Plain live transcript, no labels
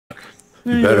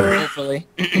You better. Hopefully.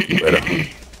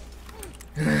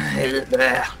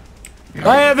 Better.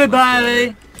 Bye,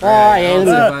 everybody. Bye,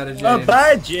 Andy. Bye to James.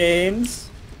 Bye, James.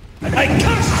 I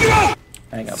cursed you!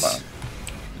 Hang up.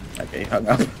 Okay, hung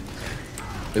up.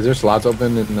 Is there slots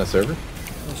open in the server?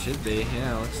 It should be.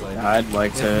 Yeah, it looks like. I'd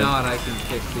like If to. not, I can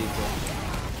kick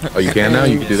people. Oh, you can now?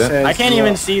 You can do that? I can't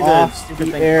even see the Off stupid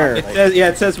the thing. air. It says, yeah,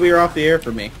 it says we are off the air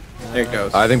for me. There it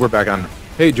goes. I think we're back on.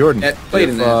 Hey, Jordan. played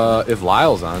in that. If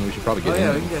Lyle's on, we should probably get Oh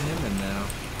yeah, we him. can get him in now.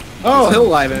 Oh, he'll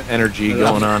live it. Energy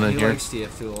going on in He here. likes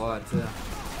TF2 a lot too.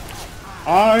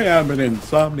 I am an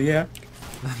insomniac.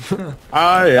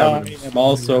 I am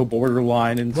also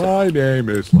borderline insomniac. My name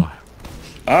is Lyle.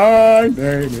 My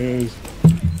name is.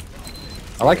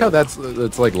 I like how that's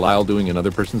like Lyle doing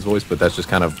another person's voice, but that's just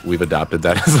kind of, we've adopted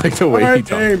that as like the way My he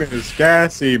talks. name is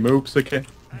Gassy Moopsican,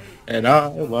 and I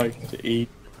like to eat.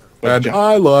 And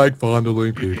I like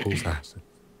fondling people's asses.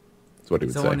 That's what he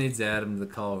would Someone say. needs to add him to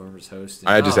the call whoever's hosting.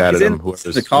 I just Oh, added he's him. in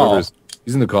Whoever's, the call.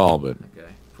 he's in the call, but Okay,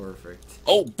 perfect.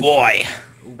 Oh boy,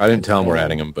 I didn't tell him we're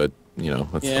adding him, but, you know,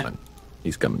 that's Yeah. fine.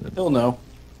 He's coming in. he'll know.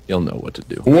 He'll know what to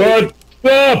do. What's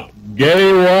up,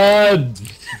 gay lads?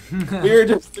 We were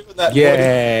just doing that.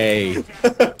 Yay!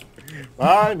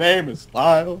 My name is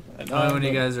Lyle, and Tell me I'm when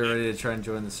you guys are ready to try and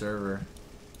join the server.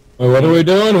 Wait, what are we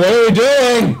doing? What are we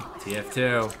doing?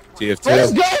 TF2. Let's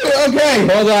TF2. go! Okay,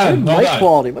 hold on. Hold Mic on.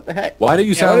 quality. What the heck? Why do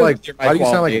you sound what like is your why do you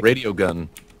sound quality? like Radio Gun?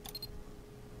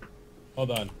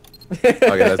 Hold on. Okay,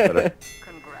 that's better.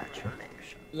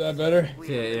 Is that better?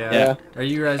 Yeah. Yeah. Are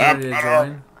you guys ready to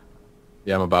join?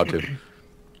 Yeah, I'm about to.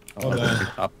 Hold on.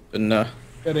 up and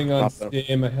Getting on Awesome.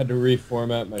 Steam, I had to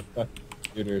reformat my fucking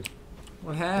computers.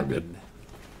 What happened?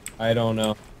 I don't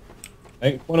know.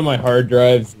 I think one of my hard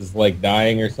drives is like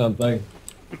dying or something.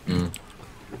 Mm.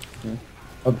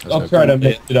 I'll not try to cool.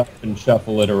 mix it up and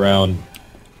shuffle it around.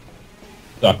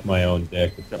 Suck my own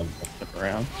dick or something. flip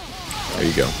around. There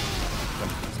you go.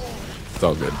 It's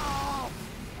all good.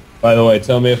 By the way,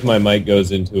 tell me if my mic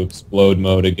goes into explode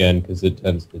mode again, because it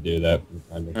tends to do that from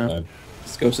time to Yeah. time.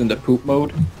 This goes into poop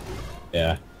mode.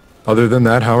 Yeah. Other than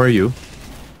that, how are you?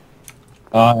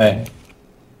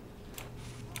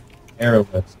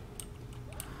 Airless.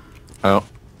 Oh,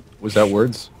 was that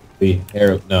words? The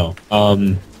air. No.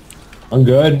 I'm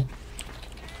good. I'm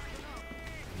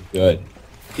good.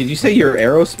 Did you say you're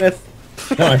Aerosmith?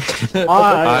 No,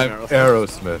 I'm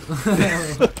Aerosmith.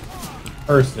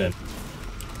 person.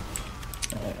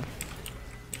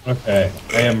 Okay,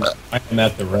 I am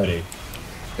at the ready.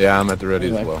 Yeah, I'm at the ready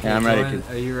as well. Yeah, I'm ready. Join?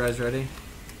 Are you guys ready?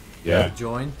 Yeah,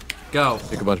 Join. Go.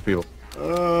 take a bunch of people.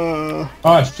 Oh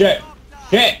shit!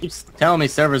 Shit! Keeps telling me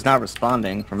server's not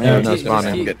responding from Yeah, here. not Just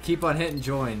spawning. keep on hitting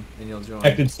join, and you'll join.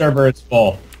 Connected server is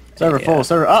full. Server full.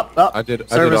 Server up. I did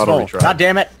Server's auto full. retry. God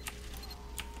damn it.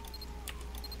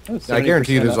 I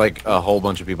guarantee you there's like a whole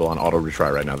bunch of people on auto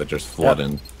retry right now that just flood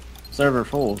in. Server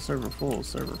full. Server full.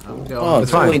 Server full. I'm going. Oh,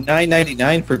 it's only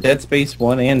 $9.99 for Dead Space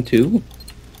 1 and 2.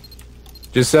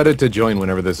 Just set it to join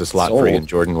whenever there's a slot Sold. free, and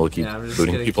Jordan will keep Yeah, I'm just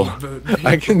booting gonna people. keep booting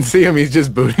I can see him; he's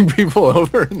just booting people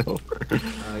over and over. I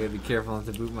gotta be careful not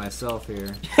to boot myself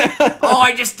here. Oh,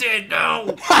 I just did.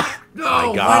 No. No. my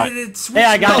Why God. did it switch? Hey,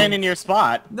 I got No. in your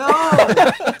spot. No.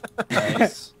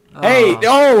 Nice. Hey,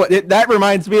 Oh. that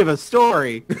reminds me of a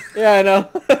story. Yeah, I know.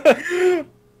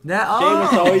 Now,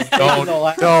 James always taking the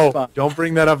last spot. Don't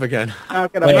bring that up again. How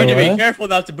can I Wait, need to be what? careful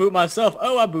not to boot myself?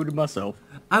 Oh, I booted myself.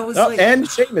 I was Oh, like, and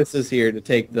Seamus is here to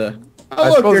take the.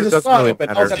 I suppose it doesn't really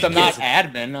matter. Except I'm not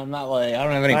admin. I'm not like I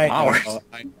don't have any powers.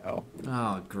 I know.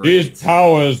 oh, These great.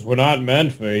 powers were not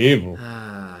meant for evil,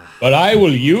 Ah, but I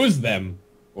will use them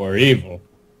for evil.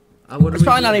 what do It's we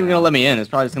probably do not even now? gonna let me in. It's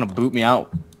probably just gonna boot me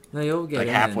out. No, you'll get like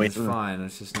in. halfway It's through. fine.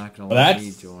 It's just not gonna Well, let me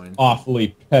that's join.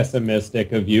 awfully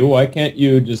pessimistic of you. Why can't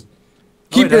you just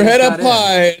keep wait, your I head just up got in.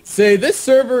 high and say this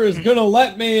server is gonna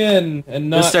let me in and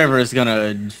not? This server is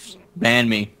gonna ban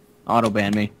me, auto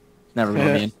ban me. It's never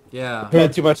gonna be in. Yeah.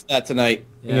 Had too much of that tonight.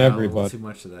 Yeah. everybody. A little too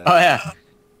much of that. Oh yeah.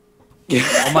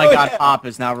 Oh my God, Pop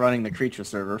is now running the creature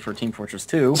server for Team Fortress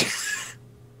 2.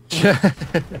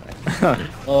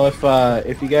 Well,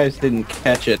 if you guys didn't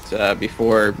catch it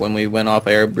before when we went off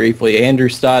air briefly, Andrew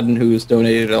Stodden, who's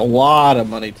donated a lot of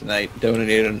money tonight,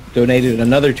 donated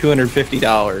another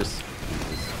 $250.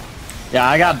 Yeah,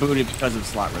 I got booted because of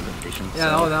slot reservations.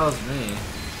 Yeah. so- Oh, that was me.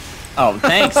 Oh,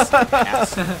 thanks.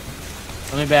 Ass.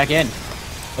 Let me back in.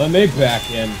 Let me back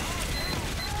in.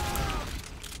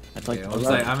 That's like, Okay, I was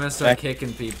like, I'm gonna start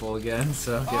kicking people again.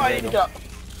 So get ready.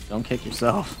 don't kick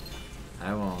yourself.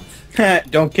 I won't.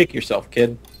 Don't kick yourself,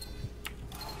 kid.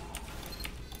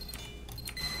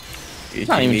 It's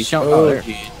not even showing. Oh, there.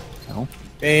 No.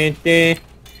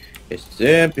 I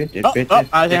think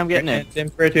I'm getting in.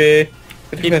 Pretty.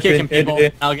 Keep kicking people.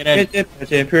 I'll get in. Oh,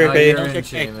 you're in,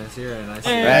 Seamus. You're in. I see.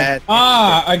 Red.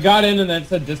 I got in and then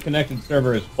said disconnected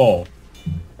server is full.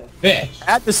 Bitch.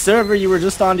 At the server, you were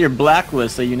just on your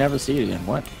blacklist, so you never see it again.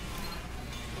 What?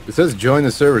 It says join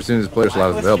the server as soon as player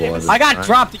slot is available. I got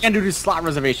dropped again due to slot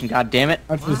reservation. God damn it!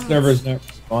 That's the server's not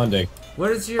responding.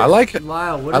 What is your... I like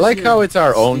Lyle, what I is like your how it's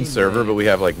our own Steam server, name? but we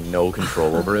have like no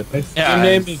control over it. Its Yeah,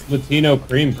 name is Latino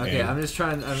Cream King. Okay, I'm just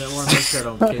trying... I want to make sure I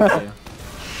don't kick you.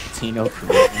 Tino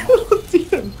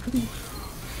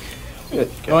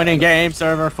Going in game,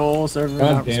 server full, server.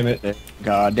 God damn it.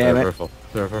 God damn it. Server full.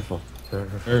 Server full.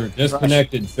 Server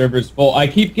disconnected, server's full. I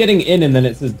keep getting in and then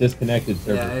it says disconnected,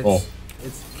 server's Yeah, full.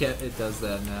 it does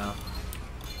that now.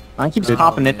 Mine keeps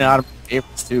popping in and out of my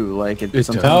favorites too. Like it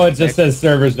sometimes. No, it just says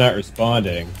server's not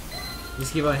responding.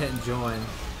 Just keep on hitting join.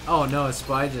 Oh no, a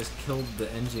spy just killed the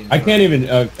engine. I can't even.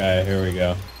 Okay, here we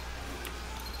go.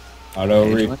 Auto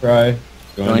retry.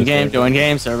 Join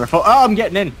game, server full. Oh, I'm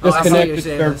getting in. Oh, I see Disconnected you,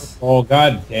 server Seamus. full.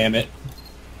 God damn it.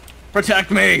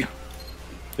 Protect me.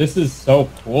 This is so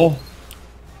cool.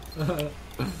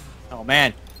 Oh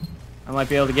man, I might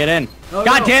be able to get in. Oh,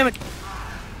 God no. damn it!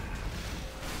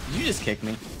 Did you just kick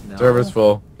me? No. Server's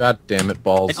full. God damn it, It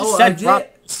balls. just Oh, I said did. drop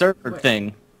server Wait.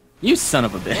 thing. You son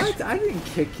of a bitch. What? I didn't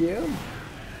kick you.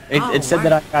 It said why?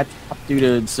 that I got dropped due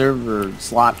to server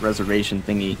slot reservation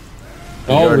thingy.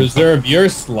 I'll Jordan. reserve your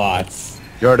slots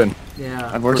Jordan, Yeah.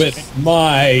 I've worked with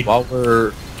my while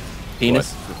we're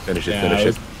penis. What? Finish it. Yeah,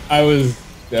 Finish it.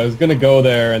 I was gonna go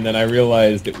there and then I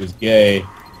realized it was gay.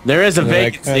 There is a And then I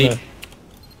vacancy.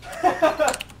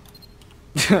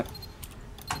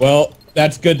 Well,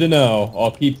 that's good to know.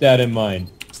 I'll keep that in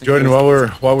mind. Jordan,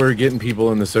 while we're getting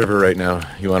people in the server right now,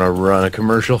 you want to run a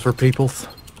commercial for peoples?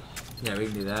 Yeah, we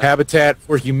can do that. Habitat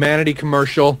for Humanity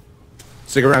commercial.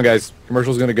 Stick around, guys.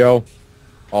 Commercial's gonna go.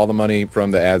 All the money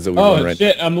from the ads that we run Oh right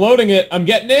shit! I'm loading it. I'm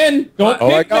getting in. Don't Oh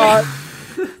my kick me. god.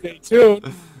 Stay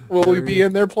tuned. Will we be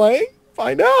in there playing?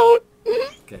 Find out.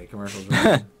 Okay, commercials.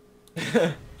 Ready.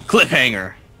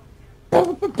 Cliffhanger.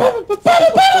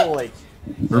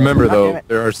 Remember God damn though, it.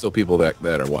 there are still people that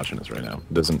are watching us right now.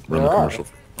 It doesn't run the commercial.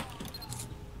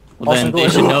 Well, then they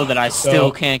should know that I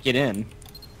still can't get in.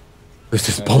 This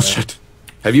is bullshit.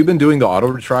 Have you been doing the auto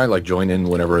retry, like join in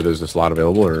whenever there's a slot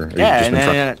available, or have you Yeah, just and been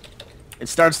trying- then it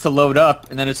starts to load up,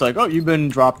 and then it's like, oh, you've been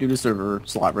dropped due to server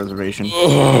slot reservation.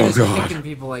 Oh Just god. kicking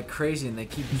people like crazy, and they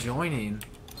keep joining.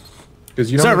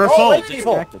 Because you know. Server full.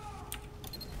 Disconnected.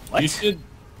 You What? should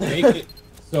make it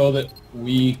so that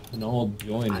we can all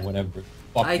join whenever.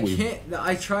 Fuck I we. can't.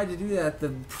 I tried to do that. The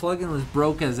plugin was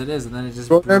broke as it is, and then it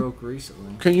just Okay. broke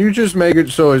recently. Can you just make it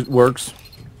so it works?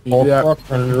 Can you do that?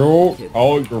 Can you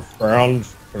tell your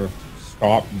friends to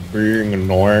stop being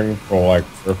annoying for like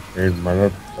 15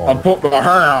 minutes? put my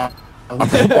hand.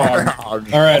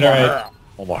 Alright.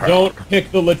 Don't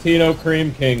pick the Latino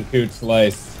Cream King, Coot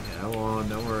Slice. Yeah, well,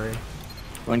 don't worry.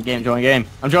 Join game.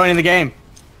 I'm joining the game.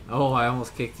 Oh, I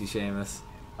almost kicked you, Seamus.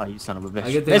 Oh, you son of a bitch.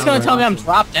 I get the It's gonna other tell me I'm option.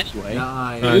 dropped anyway.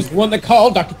 Nah, He's the one that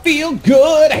called Dr. Feel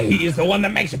Good. He's the one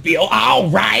that makes you feel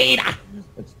alright.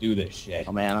 Let's do this shit.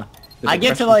 Oh man, I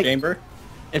get to like chamber.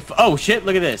 if oh shit,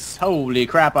 look at this. Holy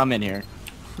crap, I'm in here.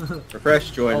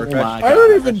 Refresh, join, Oh refresh. my I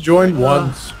don't even join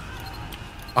once.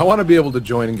 I want to be able to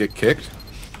join and get kicked.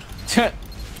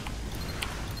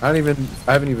 I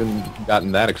haven't even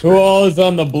gotten that Who experience. all is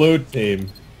on the blue team?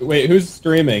 Wait, who's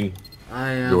streaming?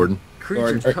 I am. Jordan.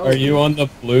 Creature Are you on the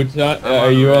blue team? I'm Are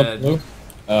on you on red. blue?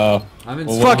 Oh. I'm in.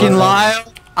 Well, Fucking When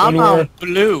Lyle. I'm when on we're-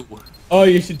 blue. Oh,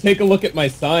 you should take a look at my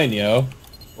sign, yo.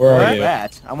 Where Where are at you?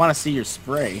 that? I want to see your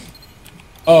spray.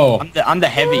 Oh, I'm the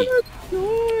heavy.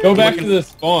 go back to the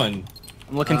spawn.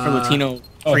 I'm looking for Latino.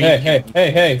 Oh, cream.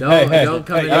 hey, Don't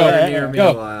come anywhere near me,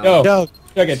 Lyle. Yo,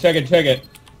 check it.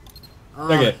 Oh,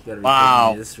 Look you it. gotta be Wow.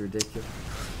 kidding me, this is ridiculous.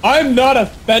 I'm not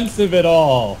offensive at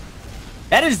all.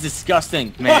 That is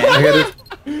disgusting, I man. got it.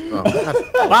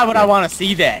 Oh, Why would I want to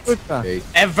see that? okay.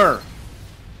 Ever.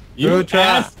 You Good job.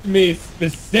 asked me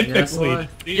specifically. Yes,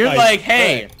 to see You're my like,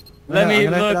 hey, let Yeah, me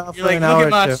I'm gonna head look. out You're for like, an look hour at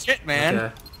my or two. shit, man.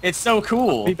 Okay. It's so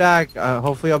cool. Be back.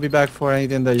 Hopefully, I'll be back for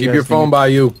anything that you Keep guys your phone need. by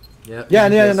you. Yep, Yeah,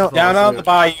 you yeah, just no. fall Down on asleep. the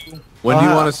bayou. When do you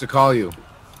Wow. want us to call you?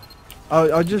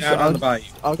 I'll just. Down on the bayou.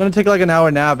 I'm gonna take like an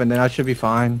hour nap and then I should be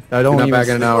fine. I You're don't not even. back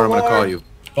in an hour. I'm gonna call you.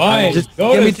 Fine, Just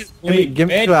go give to me sleep, give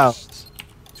me bitch. 2 hours.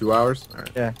 2 hours. All right.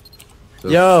 Yeah. So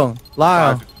Yo,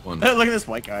 Lyle. 5:51. Look at this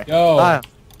white guy. Yo, Lyle.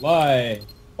 lie.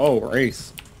 Oh,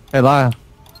 race. Hey, Lyle.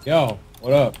 Yo,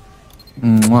 what up?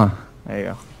 Mwah.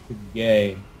 There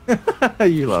Gay. you go.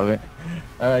 You love it.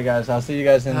 All right, guys. I'll see you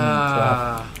guys in.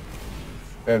 Ah,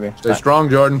 Baby. Stay strong,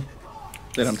 Jordan.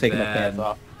 Then I'm taking my bad. pants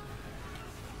off.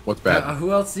 What's bad?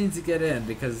 Who else needs to get in?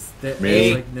 Because there's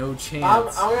Me. like no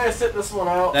chance. I'm gonna sit this one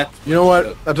out. You know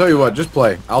what? I'll tell you what. Just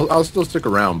play. I'll still stick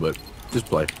around, but just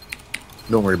play.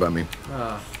 Don't worry about me.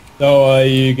 So,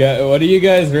 you got, what are you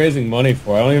guys raising money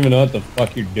for? I don't even know what the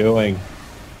fuck you're doing.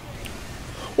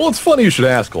 Well, it's funny you should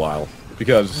ask, Lyle,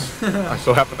 because I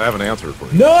so happen to have an answer for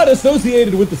you. Not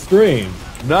associated with the stream.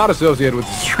 Not associated with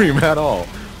the stream at all.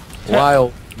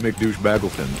 Lyle McDouche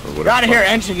Baggleton, or whatever. Got here,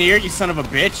 engineer, you son of a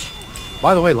bitch.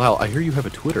 By the way, Lyle, I hear you have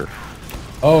a Twitter.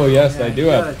 Oh, yes, Yeah, I do you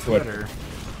got have a Twitter.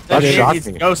 That That shocked needs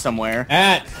to me. go somewhere.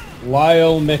 At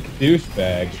Lyle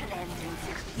McDouchebag,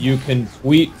 you can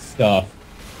tweet stuff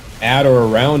at or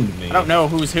around me. I don't know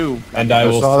who's who. And I I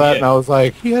will saw see that it. and I was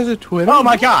like, he has a Twitter? Oh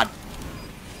my god.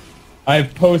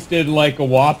 I've posted like a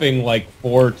whopping like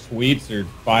 4 tweets or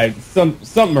 5,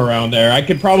 something around there. I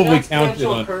could probably count it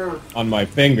on my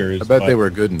fingers. I bet but they were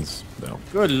good ones, though.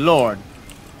 Good lord.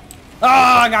 Oh,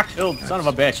 I got killed, son of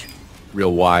a bitch.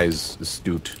 Real wise,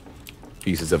 astute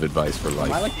pieces of advice for Am I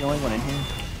life. like the only one in here?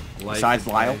 Like Besides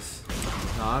you Lyle? guys.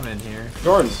 No, I'm in here.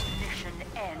 Jordan's.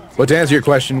 But to answer your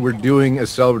question, we're doing a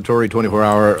celebratory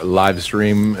 24-hour live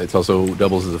stream. It's also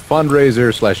doubles as a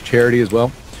fundraiser / charity as well.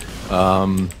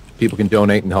 People can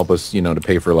donate and help us, you know, to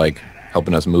pay for like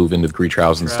helping us move into the creature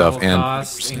house and Travel stuff. And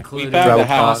costs, including found Travel a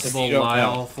house costs. if possible you don't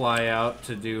Lyle know. fly out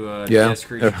to do a Yeah. Yes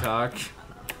Creature Talk.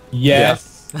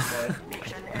 yes,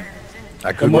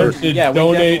 that could someone work. should Yeah, we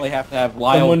donate. definitely have to have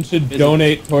Lyle. Someone should visit.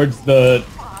 donate towards the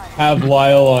Have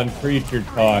Lyle on Creature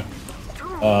Talk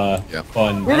Yeah.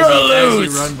 fund. We're As gonna you, as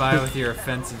lose. you run by with your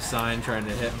offensive sign trying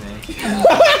to hit me.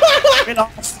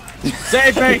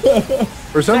 Save me.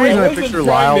 For some reason, I wasn't picture trying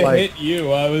Lyle to like hit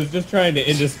you. I was just trying to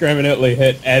indiscriminately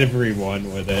hit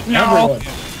everyone with it. No. Everyone.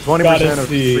 20% Gotta of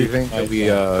see everything that we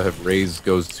myself. have raised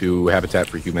goes to Habitat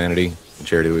for Humanity, the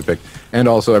charity that we picked. And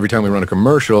also, every time we run a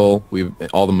commercial,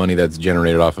 all the money that's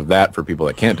generated off of that for people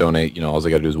that can't donate, you know, all they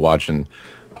got to do is watch, and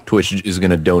Twitch is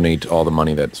going to donate all the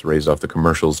money that's raised off the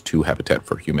commercials to Habitat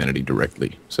for Humanity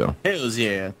directly. So, Hells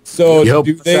yeah. So You help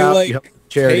do us they out, like you help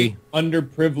charity. take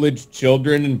underprivileged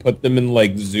children and put them in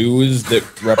like zoos that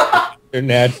represent their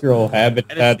natural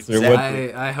habitats or what?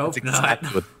 I hope not.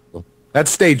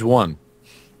 that's stage 1.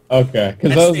 Okay,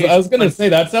 because I was gonna say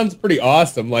that sounds pretty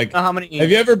awesome. Like, How many?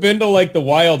 have you ever been to like the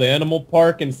Wild Animal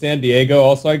Park in San Diego?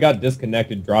 Also, I got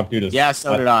disconnected, dropped due to. Yeah,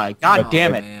 so did I. God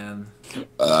damn it. Man.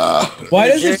 Why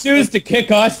does it choose to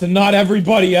kick us and not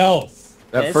everybody else?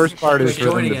 That Yes. first part is Wait, for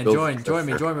them join to again.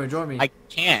 build. Join me. I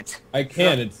can't. I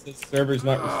can't. It's this server's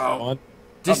not responding.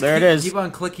 Just there it keep, is. keep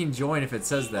on clicking join if it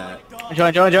says that.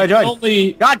 Join.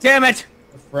 Only God damn it.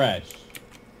 fresh.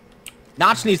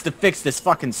 Notch needs to fix this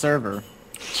fucking server.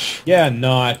 Yeah,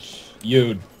 Notch,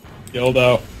 you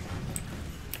dildo.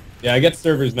 Yeah, I get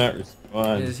servers not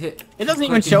respond. Just hit, It doesn't click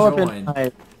even and show up join. in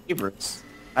my favorites.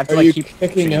 I have to Are like you keep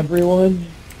kicking everyone?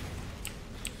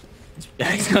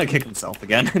 Yeah, he's gonna kick himself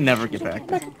again and never get back.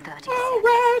 I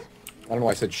don't know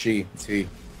why I said she. It's he.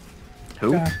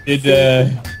 Who?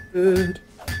 Did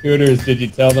Hooters, did you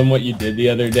tell them what you did the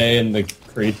other day in the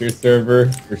creature server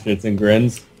for shits and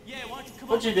grins?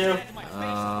 What'd you do? What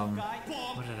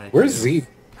did I Where's do? Z?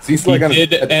 Z's He like on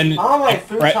did, and I'm like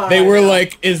futon they were right now.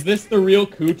 like, "Is this the real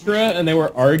Kutra?" And they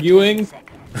were arguing.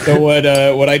 So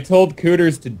what I told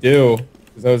Cooters to do,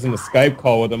 because I was in a Skype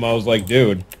call with him, I was like,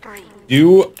 "Dude,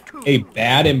 do a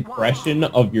bad impression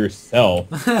of yourself."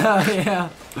 Yeah.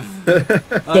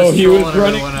 So he was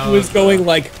running. He was going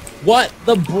like, "What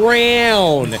the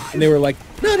brown?" And they were like,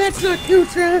 "No, that's not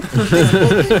Kutra.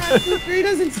 Kutra, he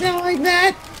doesn't sound like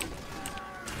that."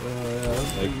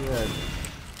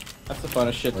 That's the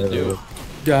funnest shit to do.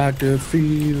 Dr.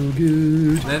 Feel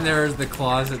Good. Then there's the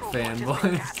closet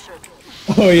fanboys.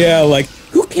 Oh yeah, like,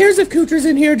 who cares if Kutra's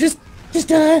in here? Just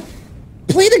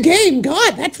play the game.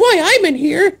 God, that's why I'm in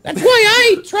here. That's why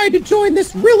I tried to join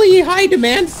this really high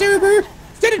demand server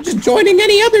instead of just joining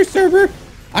any other server.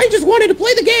 I just wanted to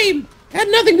play the game. Had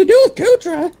nothing to do with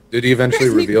Kutra. Did he eventually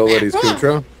Guys need reveal to that he's back off.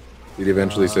 Kutra? Did he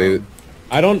eventually say that?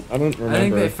 I don't remember. I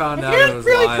think they found out If it you're was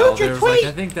really Lyle. cool, They just was like, tweet.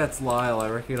 I think that's Lyle. I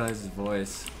recognize his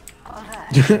voice.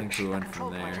 I think we went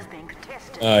from there.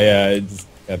 Oh yeah, it just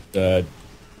kept there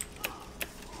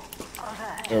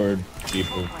were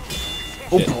people.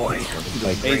 Oh boy.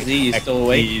 AZ, you still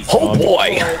awake? Oh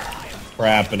boy.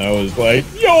 Crap, and I was like,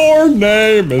 your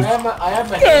name is I have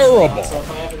my terrible. headset on, so if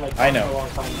I'm having, like, I know. a long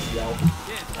time to yell.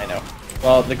 I know.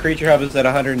 Well, the Creature Hub is at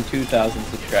 102,000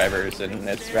 subscribers, and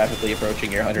it's rapidly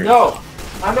approaching your 100. No,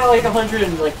 I'm at like 100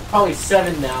 and like probably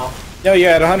 7 now. No, you're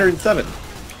at 107.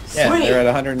 Yeah, Sweet. they're at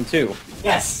 102.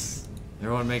 Yes.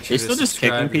 Everyone make sure You're to still just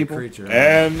subscribe kicking to the people? creature.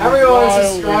 And Everyone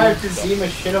Lyle subscribe to is- Zima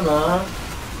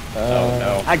Shinama. Oh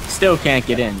no. I still can't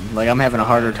get in. Like, I'm having a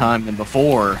harder time than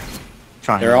before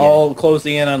trying They're to all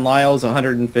closing in on Lyle's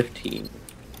 115.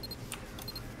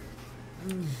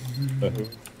 What?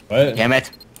 get. Damn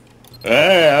it.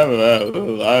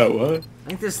 What? I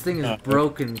think this thing is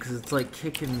broken because it's like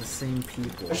kicking the same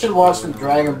people. I should watch some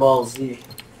Dragon Ball Z.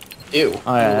 Ew.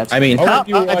 Oh, yeah, that's... I mean, How would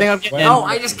you I think I'm watch getting when- in. Oh,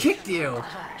 I just kicked you!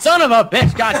 Son of a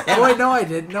bitch, god damn Oh, it. wait, no I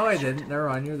didn't. No I didn't. Never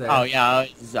mind, you're there. Oh, yeah,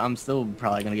 I'm still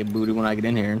probably gonna get booted when I get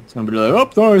in here. It's gonna be like, oh,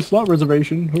 sorry, slot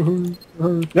reservation.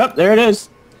 Yep, there it is.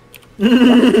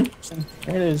 There it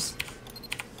is.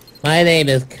 My name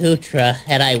is Kutra,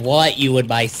 and I want you in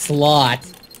my slot.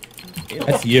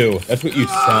 That's you. That's what you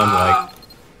sound like.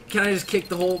 Can I just kick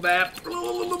the whole map?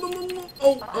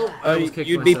 Oh, I almost kicked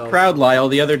You'd be myself. proud, Lyle.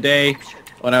 The other day,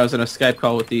 when I was in a Skype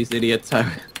call with these idiots,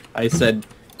 I said,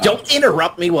 "Don't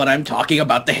interrupt me when I'm talking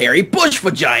about the hairy bush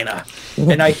vagina."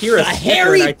 And I hear a A snicker,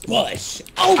 hairy and bush.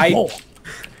 Oh I- boy.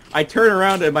 I turn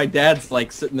around and my dad's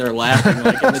like sitting there laughing,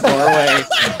 like in the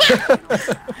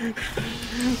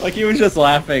doorway. Like he was just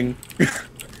laughing.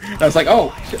 I was like, "Oh,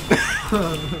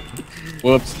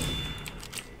 Whoops.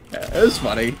 yeah, it was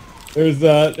funny." There's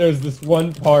this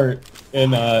one part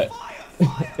in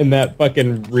in that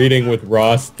fucking reading with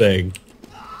Ross thing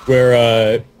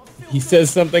where he says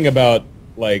something about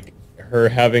like her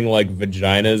having like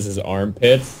vaginas as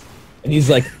armpits, and he's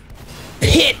like,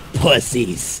 Pit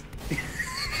pussies.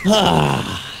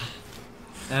 Ah.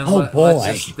 And Oh, let's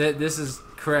boy. just- this is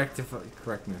correct.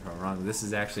 Correct me if I'm wrong. This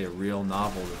is actually a real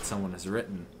novel that someone has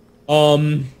written.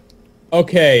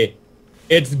 okay,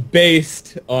 it's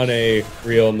based on a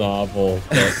real novel.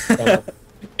 But,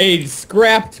 a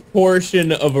scrapped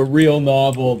portion of a real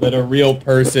novel that a real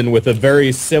person with a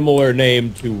very similar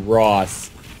name to Ross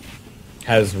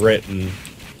has written.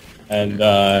 And,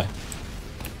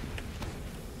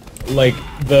 like,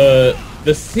 the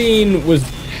scene was...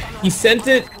 He sent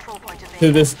it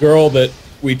to this girl that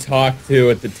we talked to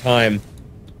at the time,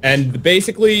 and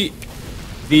basically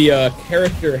the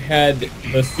character had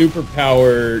the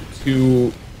superpower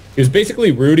to... It was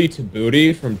basically Rudy to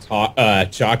Booty from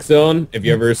Chalk Zone. If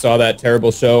you ever saw that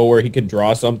terrible show where he could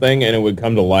draw something and it would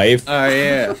come to life. Oh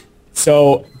yeah.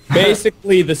 So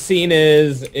basically the scene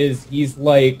is he's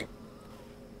like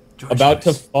about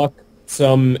to fuck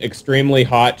some extremely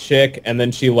hot chick and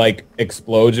then she like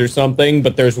explodes or something.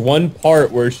 But there's one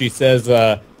part where she says,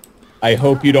 I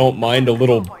hope you don't mind a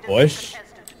little bush.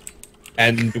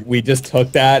 And we just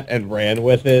took that and ran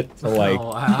with it to like... Oh,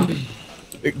 wow.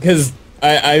 Because...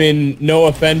 I mean, no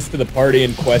offense to the party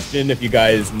in question if you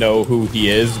guys know who he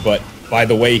is, but by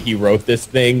the way he wrote this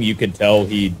thing, you could tell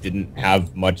he didn't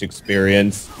have much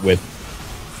experience with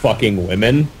fucking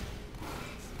women.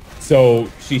 So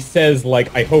she says,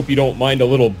 like, I hope you don't mind a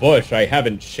little bush. I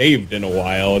haven't shaved in a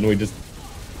while. And we just...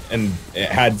 And it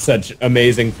had such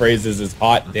amazing phrases as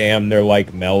hot damn, they're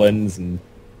like melons and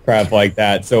crap like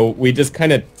that. So we just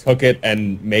kind of took it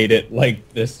and made it like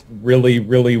this really,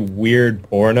 really weird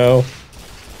porno.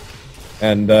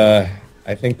 And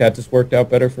I think that just worked out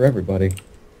better for everybody.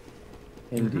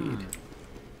 Indeed.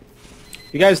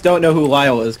 You guys don't know who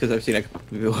Lyle is because I've seen a couple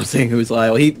people saying who's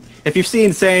Lyle. If you've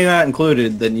seen Saying Not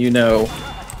Included, then you know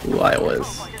who Lyle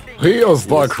is. He is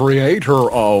the creator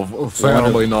of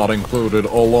Family Not Included,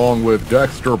 along with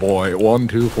Dexter Boy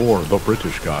 124, the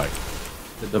British guy.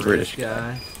 The British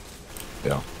guy.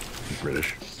 Yeah, he's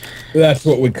British. That's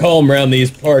what we call him around these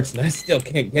parts, and I still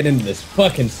can't get into this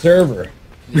fucking server.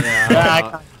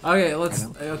 Yeah. Okay,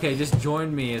 okay, just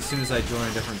join me as soon as I join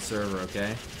a different server,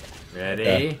 okay? Ready?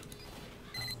 Okay.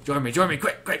 Join me,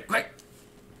 quick, quick, quick!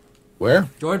 Where?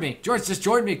 Join me. George, just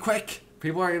join me, quick!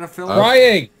 People are gonna fill up.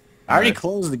 Trying! I already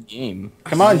closed the game.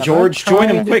 Come on, George. Join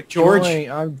him quick, George.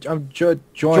 I'm joining.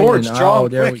 George, draw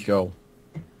him there quick. we go.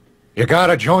 You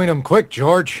gotta join him quick,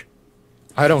 George.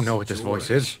 I don't know what this voice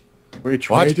is. Which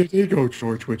What? way did he go,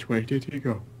 George? Which way did he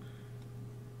go?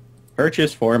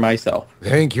 Purchase for myself.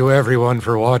 Thank you, everyone,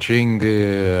 for watching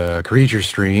the creature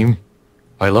stream.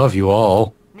 I love you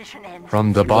all.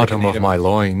 From the bottom of my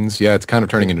loins. Yeah, it's kind of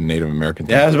turning into Native American.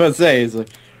 Yeah, I was about to say. It's like,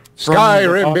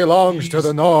 Skyrim belongs to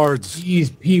the Nords. These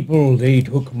people, they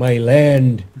took my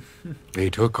land. They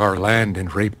took our land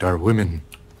and raped our women.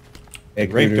 Hey,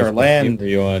 raped our Critters, land. what team are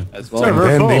you on? as And well.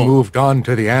 then they moved on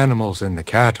to the animals and the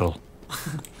cattle.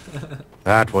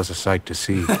 That was a sight to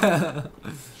see.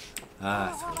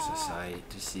 Ah, it was a sight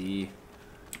to see.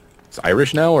 It's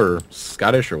Irish now, or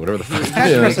Scottish, or whatever the fuck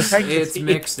it It's is. It's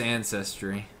mixed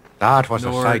ancestry. That was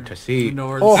a Nord- sight to see.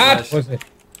 Nord Oh, That slash- was it.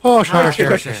 Oh, Ah, sure, it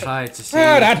sure, was sure. a sight to see.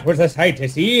 Oh, that was a sight to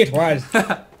see. It was.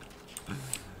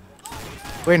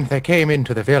 When they came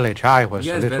into the village, I was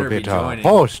You a guys little better be bit joining.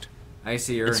 host. I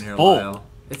see you're It's in here, full. Lyle.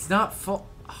 It's not full.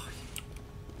 Oh,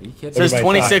 are you kidding? It says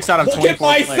 26 out of 24 Look at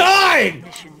my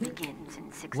players. sign!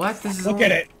 What? This is Look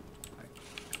at it.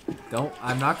 Don't.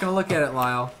 I'm not gonna look at it,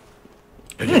 Lyle.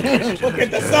 Look at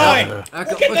the sign! Look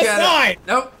at the sign! It.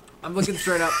 Nope. I'm looking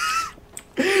straight up.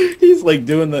 He's like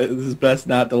doing his best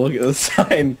not to look at the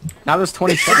sign. Now there's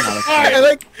 27 out of I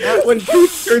like when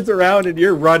Pooch turns around and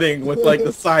you're running with like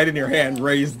the sign in your hand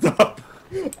raised up.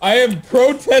 I am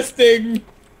protesting.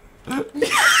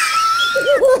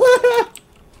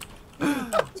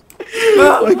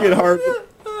 Like it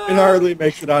hardly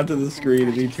makes it onto the screen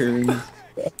and he turns.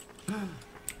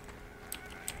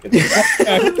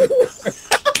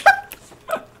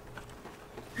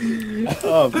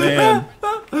 Oh man.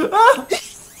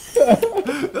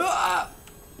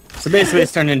 So basically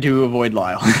it's turned into Avoid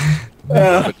Lyle.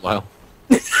 Lyle.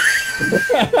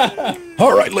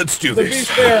 All right, let's do To be this.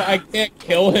 fair, I can't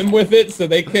kill him with it, so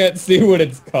they can't see what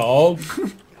it's called.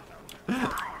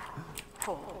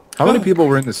 How many people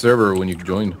were in the server when you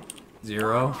joined?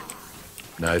 0.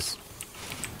 Nice.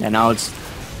 Yeah, now it's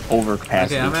over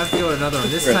capacity. Okay, I'm gonna have to go to another one.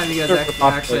 This time you guys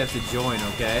actually have to join,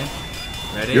 okay?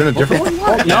 Ready? You're in a different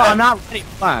one? No, I'm not ready.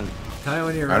 Come on. Tell me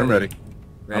when you're All right, ready.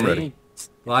 I'm ready. I'm ready.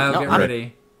 Lyle, No, get I'm-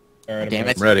 ready. All right, Damn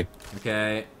it. I'm ready.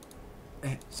 Okay.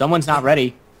 Someone's not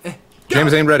ready.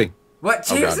 James ain't ready. What?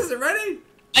 Oh, James God. isn't ready?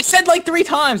 I said like 3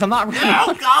 times. I'm not ready.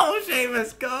 Go, go,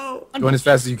 Seamus, go. Going as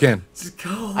fast as you can. Just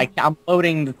go. I'm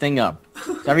loading the thing up.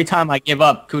 So every time I give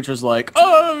up, Kutra's like,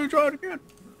 "Oh, try it again."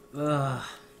 Ugh.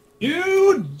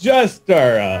 You just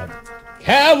are a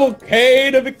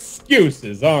cavalcade of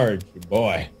excuses, aren't you,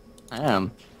 boy? I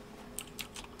am.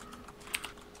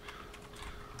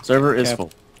 Server is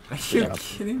full. Are you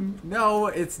kidding? No,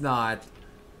 it's not.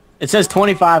 It says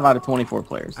 25 out of 24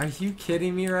 players. Are you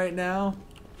kidding me right now?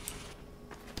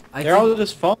 They're all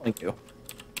just following you.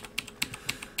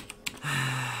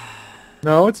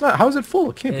 No, it's not. How is it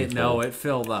full? It can't be full. No, it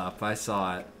filled up. I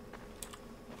saw it.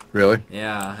 Really?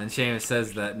 Yeah, and Seamus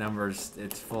says that numbers,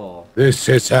 it's full. This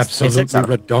is absolutely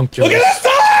redonkulous. Look at the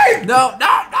sign! No,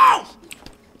 no, no!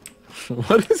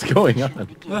 What is going on?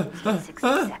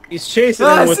 He's chasing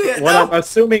Ah, him with see it, what no. I'm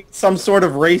assuming some sort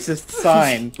of racist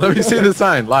sign. Let me see the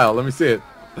sign. Lyle, let me see it.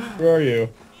 Where are you?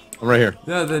 I'm right here.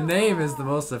 No, the name is the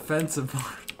most offensive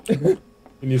part. Can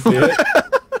you see it?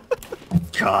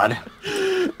 God.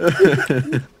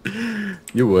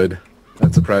 You would.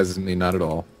 That surprises me not at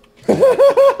all.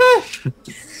 The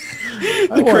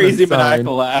crazy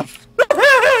maniacal laugh.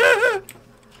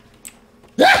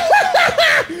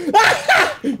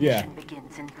 Yeah.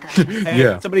 Hey,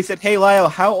 Yeah. Somebody said, "Hey Lyle,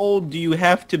 how old do you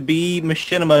have to be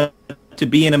machinima to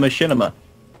be in a machinima?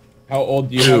 How old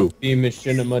do you Two. have to be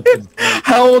machinima to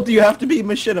How old do you have to be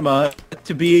machinima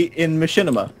to be in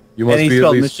machinima?" You must and he be at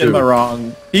spelled least machinima 2.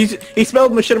 wrong. He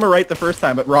spelled machinima right the first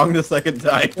time, but wrong the second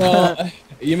time. Well,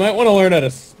 you might want to learn how to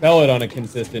spell it on a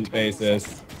consistent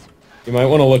basis. You might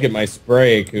want to look at my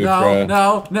spray, Kutra.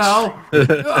 No, no, no!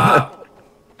 Ah.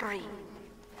 3,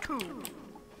 2,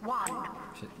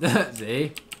 1.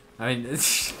 See? I mean,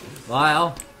 it's...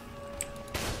 Lyle.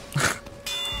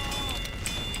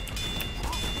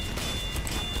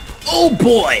 Oh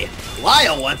boy!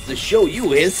 Lyle wants to show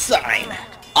you his sign.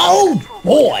 Oh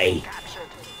boy!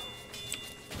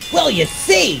 Well, you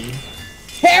see,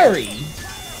 Harry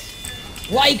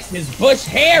likes his bush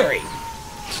hairy.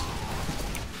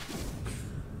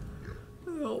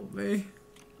 Help me.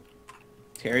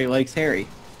 Terry likes Harry.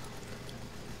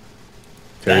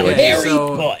 Terry, like, Okay, Harry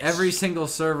so Bush. every single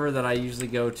server that I usually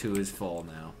go to is full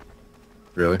now.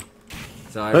 really?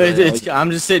 So I But really, I'm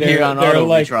just sitting here on They're auto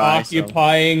like retry.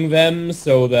 occupying them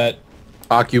so that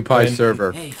Occupy When-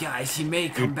 server. hey guys, he may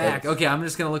come back. Okay, I'm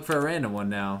just gonna look for a random one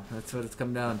now. That's what it's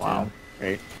come down to. Wow.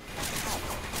 Great.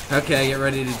 Okay, get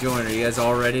ready to join. Are you guys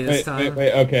all ready this time?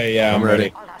 wait, okay, yeah, I'm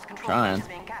ready. Trying.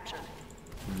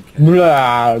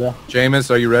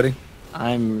 Jameis, are you ready?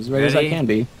 I'm as ready as I Ready? can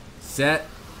be. Set.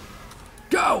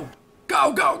 Go!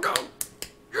 Go, go, go!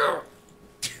 Yeah.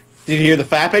 Did you hear the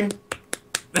fapping?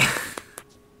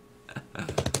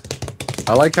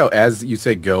 I like how as you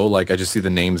say go, like I just see the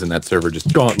names in that server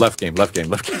just go on left game, left game,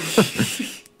 left game.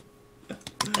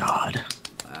 God.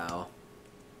 Wow.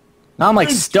 Now I'm like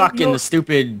stuck in the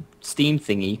stupid Steam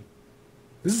thingy.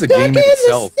 This is a game in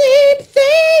itself. Same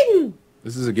thing.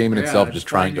 This is a game in Yeah, itself, just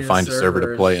trying to finding find a server to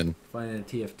servers, play in. Finding a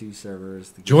TF2 server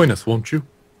is the Join us, won't you?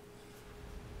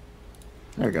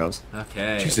 There it goes.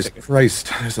 Okay. Jesus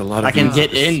Christ, there's a lot of I can users.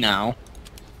 get in now.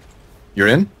 You're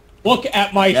in? Look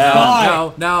at my Yeah.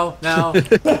 sign! No, no,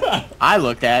 no. I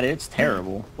looked at it. It's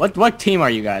terrible. What team are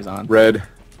you guys on? Red.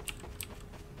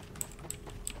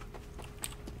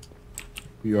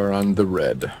 We are on the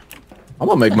red. I'm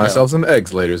gonna make myself some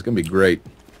eggs later. It's gonna be great.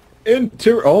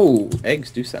 Oh,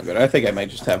 eggs do sound good. I think I might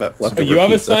just have it left. So you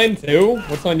have a sign too?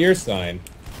 What's on your sign?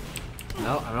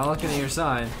 No, I'm not looking at your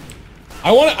sign.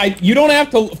 You don't have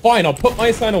to. Fine, I'll put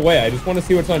my sign away. I just want to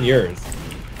see what's on yours.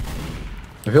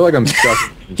 I feel like I'm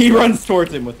stuck. He runs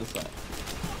towards him with the sign.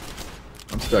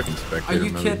 I'm stuck in Are spectator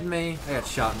you mode. kidding me? I got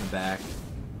shot in the back.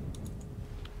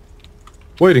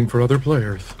 Waiting for other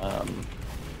players.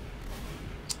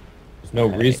 There's no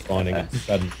respawning. It's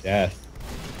sudden death.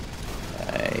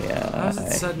 How is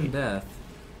it sudden death?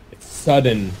 It's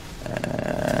sudden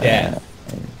death.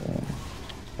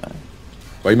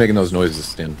 Why are you making those noises,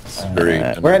 Stin? It's very.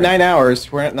 We're at 9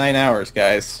 hours. We're at 9 hours,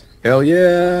 guys. Hell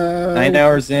yeah! 9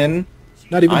 hours in.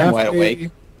 Not even I'm half wide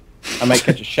awake. I might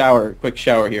catch a quick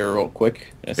shower here real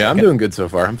quick. Yeah, I'm doing good so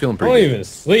far. I'm feeling I pretty don't good. even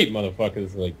sleep,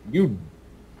 motherfuckers. Like, you...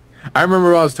 I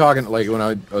remember I was talking, like, when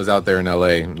I was out there in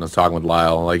LA, and I was talking with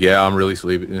Lyle, like, yeah, I'm really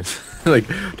sleepy. Like,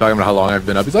 talking about how long I've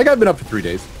been up. He's like, I've been up for 3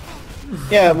 days.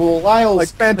 Yeah, well, Lyle's Like,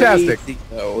 fantastic. crazy,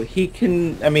 though. He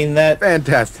can, I mean, that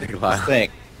Fantastic, Lyle. thing.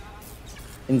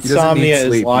 He doesn't need Insomnia is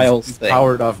sleep. Lyle's He's thing.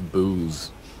 powered off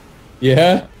booze.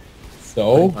 Yeah?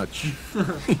 So? Much.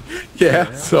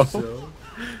 Yeah, so.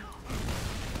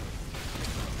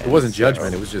 It wasn't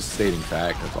judgment, it was just stating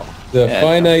fact, that's all. The Yeah,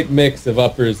 finite mix of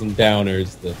uppers and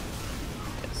downers. The...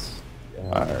 Yes.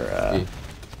 Yeah.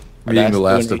 I'm eating the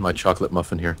last of donation. my chocolate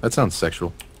muffin here. That sounds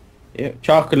sexual. Yeah,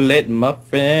 chocolate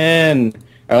muffin.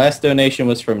 Our last donation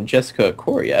was from Jessica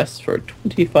Corias for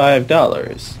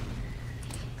 $25.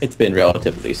 It's been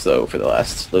relatively slow for the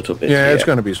last little bit. Yeah, it's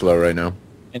going to be slow right now.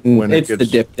 And when it it's the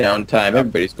gets- dip down time.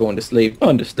 Everybody's going to sleep. Just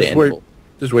Understandable.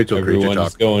 wait till Creature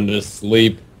Everyone's Talk. going to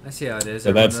sleep. I see how it is.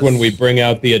 So that's when we bring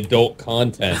out the adult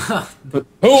content. Who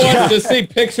wants to see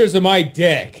pictures of my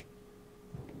dick?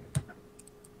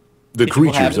 The People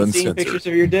Creature's haven't seen uncensored. pictures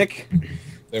of your dick?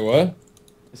 Say what? I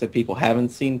said people haven't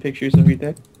seen pictures of your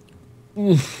dick?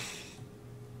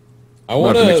 I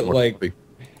want to, like...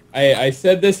 I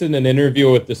said this in an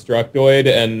interview with Destructoid,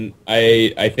 and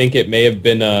I think it may have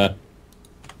been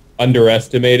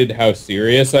underestimated how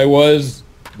serious I was.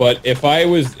 But if I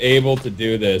was able to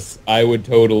do this, I would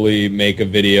totally make a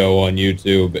video on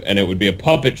YouTube, and it would be a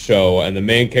puppet show, and the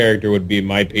main character would be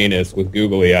my penis with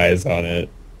googly eyes on it.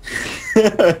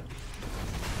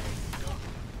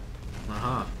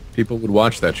 People would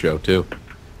watch that show, too.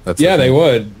 That's Yeah, the they thing.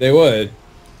 would. They would.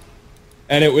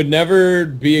 And it would never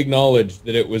be acknowledged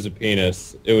that it was a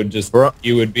penis. It would just...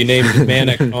 You would be named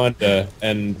Manaconda,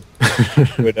 and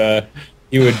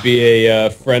he would be a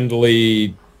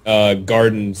friendly...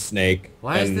 garden snake.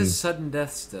 Why is this sudden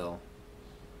death still?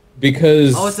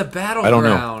 Because... Oh, it's a battleground. I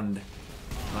don't know.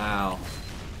 Wow.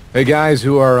 Hey, guys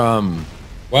who are,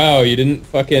 Wow, you didn't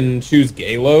fucking choose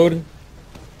Gaylord?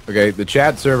 Okay, the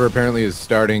chat server apparently is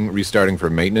restarting for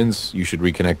maintenance. You should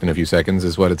reconnect in a few seconds,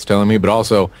 is what it's telling me. But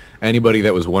also, anybody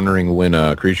that was wondering when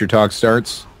Creature Talk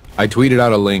starts, I tweeted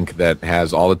out a link that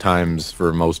has all the times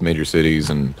for most major cities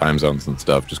and time zones and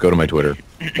stuff. Just go to my Twitter.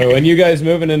 Oh, when you guys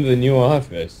moving into the new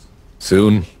office?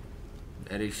 Soon.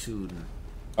 Very soon.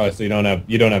 Oh, so you don't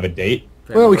have a date?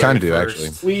 Well, we kind of do, February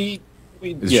actually.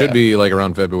 1st. It should be like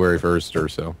around February 1st or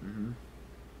so.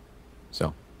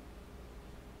 So.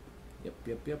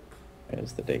 Yep.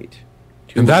 There's the date.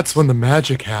 And that's when the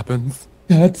magic happens.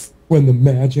 That's when the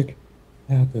magic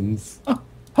happens.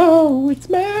 Oh, it's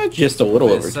magic. Just a little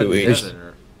Wait, over sudden 2 weeks. death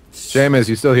or- Seamus,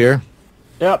 you still here?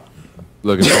 Yep.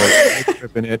 Looking forward to road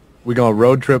tripping it. We going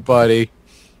road trip, buddy.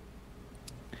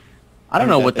 I don't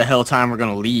know what the hell time we're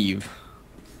gonna leave.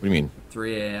 What do you mean?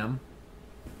 3 a.m.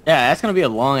 Yeah, that's gonna be a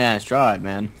long ass drive,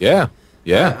 man. Yeah.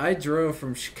 Yeah. I drove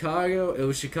from Chicago. It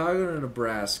was Chicago to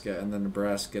Nebraska, and then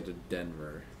Nebraska to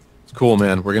Denver. It's cool,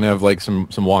 man. We're going to have like some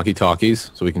walkie-talkies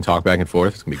so we can talk back and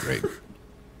forth. It's going to be great.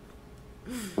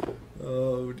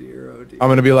 Oh dear. I'm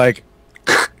going to be like,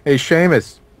 hey,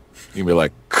 Seamus. You can be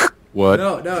like, what?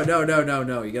 No.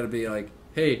 You gotta be like,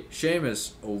 hey,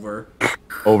 Seamus, over.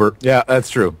 Over. Yeah, that's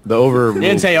true. The over. You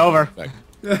didn't say over.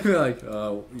 I'd be like,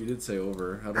 you did say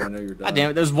over. How do I know you're done? God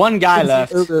damn it, there's one guy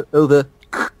left. Over.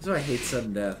 That's why I hate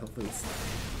sudden death. Hopefully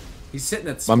he's sitting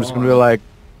at spawn. I'm just going to be like,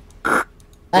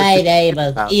 My name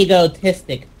is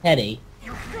Egotistic Teddy.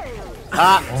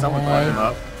 Someone called him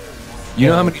up. you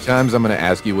know how many times I'm going to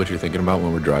ask you what you're thinking about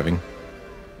when we're driving?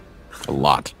 A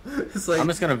lot. It's like, I'm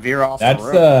just gonna veer off That's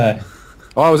the road.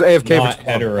 Oh, I was AFK not for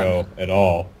hetero at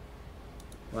all.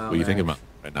 wow, What are you thinking about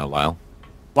right now, Lyle?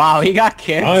 Wow, he got I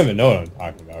kicked. don't even know what I'm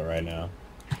talking about right now.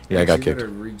 Yeah, I got you kicked. better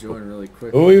rejoin really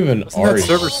quick. Who even Doesn't are that you?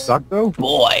 server suck, though?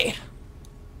 Boy.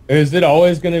 Is it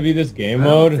always going to be this game I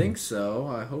mode? don't think so.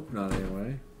 I hope not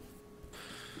anyway.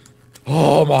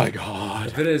 Oh my god.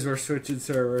 If it is, we're switching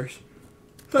servers.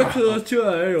 Actually, let's do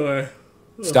that anyway.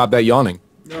 Stop that yawning.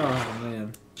 Oh,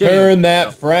 man. Turn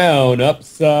that frown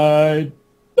upside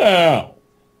down.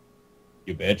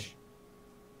 You bitch.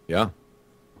 Yeah.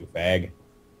 You fag.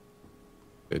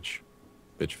 Bitch.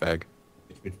 Bitch fag.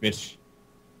 Bitch, bitch,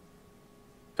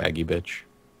 Faggy bitch.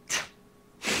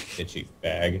 bitchy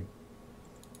fag.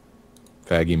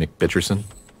 Faggy McBitcherson.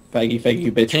 Faggy,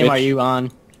 bitch, Team, are bitch. you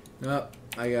on? Oh,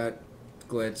 I got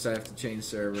glitched. I have to change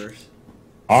servers.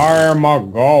 I'm a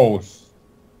ghost.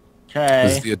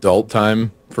 This is Okay. the adult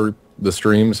time for the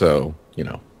stream, so, you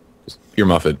know, just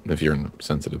earmuff it if you're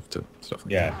sensitive to stuff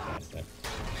like Yeah.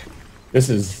 This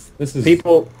is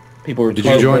People were Did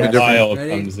you join a different- Kyle Ready?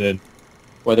 comes in.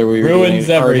 whether we were Ruins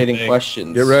doing hard-hitting everything.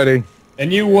 questions. Get ready.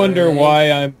 And you wonder Ready?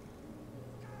 why I'm...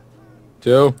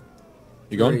 2.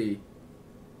 You going? 3,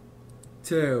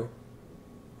 2,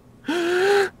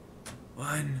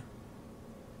 1.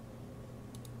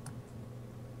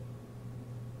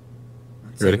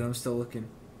 You ready? I'm still looking.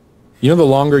 You know, the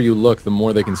longer you look, the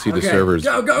more they can see the Okay, servers.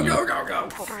 Go, go, go, go, go,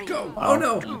 go. Oh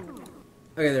no.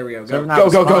 Okay, there we go. Go, Go,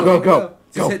 go, go, go, go.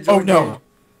 Just hit Oh, join no. game.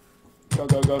 Go,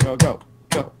 go, go, go, go.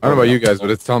 I don't know about you guys, but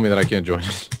it's telling me that I can't join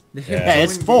it. Hit Yeah,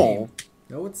 it's join full. game.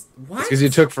 No, it's what? Because you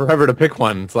took forever to pick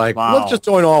one. It's like, Wow. let's just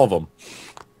join all of them.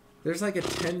 There's like a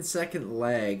 10-second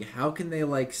lag. How can they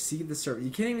like see the server?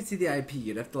 You can't even see the IP.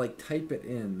 You'd have to like type it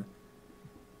in.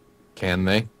 Can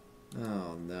they?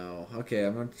 Oh no. Okay,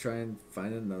 I'm gonna try and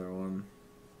find another one.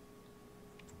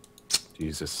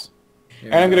 Jesus.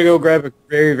 Here And I'm we gonna go grab a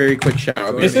very, very quick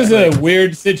shower. This is a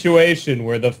weird situation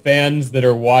where the fans that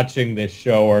are watching this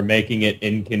show are making it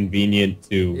inconvenient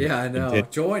to... Yeah, I know.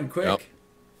 continue. Join quick. Yep.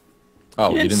 Oh,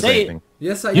 you didn't didn't say say it. anything.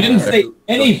 Yes, I You didn't say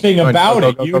anything Go, about go,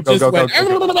 it. go, You go, go, just go, went...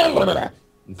 go,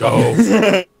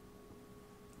 Go.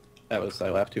 I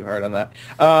laughed too hard on that.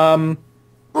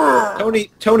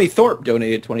 Tony Thorpe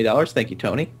donated $20. Thank you,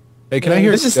 Tony. Hey, can I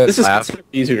hear This is that this is laugh?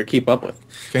 easier to keep up with.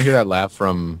 Can I hear that laugh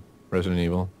from Resident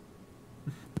Evil?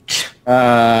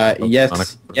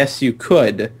 Yes, you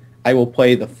could. I will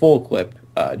play the full clip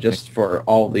just for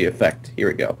all the effect. Here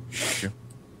we go.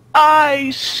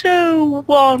 I so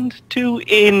want to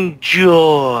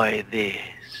enjoy this.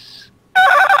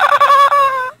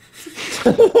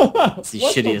 It's the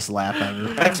shittiest laugh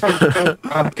ever. That's from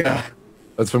Veronica.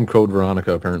 That's from Code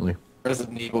Veronica, apparently.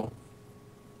 Resident Evil.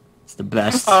 It's the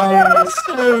best. I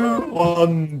so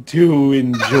want to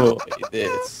enjoy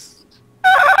this.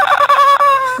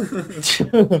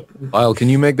 Lyle, can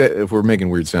you make that, if we're making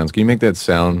weird sounds, can you make that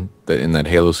sound that in that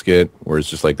Halo skit where it's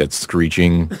just like that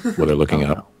screeching where they're looking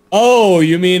up? Oh,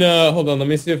 you mean, hold on, let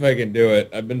me see if I can do it.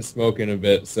 I've been smoking a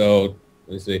bit, so,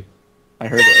 let me see. I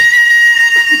heard it.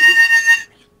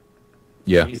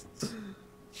 Yeah,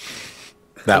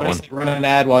 that one. Run an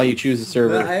ad while you choose a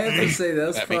server. I have to say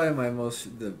that's That make-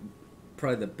 probably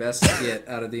probably the best skit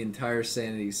out of the entire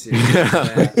Sanity series.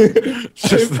 Yeah. Yeah.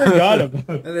 I forgot about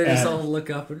And they just that. all look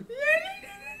up and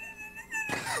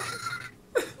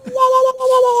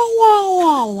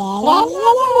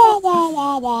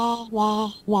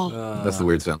That's the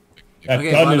weird sound. That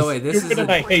Okay, gun by the is way, this stupid is and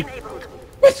a- I hate...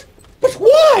 But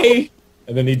why?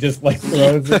 And then he just, like,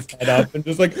 throws his head up and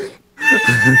just, like...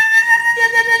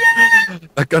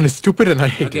 That gun is stupid and I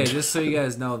hate Okay, it. just so you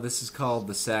guys know, this is called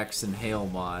the Saxon Hail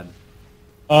mod.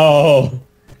 Oh,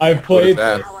 I've What is played...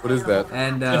 that? What is that?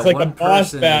 And It's like a one boss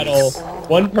person battle. is-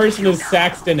 One person is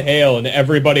Saxton Hale and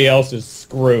everybody else is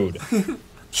screwed.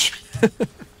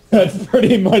 That's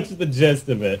pretty much the gist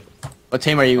of it. What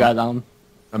team are you guys on?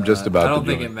 I'm just about I don't to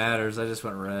think do it matters. I just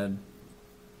went red.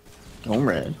 Going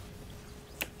red.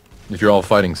 If you're all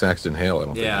fighting Saxton Hale, I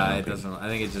don't Yeah, think it doesn't. I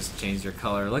think it just changed your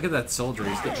color. Look at that soldier.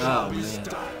 He's good. Oh man.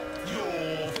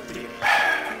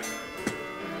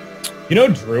 You know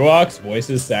Druox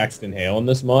voices Saxton Hale in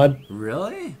this mod?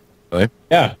 Really? Really?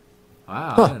 Yeah.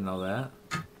 Wow, Huh. I didn't know that.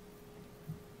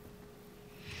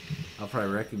 I'll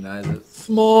probably recognize it.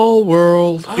 Small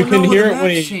world. Oh, You can no, hear the it when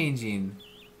map's he- changing.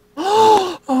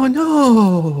 Oh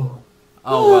no.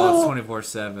 Oh well, it's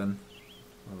 24/7.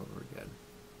 Oh, we're good.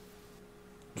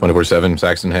 24/7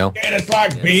 Saxton Hale. And it's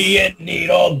like being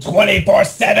needled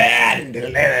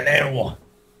 24/7.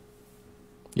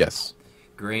 Yes.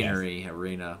 Granary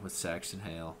Arena with Saxon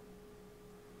Hale.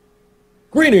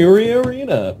 Greenery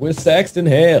Arena with Saxton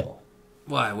Hale.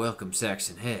 Why, welcome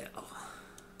Saxon Hale.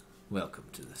 Welcome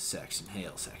to the Saxon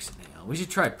Hale, Saxon Hale. We should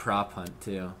try prop hunt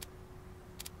too.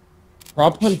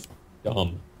 Prop hunt's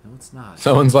dumb. No, it's not.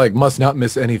 Someone's like, must not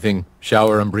miss anything.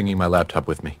 Shower, I'm bringing my laptop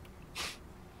with me.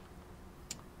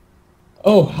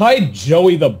 Oh, hi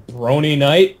Joey the Brony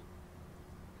Knight.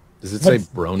 Does it say What's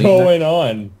brony? going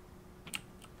on?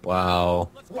 Wow.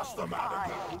 Who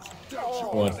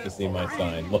wants to see my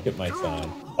sign? Look at my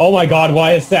sign. Oh my god,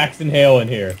 why is Saxon Hale in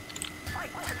here?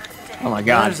 Oh my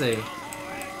god. Where is he?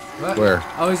 What? Where?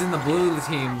 Oh, he's in the blue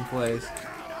team place.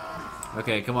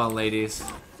 Okay, come on, ladies.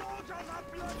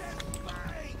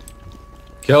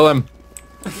 Kill him.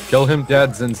 Kill him,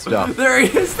 deads and stuff. There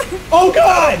he is. Oh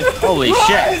god! Holy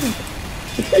shit.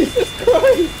 Jesus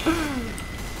Christ!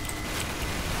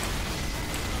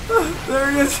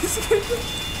 There he is.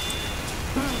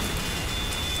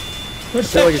 I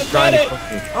feel like he's trying to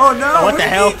fuck me. Oh no! What the did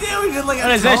hell? He do? He did like a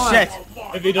What is this taunt. shit?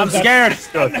 If he I'm does scared.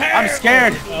 I'm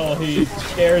scared. Well, he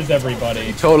scares everybody.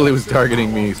 He totally was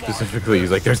targeting me specifically.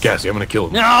 He's like, there's Cassie, I'm gonna kill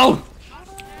him. No!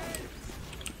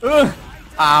 Ugh.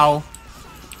 Ow.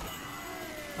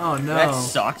 Oh no! That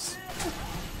sucks.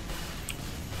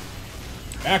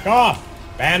 Back off,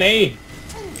 Fanny!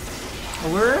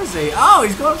 Oh, where is he? Oh,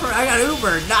 he's going for. I got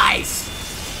Uber. Nice.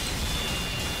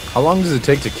 How long does it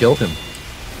take to kill him?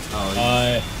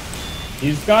 Oh,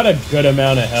 He's got a good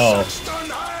amount of health.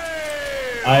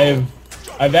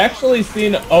 I've actually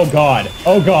seen. Oh god!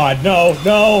 Oh god! No!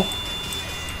 No!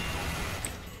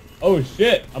 Oh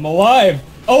shit! I'm alive!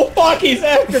 Oh fuck! He's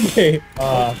after me! You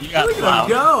got look at him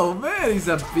go, man! He's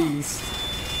a beast.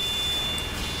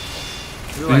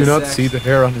 Do you not see the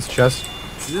hair on his chest?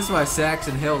 See, this is why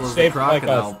Saxon Hill does the Shaped like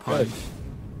crocodile us. punch.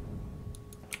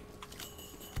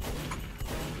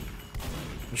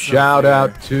 Shout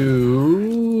out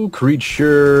to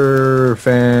Creature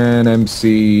Fan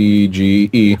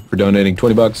MCGE for donating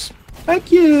 20 bucks.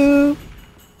 Thank you.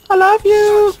 I love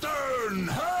you.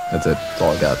 That's it. That's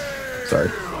all I got. Sorry.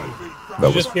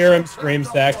 You just hear him scream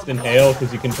Saxton Hale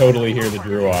because you can totally hear the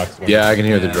Druox. Yeah, I can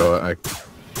hear the draw.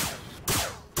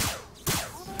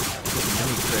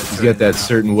 He's got that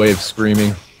certain way of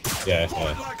screaming. Yeah.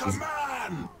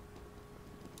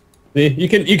 See, you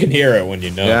can hear it when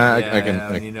you know. Yeah, Yeah, I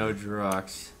can. when you know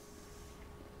Drox.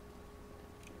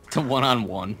 It's a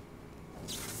one-on-one.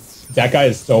 That guy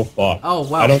is so fucked. Oh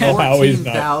wow! I don't know how he's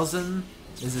not. 14,000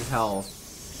 is his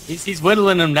health. He's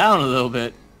whittling him down a little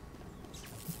bit.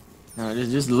 No,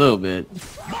 just a little bit.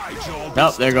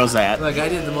 Oh, there goes that. Look, I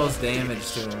did the most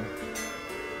damage to him.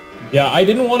 Yeah, I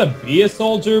didn't want to be a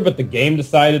soldier, but the game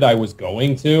decided I was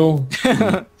going to.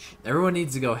 Everyone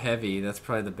needs to go heavy. That's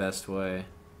probably the best way.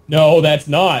 No, that's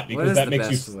not, What because is that the makes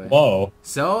you best way? slow.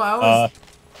 So I was.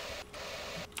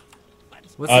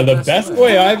 What's The best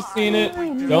way I've seen it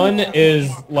done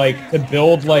is, like, to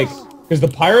build, like... Because the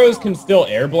pyros can still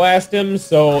air blast him,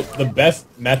 so the best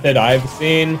method I've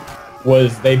seen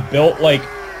was they built, like,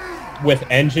 with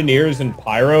engineers and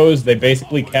pyros, they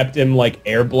basically kept him, like,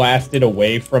 air blasted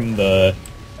away from the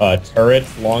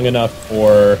turrets long enough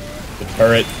for the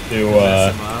turrets to,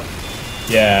 Mess him up.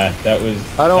 yeah, that was...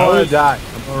 I don't that want was to die.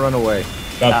 I'm gonna run away.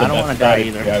 about I the don't best wanna die strategy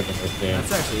either. I've ever seen.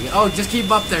 That's actually. Oh, just keep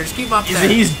him up there. Just keep him up there.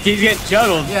 He's getting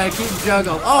juggled. Yeah, keep him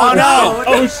juggled. Oh, no!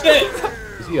 Oh shit!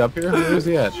 Is he up here? Where is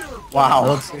he at? I Wow.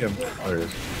 don't see him. There he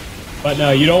is. But no,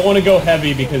 you don't want to go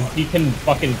heavy because he can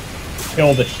fucking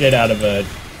kill the shit out of a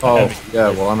Oh, heavy. yeah,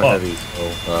 well, I'm a Fuck. heavy,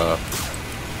 so,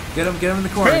 Get him in the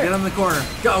corner. Get him in the corner.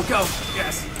 Go, go.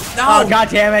 Yes. No. Oh, god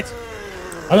damn it.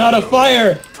 I'm out of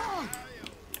fire!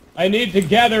 I need to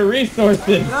gather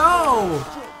resources! No.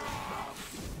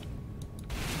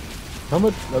 how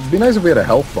much, it'd be nice if we had a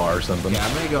health bar or something. Yeah,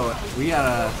 I'm gonna go. We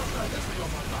gotta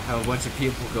have a bunch of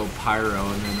people go pyro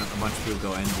and then a bunch of people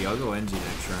go NG. I'll go NG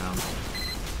next round.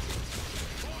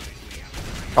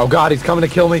 Oh god, he's coming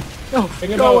to kill me. No, The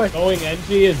thing go away. about going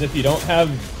NG is if you don't have...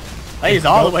 Hey, he's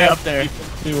all the way up there.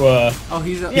 To, Oh,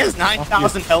 he's. He has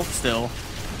 9,000 health still.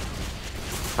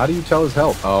 How do you tell his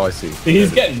health? Oh, I see.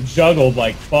 he's getting juggled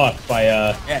like fuck by,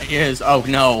 Yeah, he is. Oh,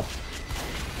 no.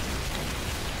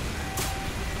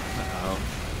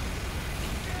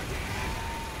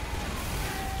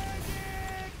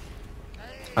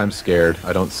 I'm scared.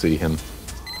 I don't see him.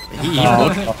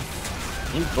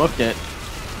 He booked it.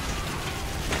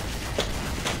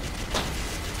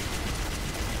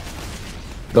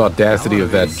 The audacity I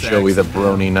of wanna that be Joey the sexy.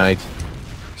 Brony Knight.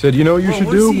 Said, you know what you Whoa, should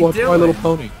what is do? he Watch My doing? Little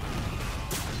Pony.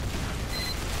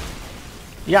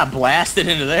 He got blasted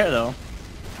into there, though.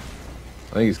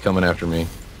 I think he's coming after me.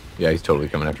 Yeah, he's totally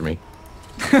coming after me.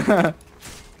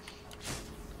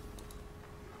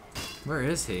 Where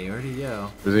is he? Where'd he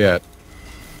go? Where's he at?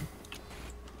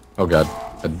 Oh god,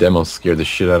 a demo scared the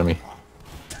shit out of me.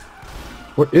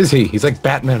 Where is he? He's like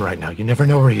Batman right now. You never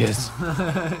know where he is.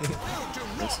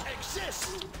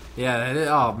 Yeah. That is,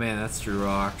 oh man, that's Drew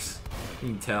Rocks. You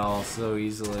can tell so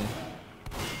easily.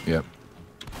 Yep.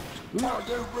 Are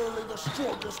you really the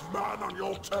strongest man on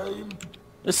your team?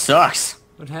 This sucks.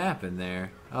 What happened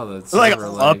there? Oh, that's There's like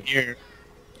a hub here.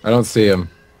 I don't see him.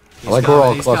 He's I like we're all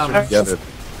coming, he's clustered coming. together.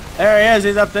 There he is.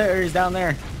 He's up there. He's down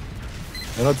there.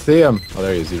 I don't see him. Oh,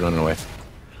 there he is. He's running away.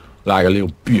 Like a little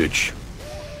bitch.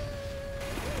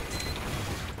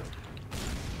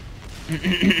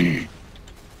 I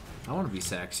want to be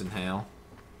Saxon Hale.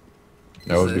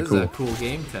 That would be This is cool. a cool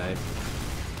game type.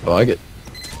 I like it.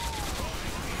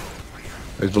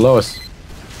 He's below us.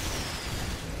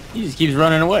 He just keeps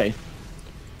running away.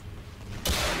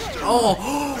 Oh!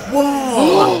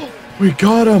 Whoa! We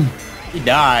got him. He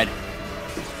died.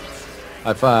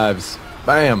 High fives.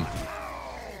 Bam.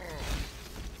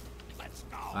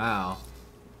 Wow.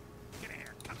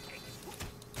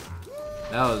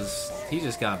 That was... He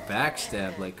just got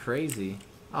backstabbed like crazy.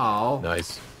 Oh.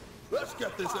 Nice. Let's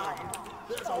get this out.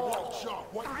 There's a one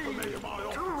shot waiting for me in my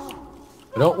office.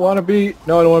 I don't want to be...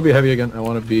 No, I don't want to be heavy again. I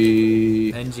want to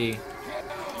be... NG.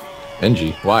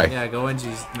 NG. Why? Yeah, go NG,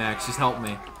 Max. Just help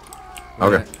me.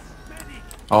 Okay.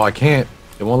 Oh, I can't.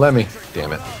 It won't let me.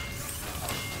 Damn it.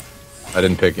 I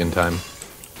didn't pick in time.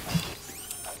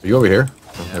 Are you over here?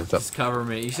 Yeah, just cover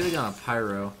me. You should have gone a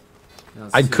pyro. No,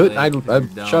 it's I too couldn't. late 'cause you're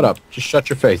dumb. Shut up. Just shut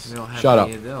your face. We don't have Shut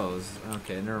any up. of those.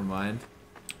 Okay, never mind.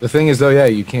 The thing is, though, yeah,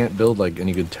 you can't build like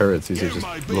any good turrets. These are just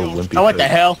little wimpy. Oh, what the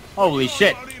turrets. hell? Holy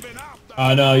shit.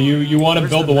 No, you want to Where's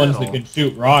build the the ones metal? that can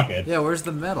shoot rockets. Yeah, where's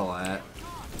the metal at?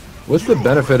 What's the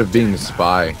benefit of being a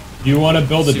spy? You want to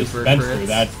build a Super dispenser.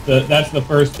 crits. That's the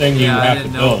first thing you Yeah, I have to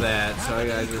didn't know build. that, so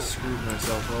I just screwed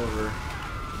myself over.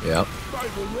 Yep.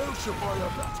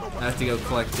 I have to go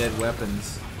collect dead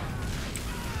weapons.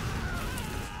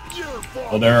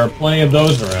 Well, there are plenty of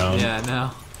those around. Yeah, I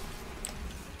know.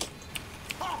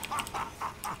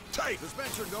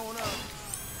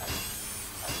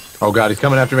 Oh god, he's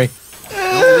coming after me.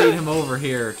 Don't lead him over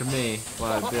here to me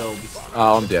while I build.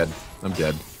 Oh, I'm dead. I'm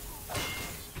dead.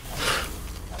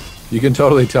 You can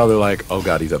totally tell they're like, oh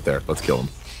god, he's up there. Let's kill him.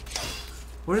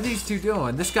 What are these two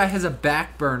doing? This guy has a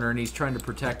back burner and he's trying to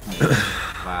protect me.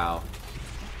 Wow.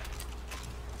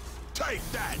 Take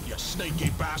that, you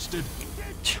sneaky bastard.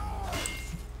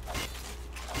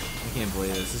 I can't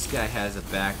believe this. This guy has a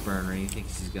back burner and he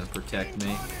thinks he's gonna protect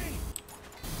me.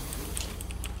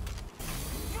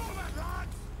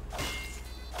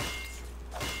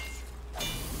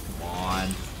 Come on.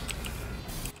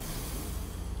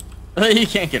 You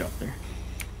can't get up there.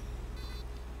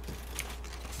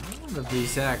 I want to be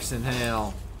Saxon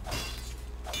Hale.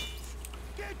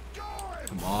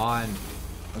 Come on.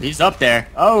 He's up there.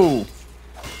 Oh!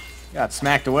 Got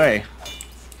smacked away.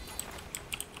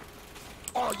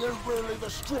 Are you really the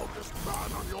strongest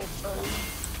man on your team?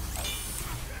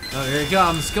 Oh, here he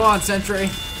comes. Come on, Sentry.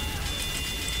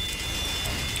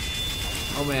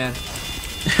 Oh, man.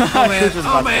 Oh, man.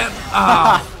 Oh, man.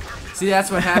 Ah. See,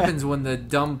 that's what happens when the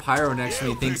dumb pyro next to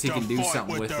me thinks he can do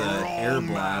something with the air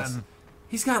blast.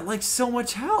 He's got, like, so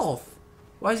much health.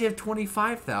 Why does he have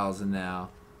 25,000 now?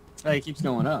 Oh, he keeps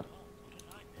going up.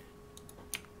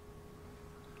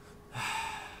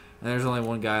 And there's only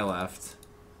one guy left.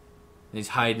 He's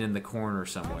hiding in the corner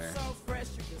somewhere.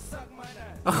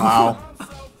 Wow.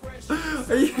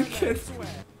 Are you kidding me?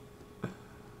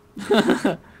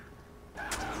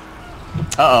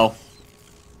 Uh-oh.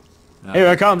 Here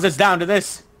it comes. It's down to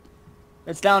this.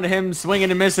 It's down to him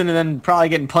swinging and missing and then probably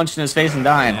getting punched in his face and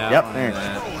dying. Yeah, Yep, I there. know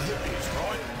that.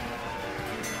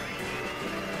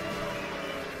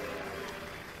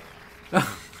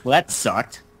 Well, that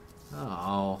sucked.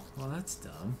 Oh, well, that's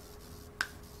dumb.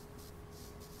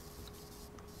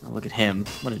 Oh, look at him.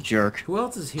 What a jerk. Who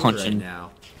else is here Punching. right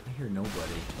now? I hear nobody.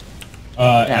 Yeah,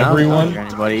 I don't Everyone. hear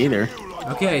anybody either.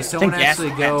 Okay, someone think gas actually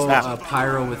cans go stop.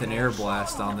 pyro with an air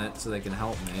blast on it so they can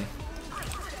help me.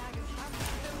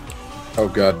 Oh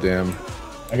god damn.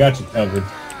 I got you covered.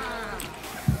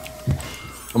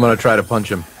 I'm gonna try to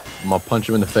punch him. I'm gonna punch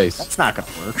him in the face. That's not gonna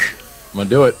work. I'm gonna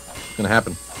do it. It's gonna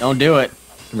happen. Don't do it.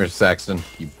 Come here, Saxton.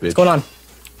 You bitch. What's going on?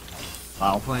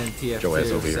 I'm playing Joe ass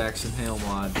TF2 over here. Saxon Hale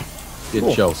mod.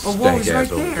 Get your Oh, whoa, stank he's ass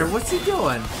right over there. here. What's he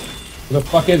doing? Where the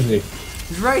fuck is he?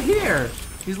 He's right here.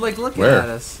 He's like looking Where? at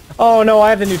us. Oh no, I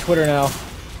have the new Twitter now.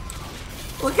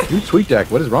 Look at You tweet deck.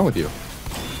 What is wrong with you?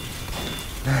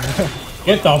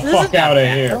 Get the fuck out of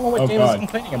I here! don't know what Oh James is god.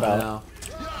 complaining about. No.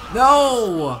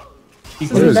 No!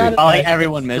 Where is he? I like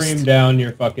everyone missed. Stream down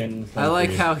your fucking. I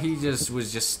like how he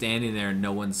was just standing there and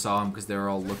no one saw him because they were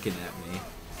all looking at me.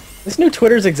 This new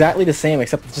Twitter is exactly the same,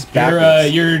 except it's just your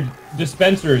backwards. your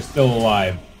dispenser is still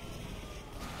alive.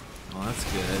 Well, that's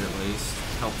good at least.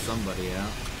 Help somebody out.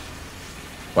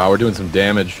 Wow, we're doing some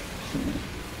damage.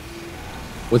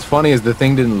 What's funny is the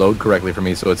thing didn't load correctly for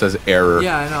me, so it says error.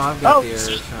 Yeah, I know. I've got Oh, the error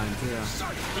shit. sign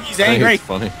too. He's I think angry. It's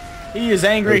funny. He is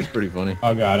angry. It's pretty funny.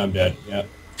 Oh god, I'm dead. Yeah.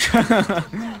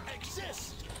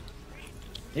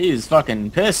 He's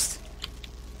fucking pissed.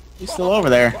 He's still over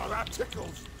there.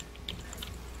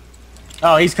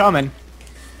 Oh, he's coming.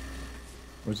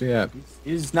 Where's he at?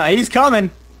 He's not. He's coming.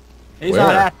 He's Where?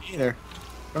 not happy either.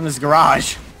 From this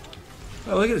garage.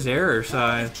 Oh, look at his error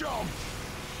sign. He's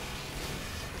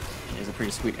a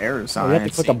pretty sweet error sign. We have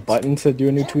to click a button to do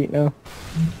a new tweet now.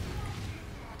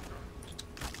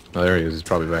 Oh, there he is. He's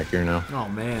probably back here now. Oh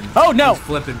man. Oh no! He's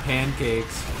flipping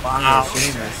pancakes. Wow. Oh,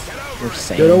 Seamus. We're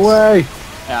saying. Get away!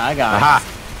 Yeah, I got it. Aha!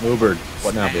 Bluebird.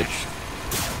 What now, bitch?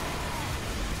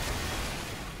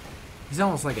 He's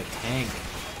almost like a tank.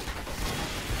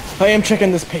 I am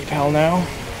checking this PayPal now.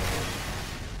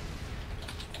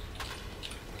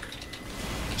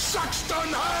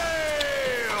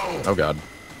 Oh god.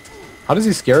 How does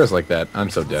he scare us like that? I'm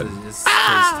so dead. His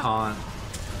taunt.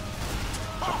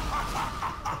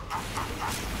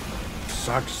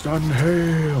 Saxton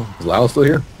Hale. Is Lyle still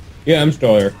here? Yeah, I'm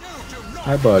still here.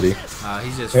 Hi, buddy.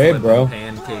 He's just Hey, flipping bro.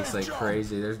 pancakes like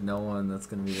crazy. There's no one that's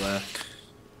gonna be left.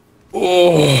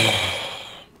 Oh.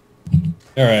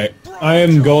 Alright. I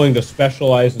am going to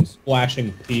specialize in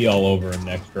splashing pee all over him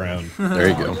next round. There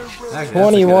you go. Actually, that's a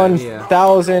good idea.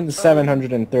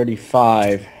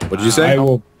 21,735. What did you say? I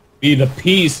will be the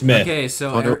pee smith. Okay,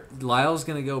 so Oh, no. Lyle's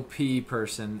gonna go P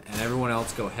person, and everyone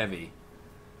else go heavy.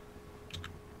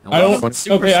 And I don't. what's-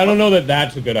 Okay, I don't know that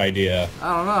that's a good idea.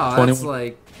 I don't know. 20 That's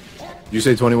like Did you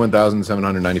say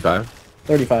 21,795?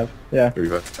 35. Yeah.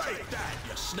 35. Take that,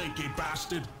 you sneaky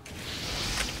bastard.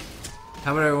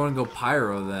 how about everyone go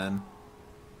pyro then?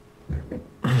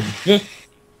 Just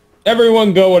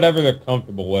everyone go whatever they're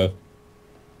comfortable with.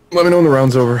 Let me know when the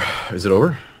round's over. Is it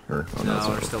over? Or, oh, No, it's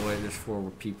we're not still waiting. There's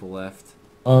 4 people left.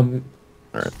 Alright.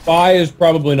 Spy is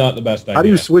probably not the best idea. How do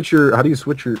you switch your?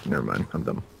 Never mind. I'm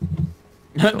dumb.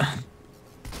 No.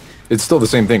 It's still the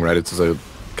same thing, right? It's just a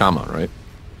comma, right?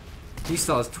 He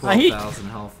still has 12,000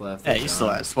 health left. Yeah, he still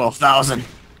has 12,000.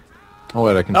 Oh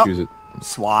wait, I confuse it.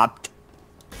 Swapped.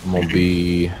 I'm gonna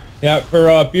be. Yeah,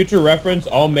 for future reference,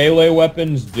 all melee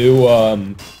weapons do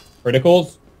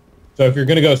criticals. So if you're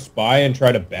gonna go spy and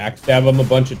try to backstab them a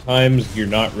bunch of times, you're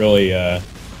not really.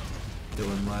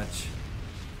 Doing much.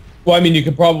 Well, I mean, you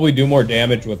could probably do more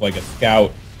damage with like a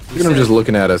scout. Look at him just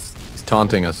looking at us. He's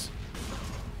taunting us.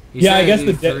 Yeah, I guess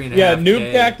the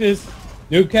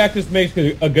Noob Cactus makes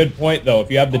a good point though. If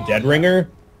you have the Dead Ringer,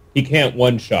 he can't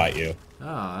one-shot you.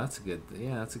 Oh, that's a good.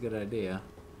 Yeah, that's a good idea.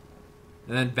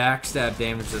 And then backstab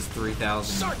damage does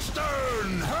 3,000.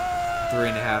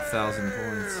 3,500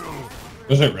 points.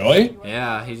 Was it really?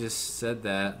 Yeah, he just said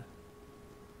that.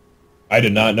 I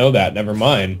did not know that. Never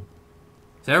mind.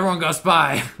 So everyone go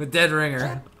spy with Dead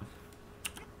Ringer.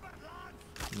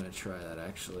 I'm gonna try that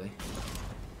actually.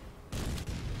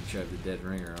 Try the Dead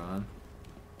Ringer on.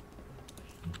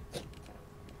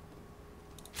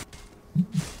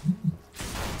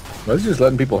 Why is he just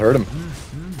letting people hurt him?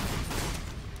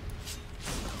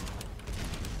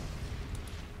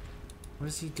 What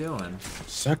is he doing?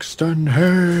 Sexton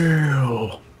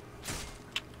Hale.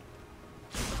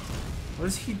 What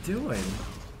is he doing?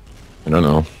 I don't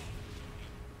know.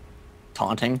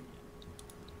 Taunting.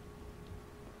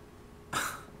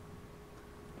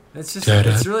 It's just,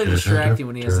 it's really distracting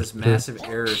when he has this massive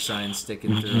error sign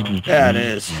sticking through him. Yeah, it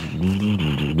is.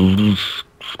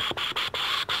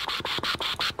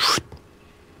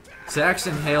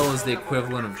 Saxon Hale is the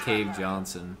equivalent of Cave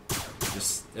Johnson.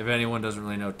 Just, if anyone doesn't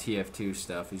really know TF2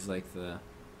 stuff, he's like the...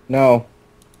 No.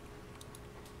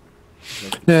 He's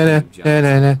like the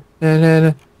Cave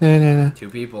Johnson. 2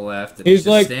 people left. And He's just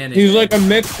like standing he's there. like a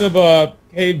mix of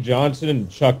Cave Johnson and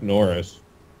Chuck Norris.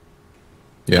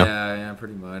 Yeah, Yeah,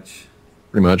 pretty much.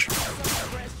 pretty much.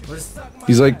 What is,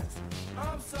 He's like,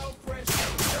 what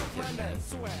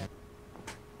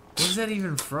is that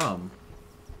even from?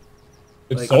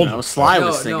 It's Like, sold. No, Sly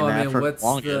was singing no, I that mean, for the what's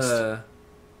longest. the...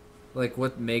 Like,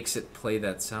 what makes it play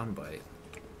that soundbite?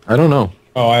 I don't know.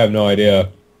 Oh, I have no idea.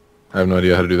 I have no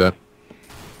idea how to do that.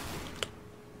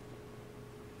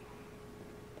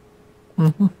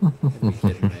 You're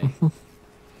kidding me. These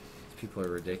people are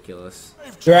ridiculous.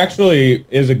 There actually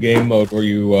is a game mode where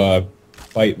you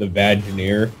fight the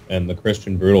Vagineer and the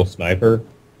Christian Brutal Sniper.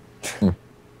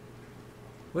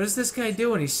 What is this guy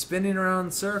doing? He's spinning around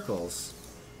in circles.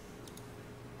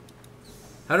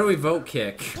 How do we vote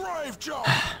kick? Brave job.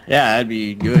 Yeah, that'd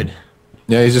be good.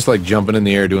 Yeah, he's just like jumping in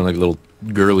the air doing like little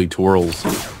girly twirls.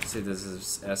 Let's see, this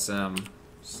is SM /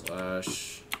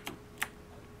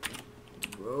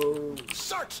 vote.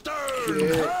 Saxton!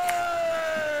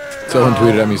 Someone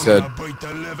tweeted at me, said, Beat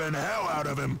the living hell out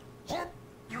of him.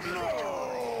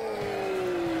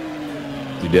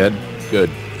 "You dead? Good."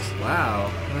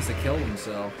 Wow, he must have killed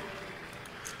himself.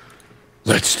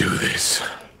 Let's do this.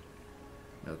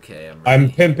 Okay,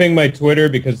 I'm pimping my Twitter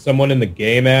because someone in the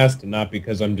game asked, not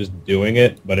because I'm just doing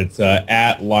it, but it's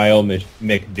at Lyle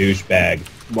McDouchebag.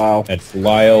 Wow. That's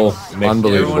Lyle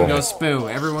Unbelievable. Everyone go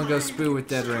spoo. Everyone go spoo with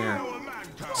Dead Ringer.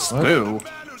 Spoo.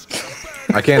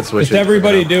 I can't switch Just it.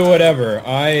 everybody do whatever.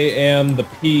 I am the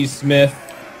P. Smith.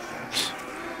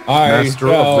 I Master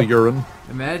shall of the urine.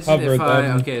 Imagine cover if I...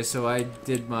 them. Okay, so I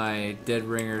did my Dead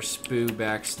Ringer spoo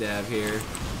backstab here.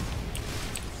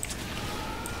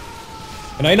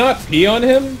 Can I not pee on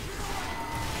him?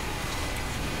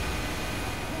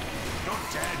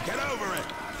 Get over it.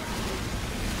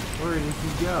 Where did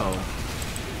he go?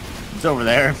 It's over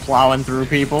there, plowing through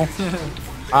people.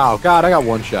 Oh god, I got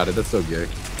one-shotted. That's so gay.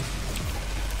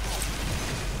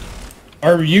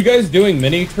 Are you guys doing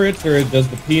mini crits, or does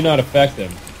the pee not affect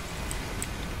him?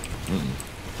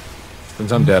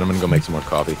 Since I'm dead, I'm gonna go make some more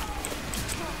coffee.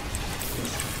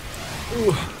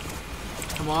 Ooh.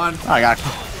 Come on. I got.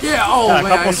 Yeah, oh got a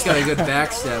man, I couple just got a good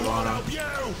backstab on him.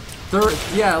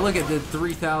 Yeah, look, it did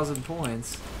 3,000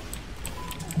 points.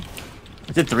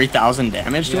 It did 3,000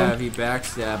 damage to Yeah, him? if he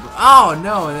backstab. Oh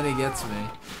no, and then he gets me.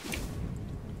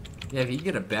 Yeah, if you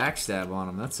get a backstab on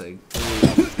him, that's a.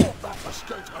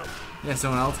 Yeah,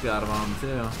 someone else got him on him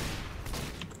too.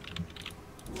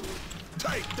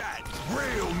 Take that.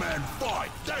 Real men fight.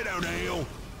 They don't heal.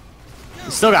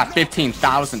 He's still got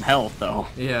 15,000 health, though.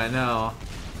 Yeah, I know.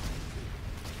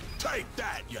 Take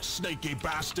that, you sneaky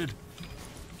bastard.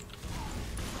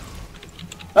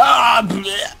 Ah!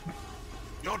 Bleh.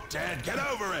 You're dead. Get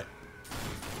over it.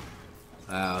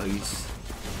 Wow, he's.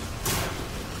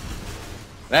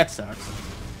 That sucks.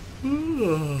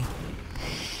 Ooh,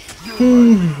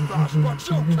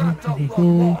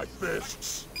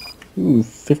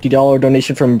 $50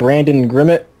 donation from Brandon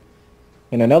Grimmett.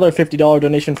 And another $50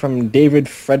 donation from David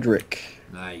Frederick.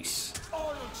 Nice.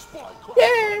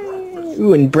 Yay!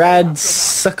 Ooh, and Brad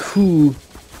Saku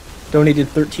donated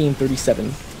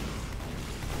 $13.37.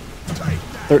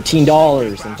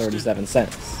 $13.37.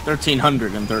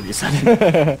 1,337.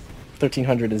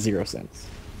 1,300 cents.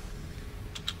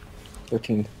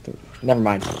 13.30. Never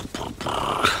mind.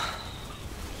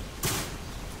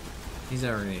 He's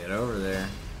never gonna get over there.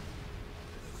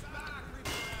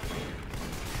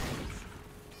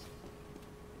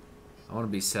 I want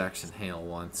to be Saxon Hale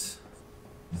once,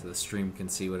 so the stream can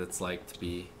see what it's like to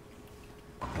be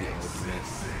the ultimate.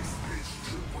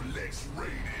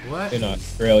 What? In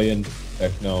Australian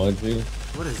technology.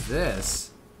 What is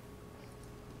this?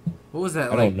 What was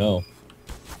that? I don't know.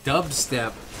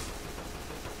 Dubstep.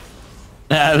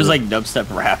 It was like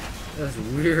dubstep rap. That's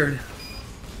weird.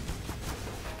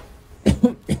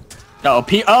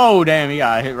 Oh, damn, he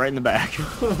got hit right in the back.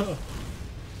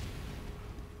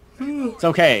 It's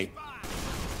okay.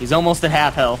 He's almost at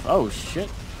half health. Oh, shit.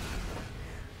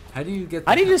 How do you get?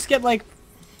 How do you just get, like...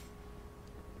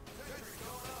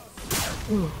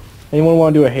 Anyone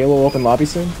want to do a Halo open lobby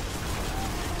soon?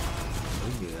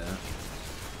 We can do that.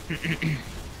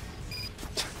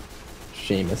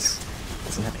 Seamus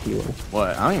doesn't have Halo.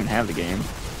 What? I don't even have the game.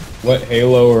 What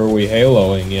Halo are we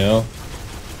Haloing, you know?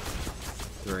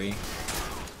 3.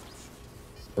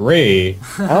 3?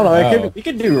 I don't know. Oh. We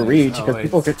could do a reach Oh, because wait.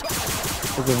 people could.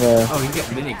 Oh, you get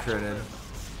mini critted.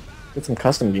 Get some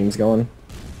custom games going.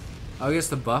 Oh, I guess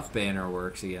the buff banner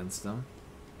works against them.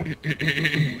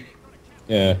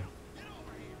 Yeah.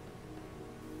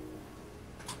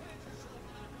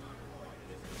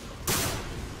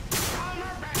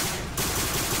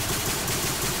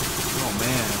 Oh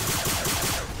man.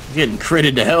 He's getting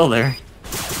critted to hell there.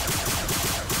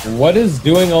 What is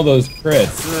doing all those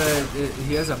crits?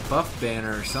 He has a buff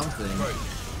banner or something.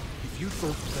 If you thought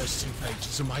the first 2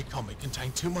 pages of my comic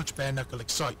contained too much bare-knuckle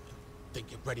excitement, think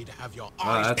you're ready to have your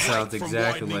eyes that sounds blinked from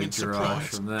exactly widening like in Jiraj surprise,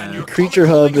 from and that. your Creature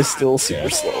comic Hub is still face super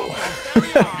slow.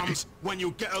 very arms when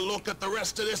you get a look at the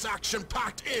rest of this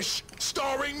action-packed ish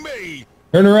starring me.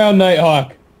 Turn around,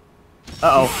 Nighthawk.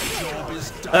 Uh-oh. My job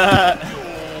is done.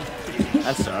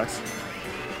 That sucks.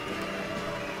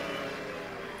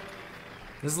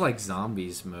 This is like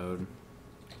zombies mode.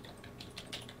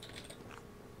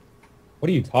 What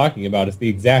are you talking about? It's the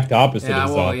exact opposite Yeah, of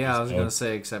well, zombies. yeah, I was though. gonna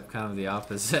say, except kind of the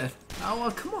opposite. Oh,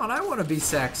 well, come on, I want to be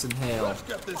Saxon Hale. Let's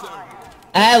get this over.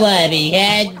 I want to be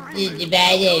head to the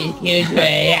bad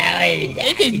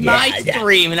This is my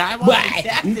stream, and I want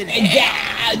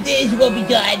to This will be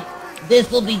done.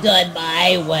 This will be done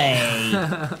my way.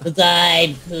 Cause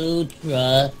I'm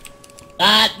Kutra.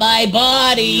 Got my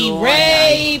body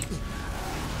raped.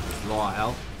 Law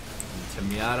help.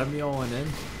 Timiara Mjolnir.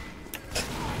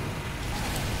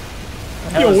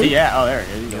 Hell is he at? Oh, there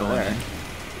he is. He's over there.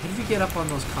 How did you get up on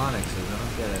those connexes? I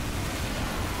don't get it.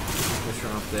 Push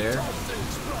from up there.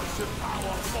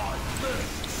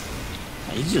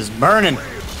 He's just burning.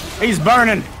 He's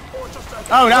burning.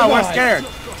 Oh no, we're scared.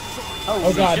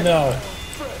 Oh god, shit. no.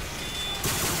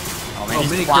 Oh, man, Oh,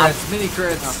 he's mini flopped. crits, mini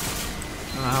crits.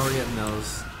 I don't know how we're getting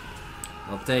those.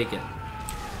 I'll take it.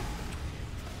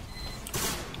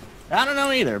 I don't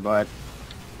know either, but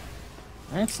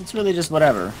it's really just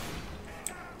whatever.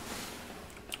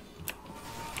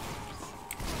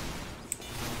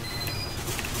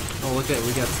 Oh, look at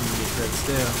we got some mini crits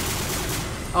too.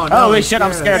 Oh no! Holy shit,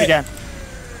 I'm scared again.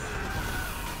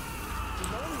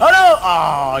 Oh no!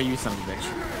 Oh, you son of a bitch.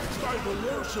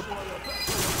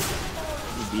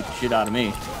 You beat the shit out of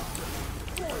me.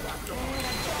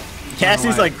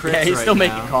 Cassie's like, yeah, he's still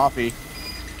making coffee.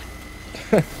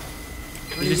 Where'd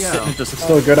he go? Just It's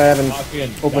still good. I haven't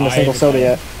Fucking opened a died single soda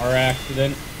yet. Car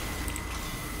accident.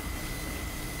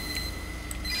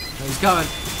 Oh, he's coming.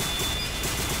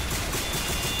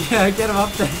 Yeah, get him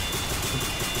up there.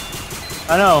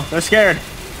 I know, they're scared.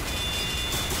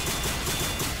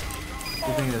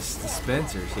 Good thing this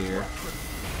dispenser's here.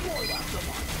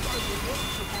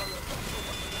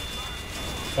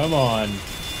 Come on.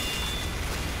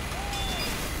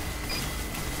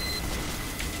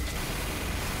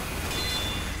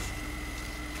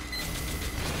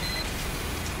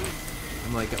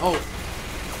 I'm like, oh.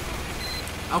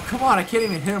 Oh, come on, I can't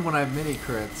even hit him when I have mini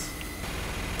crits.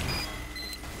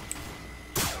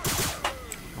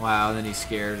 Wow, then he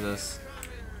scares us.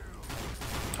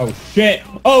 Oh shit!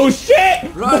 Oh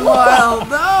shit! Run, Lyle!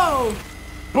 No!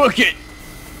 Book it!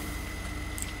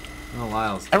 Oh,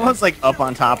 Lyle's dead. Everyone's like up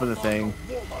on top of the thing.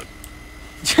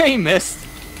 He missed.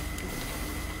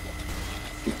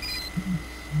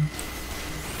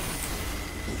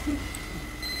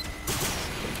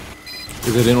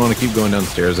 Because I didn't want to keep going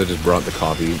downstairs, I just brought the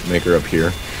coffee maker up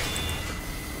here.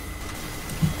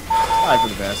 Probably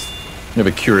for the best. I have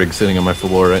a Keurig sitting on my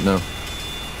floor right now.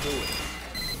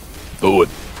 Do it.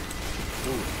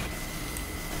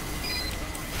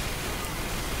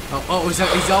 Oh,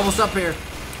 he's almost up here.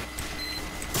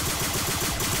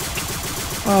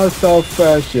 Oh, so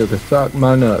fresh, you can suck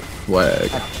my nuts, swag.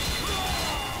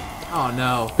 Oh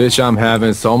no. Bitch, I'm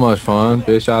having so much fun.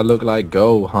 Bitch, I look like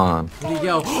Gohan. Where'd he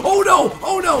go? Oh no!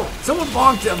 Oh no! Someone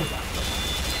bonked him!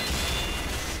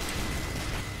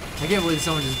 I can't believe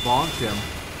someone just bonked him.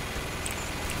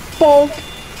 Bonk!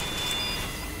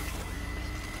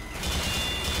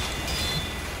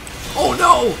 Oh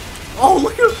no! Oh,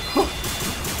 look at him!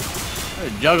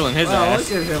 They're juggling his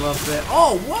ass. Look at him up there.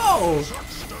 Oh, whoa!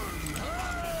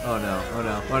 Oh no, oh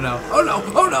no, oh no, oh no,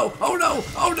 oh no, oh no,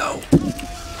 oh no!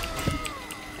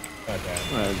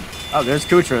 Oh, there's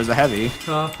Kutra as a heavy.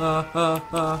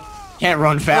 Can't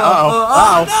run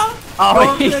fast. No!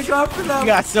 Oh, he, he he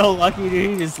got so lucky,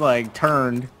 dude. He just like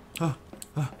turned.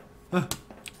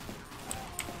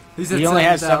 He only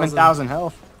has 7,000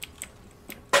 health.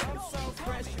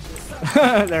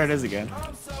 There it is again.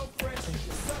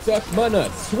 Suck my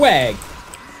nuts, swag.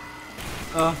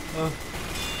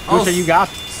 Kutra, you got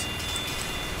this.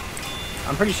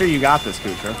 I'm pretty sure you got this,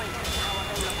 Kutra.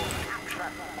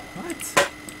 What?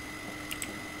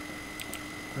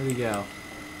 Where'd he go?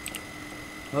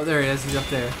 Oh, there he is. He's up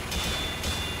there.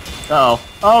 Oh.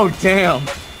 Oh, damn.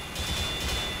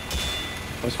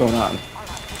 What's going on?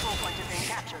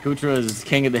 Kutra is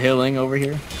king of the hilling over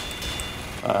here.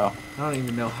 Oh. I don't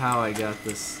even know how I got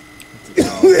this. What's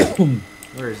it called?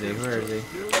 Where is he? Where is he?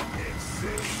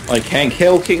 Like Hank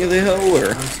Hill, King of the Hill, or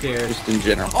I'm scared. just in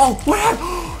general? Oh, what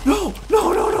happened? No,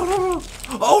 no, no, no, no, no.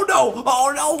 Oh no,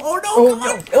 oh no, oh no, Oh come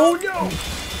on. no! Oh no!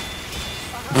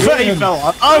 He fell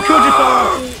off. Oh, Kutra fell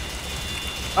off.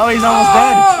 Oh, he's almost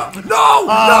dead. No,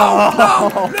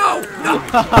 no, no, no.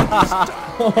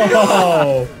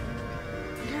 Oh!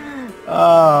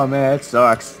 Oh, man, it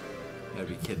sucks. You gotta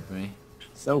be kidding me.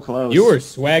 So close. You were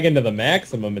swagging to the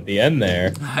maximum at the end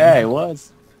there. Yeah, he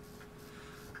was.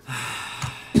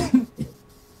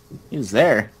 He was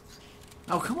there.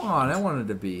 Oh, come on. I wanted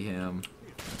to be him.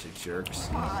 Bunch of jerks.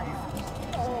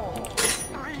 5, 4,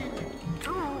 3,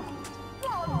 2,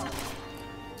 1.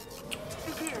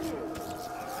 Begin.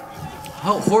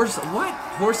 Oh, horse. What?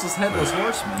 Horse's Headless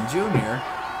Horseman, Junior.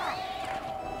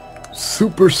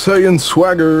 Super Saiyan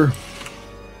swagger.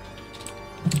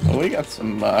 Well, we got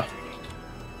some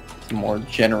more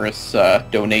generous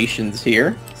donations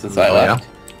here since I left.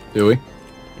 Do we?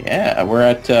 Yeah, we're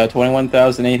at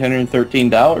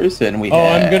 $21,813, and we. Oh,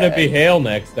 I'm gonna be Hale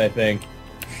next, I think.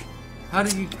 How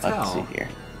did you Let's tell? see here.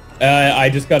 I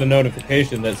just got a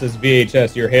notification that says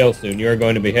VHS, you're hail soon. You are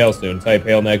going to be hail soon. Type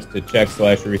hail next to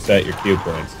check/reset your Q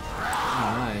points.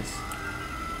 Oh, nice.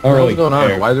 I don't really What's going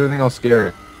care. on? Why is everything all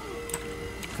scary?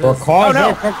 For cause no.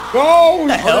 of go! Oh,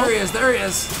 there he is. There he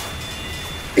is.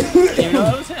 You know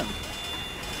that was him.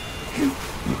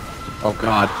 Oh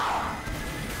God.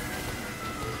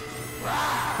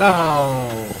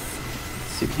 No. Let's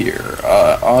see here.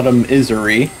 Autumn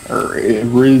Isery or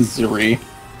Rizery.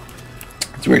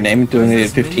 It's a weird name. Donated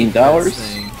 $15.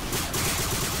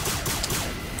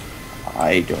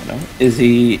 I don't know. Is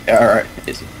he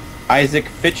Isaac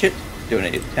Fitchett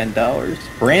donated $10.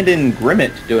 Brandon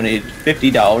Grimmett donated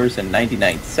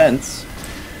 $50.99.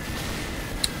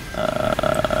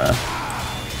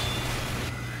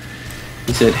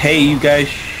 He said, "Hey, you guys,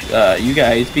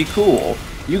 be cool.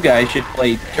 You guys should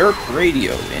play Derp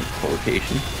Radio in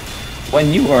quotation.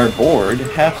 When you are bored,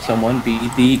 have someone be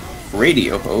the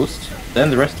radio host. Then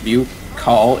the rest of you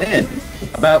call in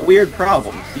about weird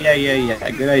problems.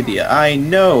 Yeah. Good idea. I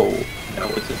know. No,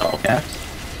 it's in all caps.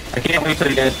 I can't wait till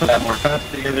you guys put out more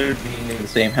content together, being in the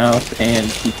same house, and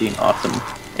keeping awesome.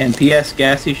 And P.S.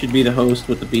 Gassy should be the host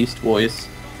with the beast voice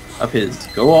of his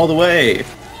Go All the Way.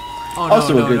 Oh,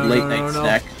 Also a good late night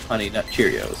snack, Honey Nut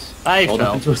Cheerios. I rolled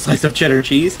up into a slice of cheddar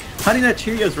cheese. Honey Nut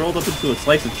Cheerios rolled up into a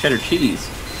slice of cheddar cheese.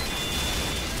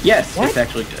 Yes, it's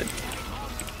actually good.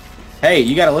 Hey,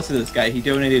 you gotta listen to this guy. He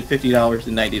donated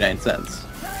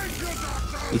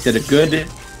 $50.99. He said a good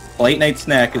late night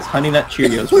snack is Honey Nut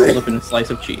Cheerios rolled up in a slice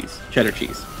of cheese, cheddar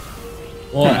cheese.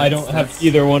 Well, I don't have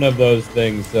either one of those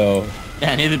things, so...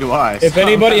 Yeah, neither do I. If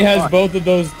anybody has both of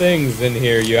those things in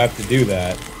here, you have to do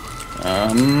that.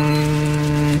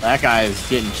 That guy's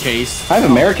getting chased. I have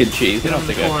American cheese. I don't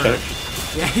think I have cheddar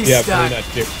cheese. Yeah, he's Yeah, stuck. Honey Nut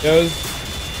Cheerios.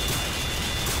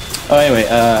 Oh, anyway,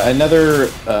 another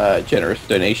generous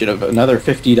donation of another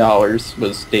 $50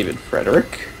 was David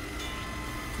Frederick.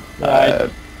 I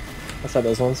saw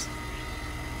those ones.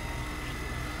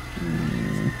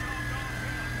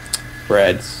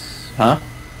 Brad's, huh?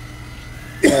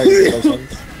 I already did those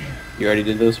ones. You already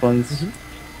did those ones? Mhm.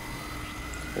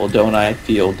 Well, don't I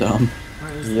feel dumb?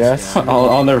 Where is this Yes. guy?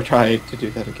 I'll never try to do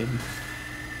that again.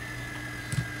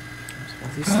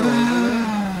 Is he still over there?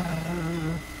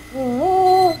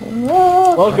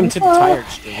 Welcome to the tired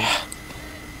stream.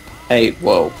 Hey,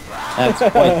 whoa. That's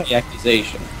quite the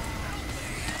accusation.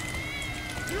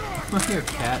 I hear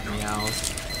cat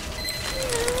meows.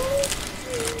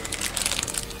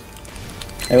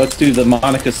 Hey, let's do the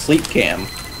Monica sleep cam.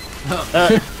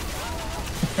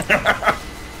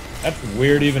 That's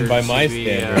weird even by my Should we,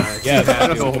 standards. Yeah,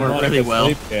 that's go over really well.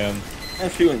 Sleep cam.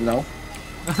 She wouldn't know.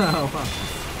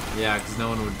 Yeah, because no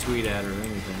one would tweet at her or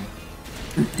anything.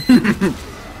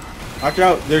 Watch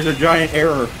out, there's a giant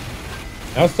error.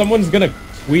 Now someone's gonna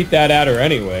tweet that at her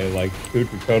anyway, like,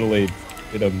 Cooter totally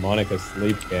did a Monica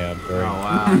sleep cam. Oh During...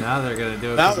 wow, now they're gonna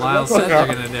do it because That- Lyle that's said like they're a-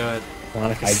 gonna do it.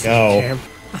 Monica I Sleep know. Cam.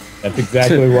 That's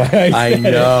exactly why I said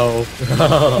know. I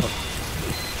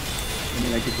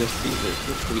mean, I could just see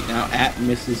this tweet now at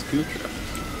Mrs. Kutra.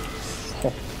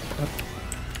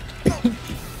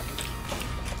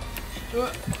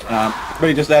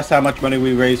 Somebody just asked how much money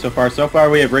we raised so far. So far,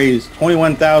 we have raised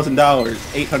 $21,000,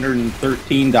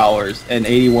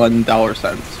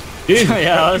 $813.81. Jesus,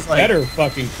 Yeah, I was like- better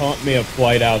fucking comp me a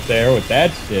flight out there with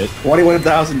that shit.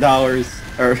 $21,000,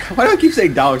 or why do I keep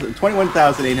saying dollars?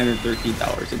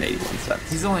 $21,813.81.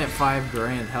 He's only at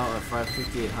 $5,000. Hell, at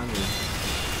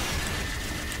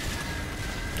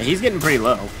 $5,800. Yeah, he's getting pretty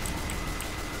low.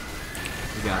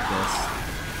 We got this.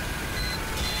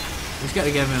 We just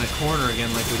gotta get him in a corner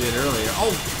again like we did earlier.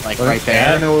 Oh! Like Let right me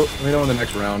there. know in the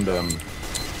next round. Yeah,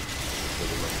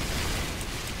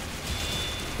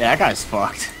 that guy's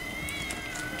fucked.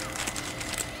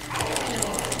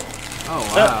 Oh,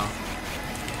 wow.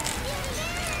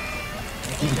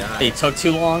 He took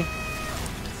too long.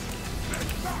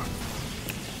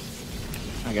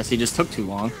 I guess he just took too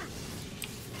long.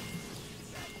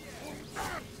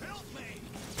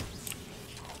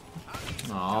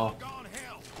 Oh.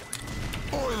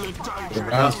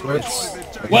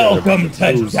 Welcome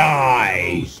to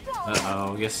die!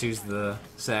 Uh-oh, guess who's the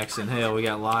Saxon Hill? We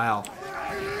got Lyle.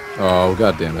 Oh,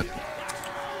 god damn it.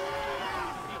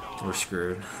 We're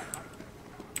screwed.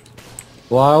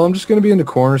 Lyle, I'm just gonna be in the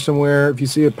corner somewhere. If you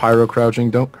see a pyro crouching,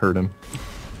 don't hurt him.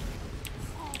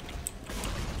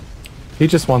 He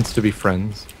just wants to be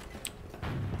friends.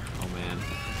 Oh, man.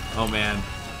 Oh, man.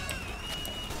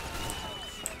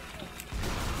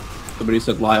 Somebody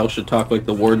said Lyle should talk like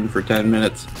the warden for 10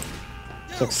 minutes.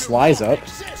 Took Sly's up.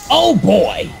 Oh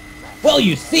boy! Well,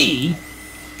 you see,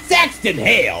 Saxton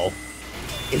Hale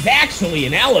is actually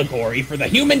an allegory for the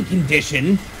human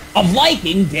condition of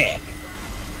liking dick.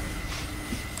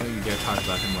 Don't you dare talk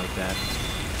about him like that.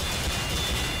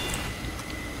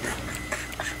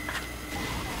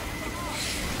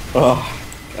 Oh,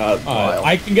 God.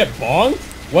 I can get bonked?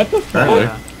 What the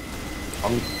fuck?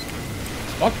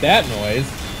 Fuck that noise.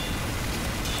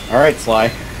 Alright, Sly.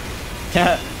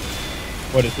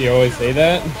 What, does he always say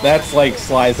that? That's like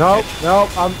Sly's. No,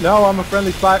 I'm a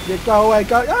friendly spot. Go away,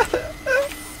 go.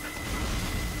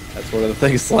 That's one of the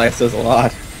things Sly says a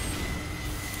lot.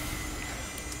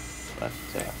 But,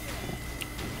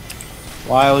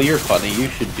 Lyle, you're funny. You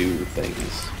should do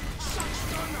things.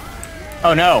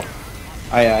 Oh no.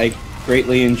 I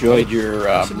greatly enjoyed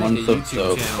your should make month a of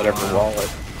YouTube the channel, whatever Lyle.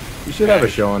 wallet. You should have a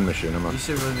show on Machinima. You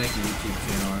should really make a YouTube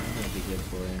channel. I think that'd be good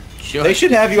for you. They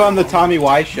should have you on the Tommy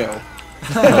Y show.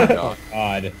 Oh,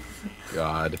 God.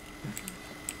 God.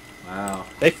 Wow.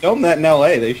 They filmed that in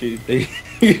LA. They should. They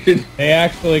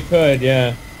actually could,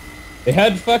 yeah. They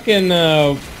had fucking,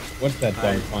 what's that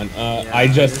dumb one? I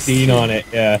just seen on it,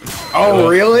 yeah. Oh,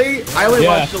 really? I only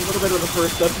Yeah. watched a little bit of the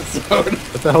first episode.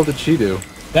 What the hell did she do?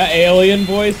 That alien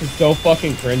voice is so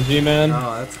fucking cringy, man.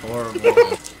 Oh, that's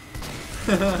horrible.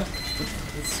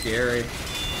 It's scary.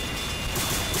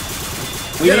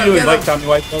 We Get need him, to get invite him. Tommy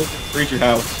White to Preacher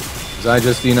House. Is I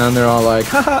just seen on there all like,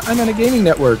 haha, I'm on a gaming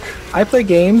network. I play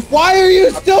games. Why are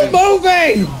you still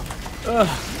moving?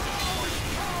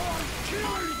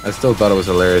 I still thought it was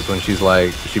hilarious when she's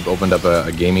like, she opened up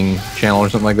a gaming channel or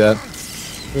something like that.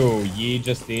 Ooh, Yi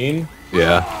Justine?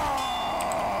 Yeah.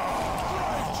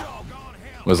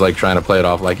 Was like trying to play it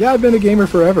off like, yeah, I've been a gamer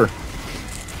forever.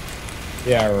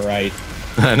 Yeah, right.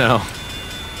 I know.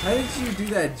 How did you do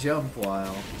that jump,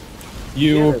 Lyle?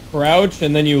 You crouch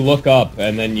and then you look up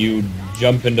and then you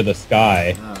jump into the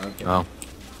sky. Oh, okay. Oh.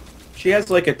 She has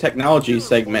like a technology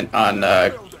segment on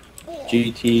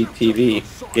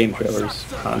GTTV game trailers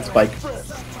on Spike.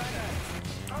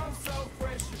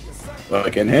 Well, I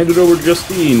can hand it over to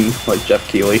Justine, like Jeff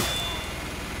Keighley.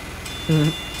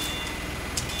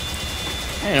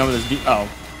 I know this. Oh,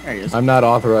 there he is. I'm not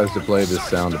authorized to play this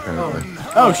sound apparently.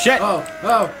 Oh shit! Oh.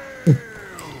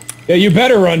 Yeah, you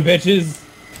better run, bitches.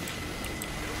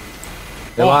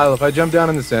 Hey Lyle, if I jump down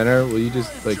in the center, will you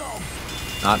just like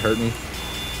not hurt me?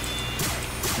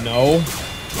 No.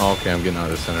 Oh, okay, I'm getting out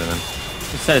of the center then.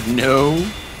 You said no.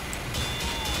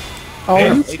 Oh,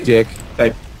 you dick.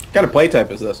 Type. What kind of play type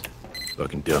is this?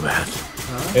 Fucking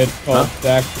dumbass. It's called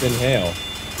Saxton Hale.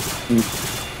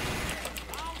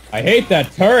 I hate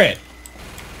that turret.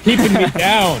 Keeping me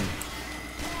down.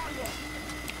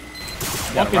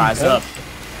 Gotta rise up.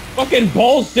 Fucking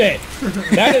bullshit.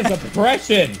 That is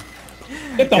oppression.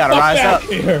 Get the Gotta fuck rise back up.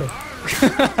 here.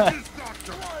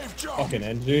 Fucking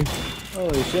NG.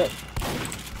 Holy shit.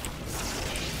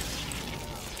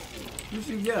 Where'd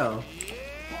you go?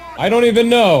 I don't even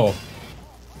know.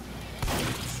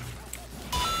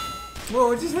 Whoa,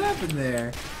 what just happened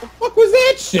there? What was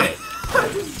that shit? I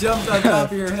just jumped on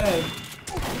top of your head.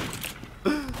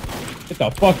 Get the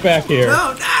fuck back here.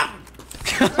 No, no!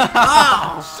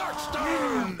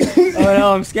 Oh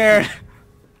no, I'm scared.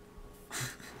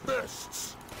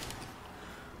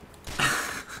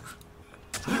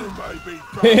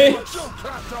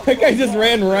 That guy just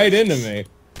ran right into me.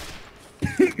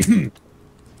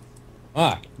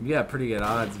 Fuck. You got pretty good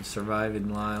odds of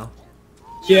surviving, Lyle.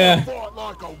 Yeah.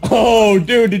 Oh,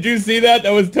 dude, did you see that?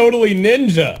 That was totally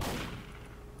ninja.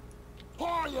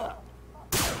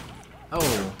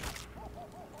 Oh.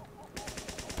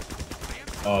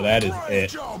 Oh, that is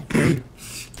it.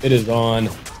 It is on.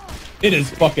 It is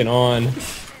fucking on. Get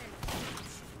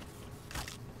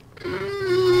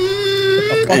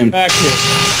the fuck back here.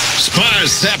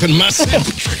 Spies sapping myself.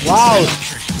 Wow.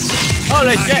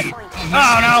 Holy shit.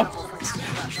 Oh no.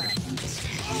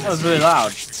 That was really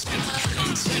loud.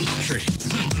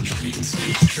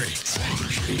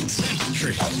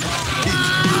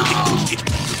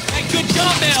 Hey, good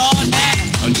job there on that.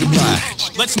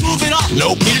 Unobliged. Let's move it up.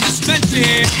 Nope. Need a dispenser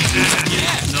here.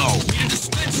 Yeah. No.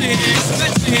 Need a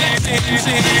dispenser here.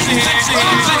 Dispenser here.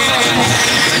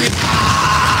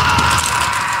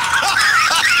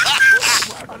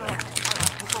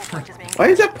 Why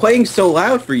is that playing so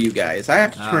loud for you guys? I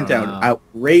have to turn it down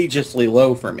outrageously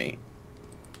low for me.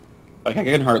 Like, I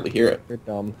can hardly hear it. You're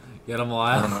dumb. Get him,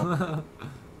 Lyle.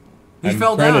 He I'm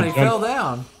fell trying down. to He jump. fell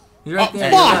down. He's Oh, right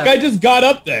there. fuck! Yeah. I just got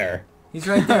up there. He's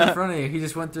right there in front of you. He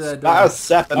just went through that door. I was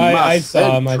sapping I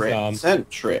saw him, I centric. saw him.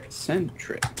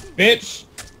 Centric. Bitch.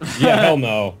 Yeah, hell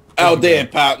no. Oh, damn,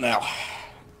 pout now.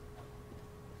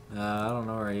 I don't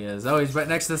know where he is. Oh, he's right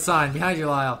next to the sign. Behind you,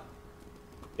 Lyle.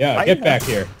 Yeah, get back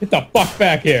here. Get the fuck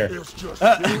back here.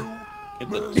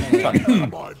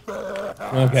 Okay,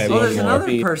 Oh, there's one more.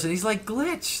 another person. He's like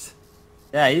glitched.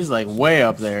 Yeah, he's like way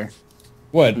up there.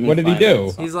 What? What did he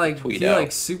do? He's like Tweet he out.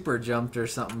 like super jumped or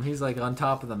something. He's like on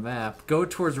top of the map. Go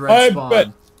towards I red spawn. bet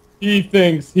he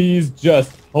thinks he's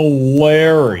just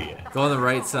hilarious. Go on the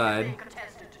right side.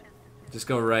 Just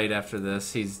go right after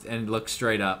this. And look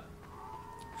straight up.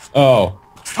 Oh,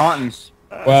 Taunting.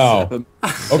 wow.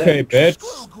 Okay, bitch.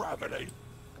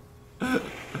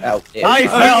 Out. I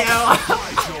fell.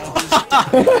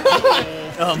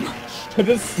 I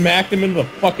just smacked him into the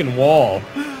fucking wall.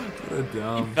 So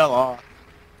dumb. Fell off.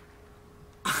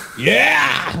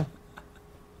 Yeah!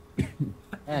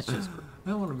 That's just.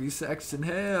 I want to be Saxon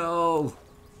Hell.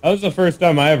 That was the first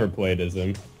time I ever played as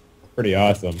him. Pretty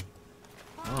awesome.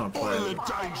 I want to play.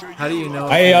 How do you know?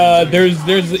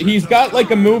 He's got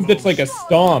like a move that's like a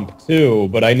stomp too,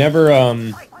 but I never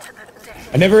damn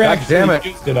actually it.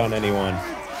 used it on anyone.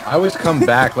 I always come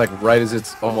back like right as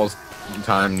it's almost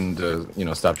time to, you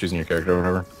know, stop choosing your character or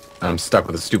whatever. And I'm stuck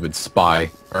with a stupid spy,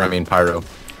 or I mean pyro.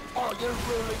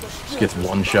 Just gets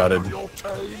one-shotted.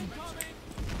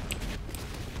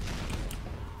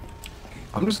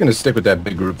 I'm just gonna stick with that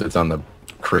big group that's on the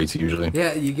crates usually.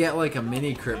 Yeah, you get like a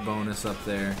mini crit bonus up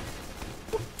there.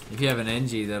 If you have an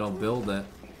NG, that'll build it.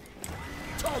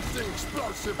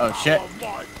 Oh shit.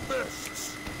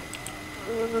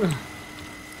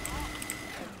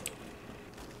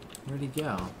 Where'd he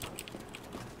go?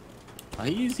 Oh,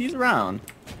 he's around.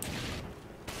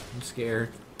 I'm scared.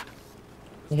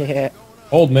 Yeah.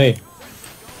 Hold me.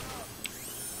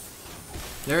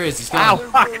 There he is. He's Ow!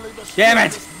 gone. Fuck! Damn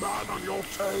it!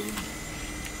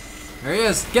 There he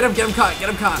is. Get him caught. Get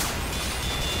him caught.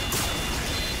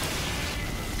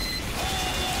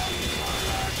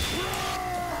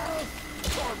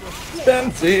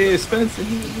 Spency.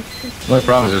 The only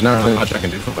problem is there's not really much I can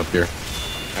do from up here.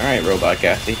 Alright, Robot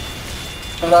Cassie.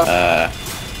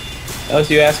 Unless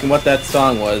you ask him what that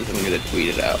song was, I'm gonna tweet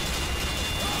it out.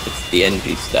 It's the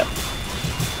NG step.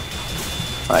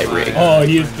 By Rig. Oh,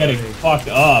 he's getting fucked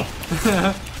up.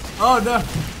 Oh no!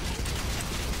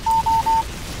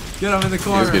 Get him in the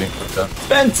corner. He's getting fucked up.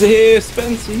 Spency.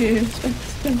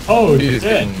 Oh He's shit!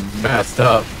 getting messed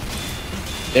up.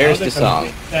 There's How the did song.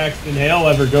 Saxon Hale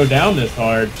ever go down this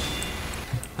hard?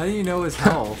 How do you know his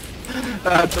health?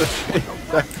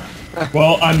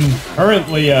 Well, I'm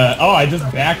currently, oh, I just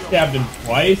backstabbed him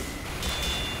twice.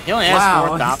 He only has Wow.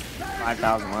 4,000,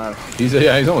 5,000 left.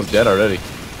 He's almost dead already.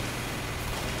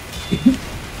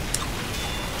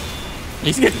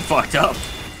 He's getting fucked up.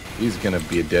 He's gonna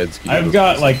be a dead ski. I've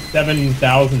got like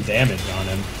 7,000 damage on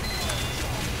him.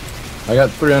 I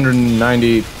got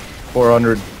 390,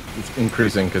 400. It's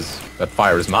increasing because that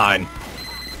fire is mine.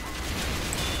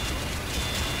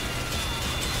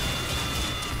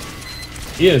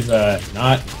 He is,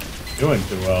 not doing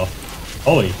too well.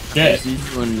 Holy shit.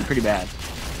 He's doing pretty bad.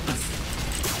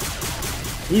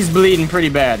 He's bleeding pretty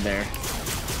bad there.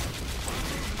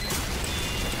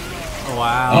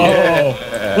 Wow. Oh,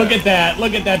 Yeah. look at that.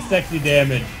 Look at that sexy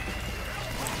damage.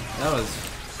 That was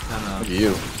kind Look of at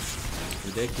you.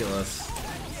 ridiculous.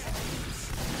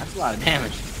 That's a lot of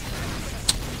damage.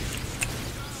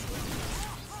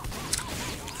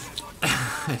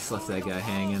 I just left that guy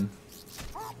hanging.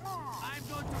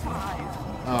 Oh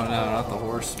no, not the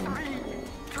horseman.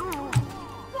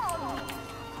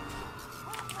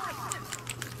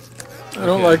 I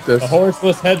don't like this. The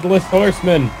horseless, headless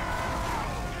horseman.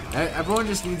 Everyone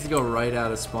just needs to go right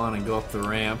out of spawn and go up the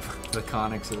ramp. The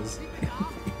Connexes.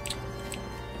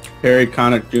 Harry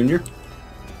Connick Jr.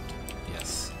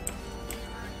 Yes.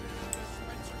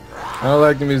 I don't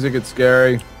like the music. It's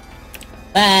scary.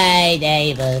 My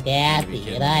name is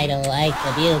Kathy, and I don't like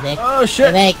the music. Oh shit!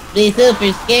 It makes me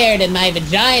super scared, and my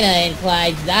vagina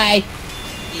inclines. I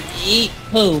eat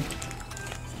poop.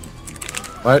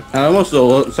 What? I almost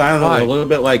sounded Why? a little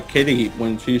bit like Kitty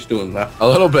when she's doing that. A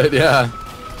little bit, yeah.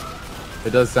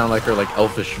 It does sound like her like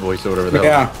elfish voice or whatever that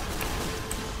Yeah.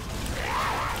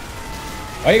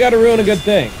 Why you gotta ruin a good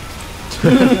thing?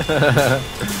 Yep.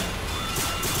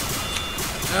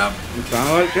 You sound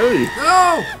like Kitty.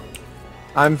 No!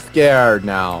 I'm scared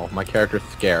now. My character's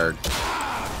scared.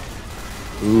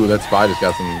 Ooh, that spy just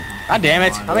got some. God damn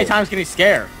it! How many times can he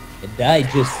scare? And I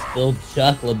just spilled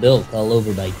chocolate milk all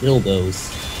over my dildos.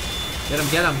 Get him,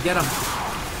 get him, get him.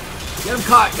 Get him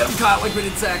caught like we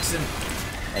did Saxon.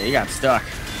 Hey, he got stuck.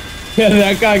 Yeah,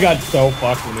 that guy got so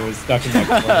fucked when he was stuck in that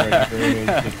corner and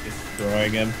everyone was just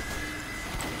destroying him.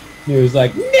 He was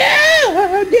like, No,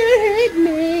 don't hurt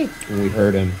me. and we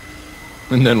heard him.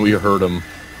 And then we heard him.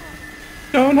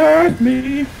 Don't hurt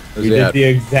me. We did the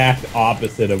exact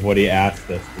opposite of what he asked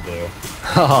us to do.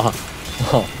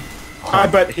 I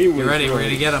bet he was. Get ready, we're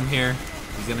gonna get him here.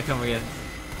 He's gonna come again.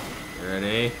 You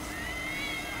ready?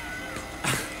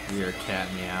 You're a cat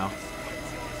meow.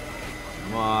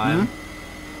 Come on.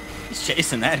 He's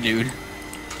chasing that dude.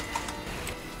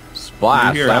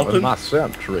 Splash, You hear that was Elton? my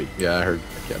sentry. Yeah, I heard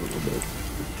the cat a little bit.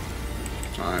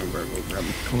 Alright, we're gonna go grab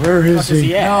him. Where is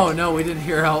he? No, no, we didn't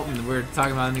hear Elton. We were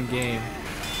talking about a new game.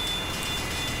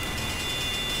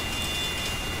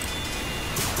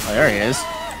 Oh, there he is.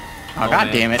 Oh, god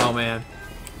man. damn it. Oh man.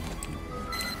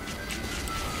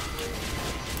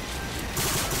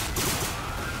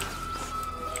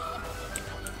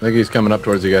 I think he's coming up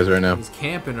towards you guys right now. He's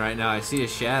camping right now. I see a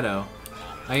shadow.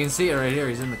 I can see it right here.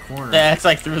 He's in the corner. Yeah, it's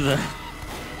like through the...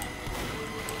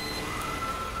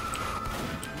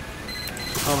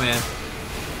 Oh man.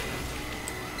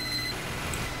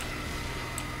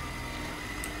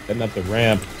 Heading up the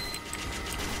ramp.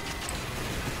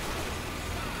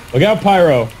 Look out,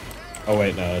 Pyro! Oh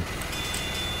wait, no,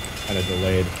 it's kind of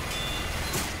delayed.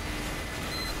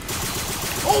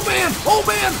 Oh man! Oh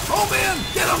man! Oh man!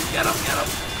 Get him! Get him! Get him!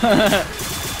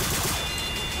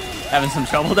 Having some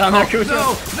trouble down there, Kucha?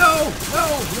 No! No! No!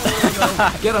 No!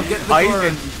 Get him! Get in the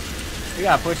corner! You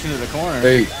got pushed into the corner.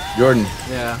 Hey, Jordan.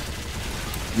 Yeah.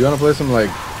 You want to play some like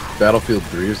Battlefield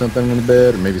 3 or something in a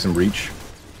bit, or maybe some Reach?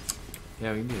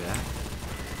 Yeah, we can do that.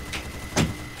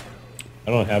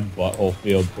 I don't have Butthole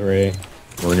Field 3.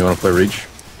 Well, then you want to play Reach?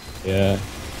 Yeah.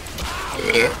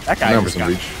 That guy Remember just some got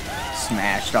Reach.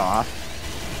 smashed off.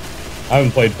 I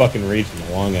haven't played fucking Reach in a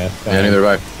long ass time. Yeah, neither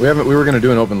have I. We were gonna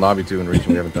do an open lobby too in Reach, and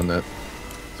we haven't done that.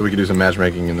 So we could do some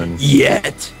matchmaking and then.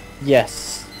 Yet.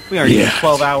 Yes. We are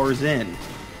 12 hours in.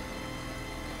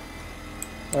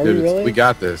 Are Dude, we really? we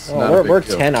got this. Oh, Not a big we're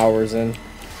deal. 10 hours in.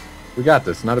 We got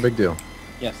this. Not a big deal.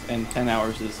 Yes, and 10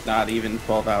 hours is not even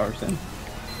 12 hours in.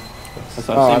 That's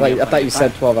what Oh, I'm saying, I thought you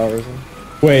said 12 hours in.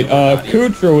 Wait,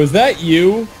 Kutra, was that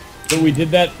you that we did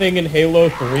that thing in Halo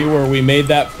 3 where we made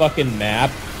that fucking map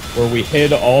where we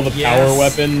hid all the power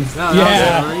weapons? No,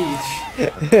 yeah.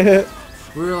 that was in Reach.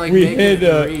 We were like making hid,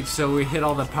 it in Reach, so we hit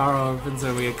all the power weapons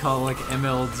and we would call it like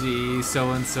MLG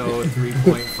so-and-so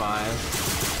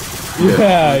 3.5.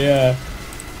 Yeah, yeah.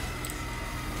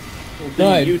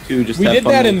 Well, you two just we have did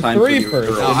fun that with in time 3 for your first,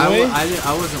 girls. No, didn't we?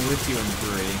 I wasn't with you in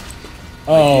 3.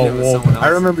 Oh, Either with well, someone else I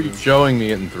remember in you 3. showing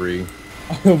me it in 3.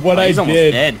 what I He's almost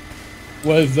did dead.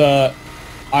 was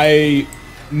I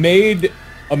made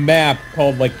a map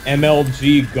called like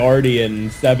MLG Guardian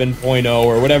 7.0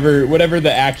 or whatever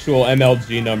the actual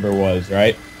MLG number was,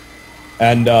 right?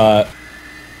 And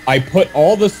I put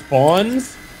all the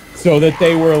spawns so that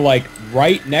they were like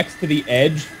right next to the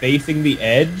edge, facing the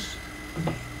edge.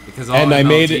 Because all And I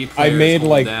MLG players made hold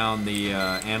like down the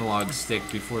analog stick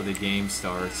before the game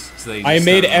starts. So they I just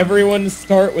made start running. everyone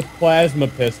start with plasma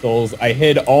pistols. I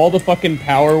hid all the fucking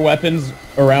power weapons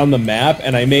around the map,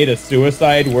 and I made a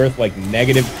suicide worth like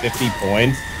negative 50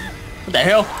 points. What the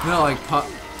hell? No, like,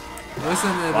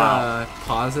 wasn't it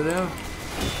positive?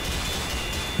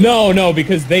 No,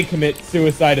 because they commit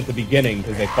suicide at the beginning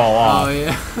because they fall off. Oh,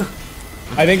 yeah.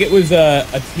 I think it was a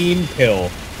team kill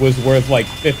was worth like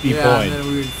 50 Yeah, points. and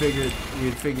then we had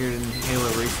figured in Halo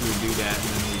Reach we would do that, and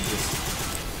then we just...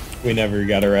 We never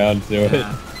got around to it.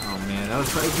 Yeah. Oh, man, that was...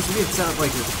 Because we had set up,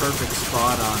 like, this perfect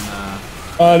spot on...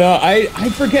 Oh, no, I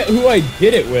forget who I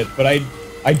did it with, but I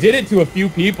did it to a few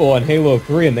people on Halo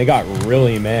 3, and they got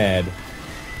really mad.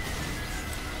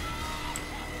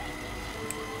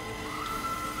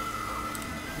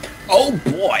 Oh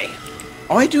boy!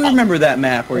 Oh, I do remember that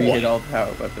map where you hit all the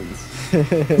power weapons.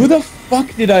 Who the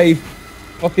fuck did I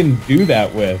fucking do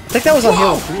that with? I think that was on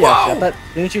Halo 3, actually. I thought,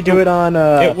 didn't you do it on,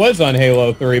 It was on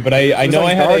Halo 3, but I know on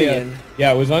I had Guardian.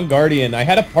 yeah, it was on Guardian. I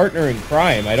had a partner in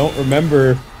crime. I don't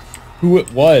remember who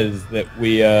it was that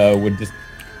we would just...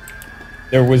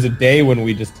 There was a day when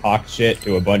we just talked shit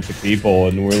to a bunch of people,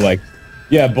 and we're like,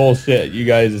 yeah, bullshit, you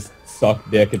guys suck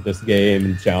dick at this game,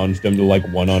 and challenged them to like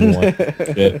one-on-one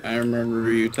shit. I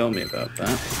remember you telling me about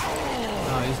that.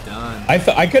 Oh, he's done.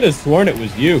 I could have sworn it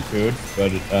was you, Coots,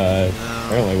 but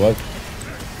apparently was.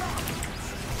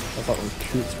 I thought it was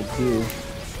Coots with you.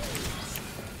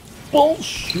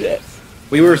 Bullshit!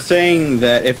 We were saying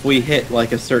that if we hit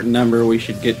like a certain number, we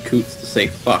should get Coots to say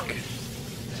fuck.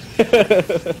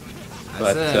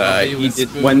 But he did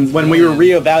when we were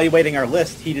reevaluating our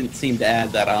list, he didn't seem to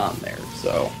add that on there.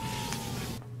 So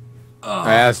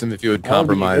I asked him if he would That would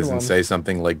be a good compromise and one. say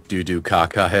something like "doo-doo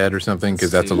caca head" or something,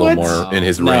 because that's a little What? more in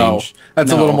his No. range.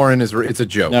 That's a No. little more in his. It's a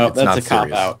joke. no, it's that's not a cop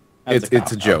serious. out.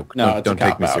 It's a joke. No, Don't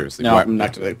take me seriously. No, Why- I'm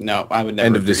not gonna. No, I would never.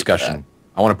 End of agree to discussion. that.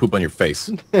 I want to poop on your face.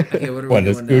 Okay, what are we What,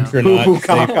 does doing now? Kucher not Poo-poo say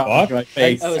caca on my fuck?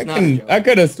 face. That was not a joke. I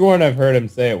could have sworn I've heard him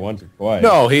say it once or twice.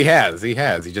 No, he has. He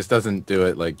just doesn't do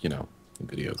it like, in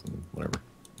videos and whatever.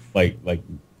 Like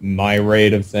my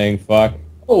rate of saying fuck.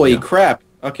 Holy crap.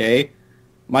 Okay.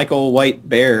 Michael White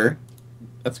Bear,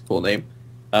 that's a cool name,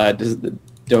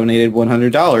 donated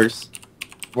 $100.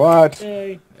 What?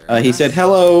 He said,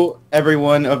 hello,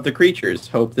 everyone of the creatures.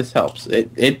 Hope this helps.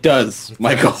 It does,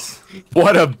 Michael.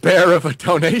 What a bear of a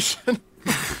donation.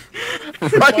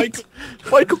 Right.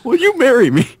 Michael, will you marry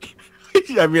me?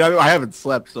 I mean, I haven't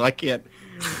slept, so I can't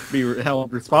be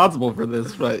held responsible for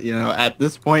this, but, at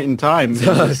this point in time, in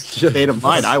this state of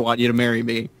mind, I want you to marry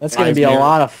me. That's gonna be a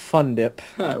lot of fun, Dip.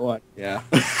 I want, yeah.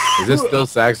 Is this still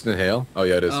Saxton Hale? Oh,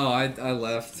 yeah, it is. Oh, I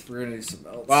left. We're gonna do some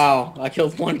else. Wow, I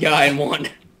killed one guy and one.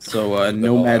 So,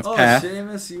 Nomad's Oh, Path.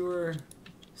 Seamus, you were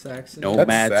Saxon.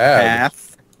 Nomad's sad.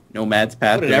 Path. Nomad's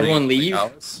Path. Did everyone leave?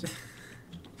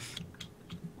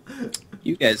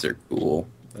 You guys are cool.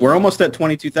 We're almost at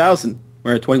 22,000.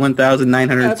 We're at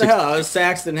 21,960. What the hell? I was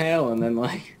Saxton Hale, and then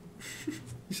like.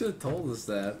 You should have told us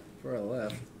that before I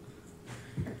left.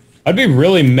 I'd be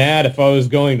really mad if I was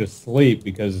going to sleep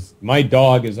because my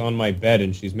dog is on my bed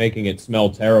and she's making it smell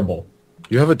terrible.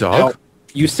 You have a dog?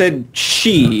 You said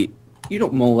she. You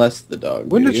don't molest the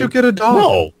dog. When do did you get a dog?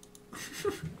 No.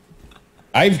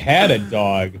 I've had a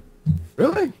dog.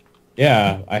 Really?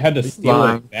 Yeah, I had to steal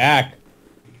lying. it back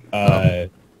a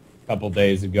couple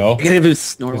days ago.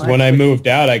 Because Because when I moved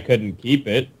out, I couldn't keep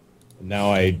it. And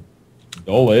now I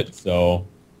stole it, so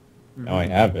now I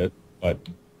have it. But What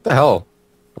the hell?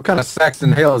 What kind of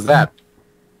Saxton Hale is that?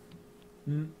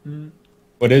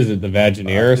 what is it, the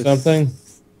Vagineer or something?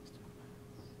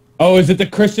 Oh, is it the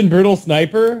Christian Brutal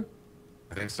Sniper?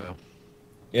 I think so.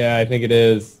 Yeah, I think it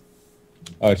is.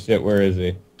 Oh shit, where is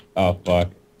he? Oh fuck.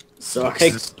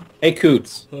 Sucks. Hey,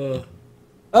 Coots. Oh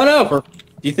no!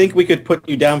 Do you think we could put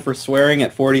you down for swearing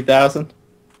at 40,000?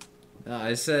 No,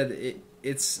 I said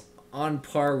it's on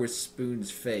par with Spoon's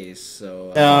face,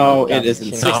 so... No, it isn't.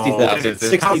 No, 60,000.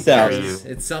 60,000.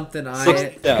 It's something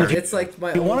 60,000. It's like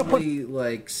my only,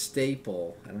 like,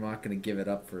 staple. I'm not going to give it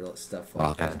up for stuff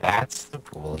like that. That's the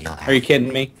rule. Are you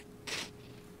kidding me?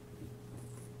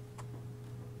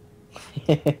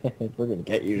 We're gonna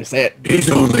get you to say it. He's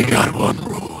only got one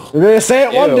rule. We're gonna say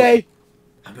it one Ew. day.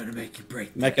 I'm going to make you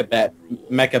break Mecha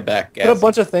back. Put a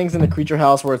bunch of things in the creature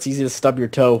house where it's easy to stub your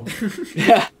toe.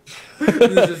 Yeah.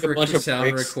 There's just bunch of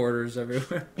sound bricks. recorders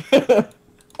everywhere.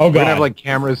 Oh We're god. gonna have like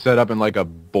cameras set up in like a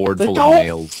board They full don't- of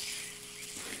nails.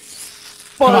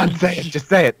 Come on, say it. Just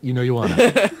say it. You know you want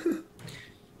to.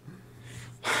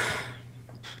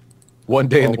 One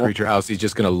day in the creature house, he's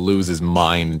just gonna lose his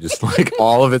mind, and just like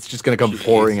all of it's just gonna come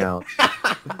pouring out.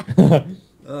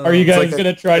 Are you guys like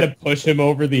gonna try to push him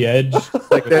over the edge?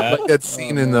 Like that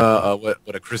scene in the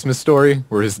what a Christmas Story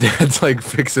where his dad's like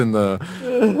fixing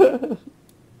the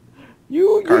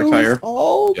You Car use tire.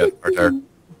 all yeah the car tire.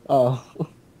 Oh.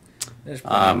 There's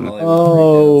plenty of Hollywood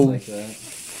Oh. like that.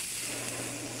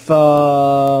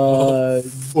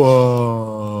 Fudge.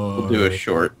 We'll do a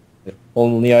short.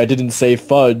 Only I didn't say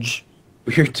fudge.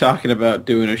 We were talking about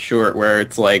doing a short where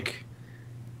it's like,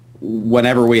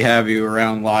 whenever we have you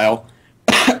around, Lyle,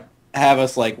 have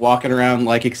us like walking around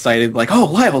like excited, like, oh,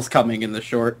 Lyle's coming in the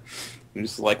short. And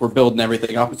just like we're building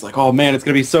everything up. It's like, oh man, it's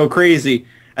gonna be so crazy.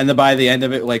 And then by the end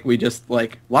of it, like we just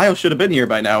like Lyle should have been here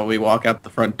by now. We walk out the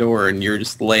front door and you're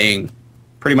just laying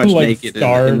pretty much Like naked in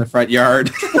starved. the front yard.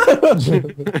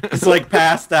 Just like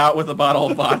passed out with a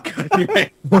bottle of vodka. in your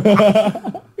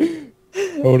hand.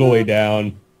 Totally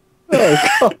down.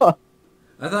 I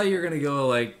thought you were gonna go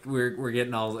like we're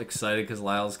getting all excited because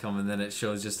Lyle's coming. Then it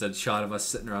shows just a shot of us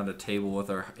sitting around a table with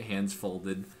our hands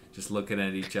folded, just looking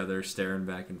at each other, staring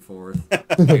back and forth,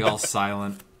 like all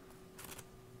silent.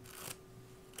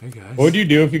 Hey guys. What would you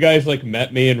do if you guys like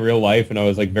met me in real life and I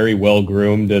was like very well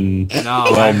groomed and No,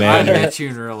 well I've mannered? met you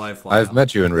in real life. Lyle. I've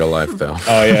met you in real life though.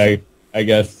 Oh yeah, I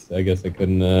guess I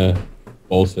couldn't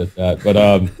bullshit that, but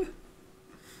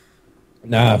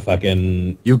nah,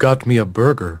 fucking You got me a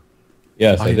burger.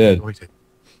 yes, I did. enjoyed it.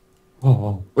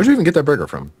 Oh, Where'd you even get that burger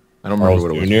from? I don't remember Carl's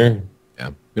what it was. Jr. Yeah,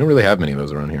 we don't really have many of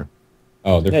those around here.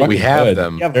 Oh, they're Yeah, fucking We have good.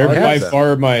 them. Yeah, They're we have by them.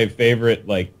 far my favorite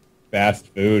like fast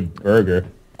food burger.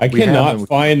 I We have cannot them.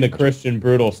 find the Christian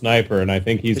Brutal Sniper, and I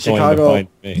think he's going to Chicago. find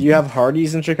Do me. you have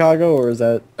Hardee's in Chicago, or is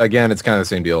that? Again, it's kind of the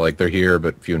same deal. Like they're here,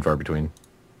 but few and far between.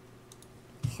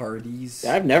 Hardee's.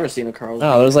 Yeah, I've never seen a Carl's.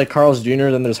 No, there's like Carl's Jr.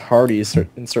 Then there's Hardee's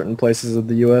in certain places of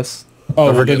the U.S. Oh, Don't well,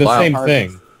 they're forget the Lyle same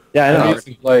Hardee's. thing. Yeah, I know.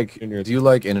 Do you like Junior. Do you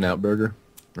like In-N-Out Burger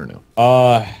or no?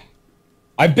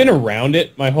 I've been around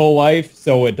it my whole life,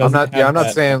 so it doesn't. I'm not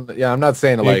saying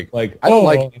like I don't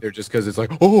like it either just because it's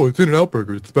like, oh, it's In-N-Out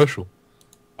Burger, it's special.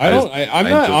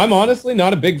 I'm honestly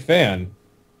not a big fan.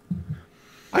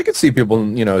 I could see people,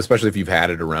 you know, especially if you've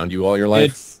had it around you all your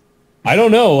life. I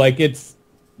don't know, like it's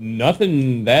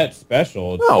nothing that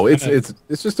special.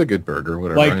 It's just a good burger,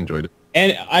 whatever. Like, I enjoyed it.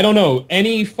 And I don't know,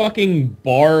 any fucking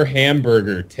bar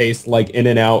hamburger tastes like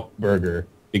In-N-Out Burger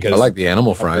because I like the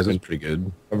animal fries. It's pretty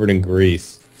good. Covered in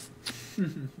grease.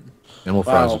 Animal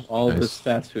fries. Wow, all this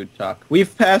fast food talk.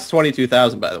 We've passed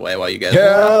 22,000, by the way, while you guys.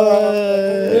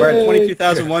 Yeah. We're at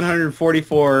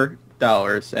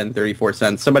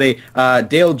 $22,144.34. Somebody,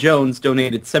 Dale Jones,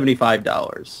 donated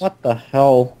 $75. What the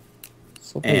hell?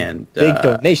 So And big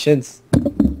donations.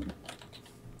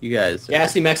 You guys.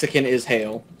 Gassy Mexican is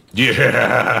hail.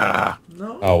 Yeah.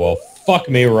 No. Oh well, fuck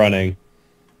me running.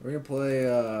 We're gonna play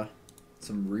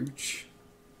some Rooch.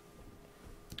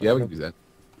 Yeah, we can do that.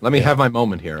 Let me have my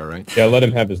moment here, all right? Yeah, let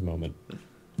him have his moment.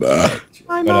 My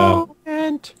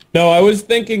moment. No, I was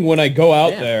thinking when I go out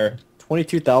there,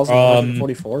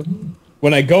 22,144.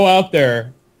 when I go out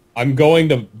there, I'm going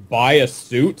to buy a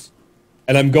suit,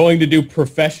 and I'm going to do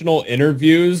professional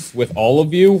interviews with all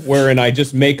of you, wherein I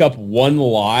just make up one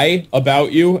lie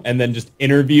about you, and then just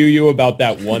interview you about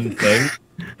that one thing.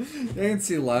 I can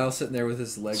see Lyle sitting there with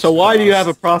his legs. So why do you have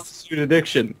a crossed. prostitute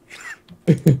addiction?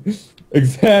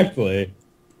 Exactly.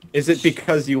 Is it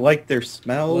because you like their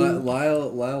smell?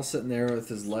 Lyle sitting there with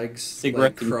his legs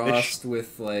Cigarette like, and crossed,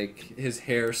 with like his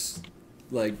hair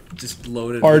like just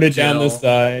loaded, Parted with down the gel.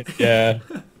 side. Yeah.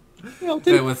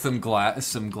 And with some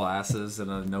glasses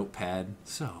and a notepad.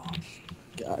 So,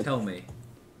 tell me.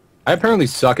 I apparently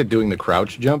suck at doing the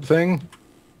crouch jump thing.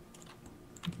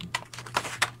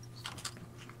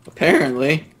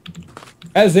 Apparently.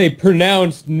 As a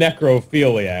pronounced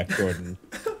necrophiliac, Jordan.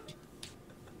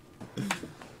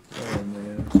 Oh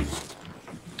man.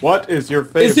 What is your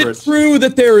favorite? Is it true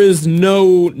that there is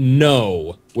no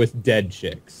with dead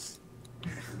chicks?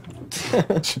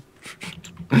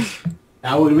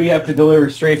 Now, would we have to deliver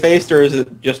straight-faced, or is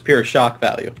it just pure shock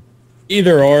value?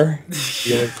 Either or.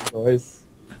 Choice.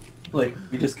 Like,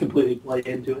 you just completely play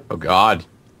into it? Oh God,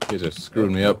 you guys are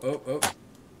screwing me up. Oh.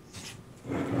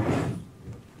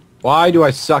 Why do I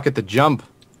suck at the jump?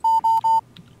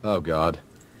 Oh God.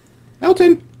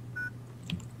 Elton!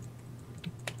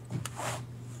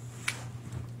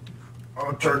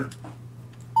 Oh, turn.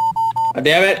 God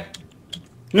damn it.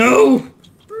 No!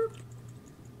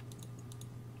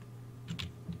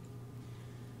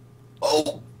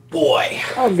 Oh, boy.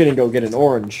 I'm gonna go get an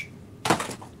orange.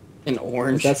 An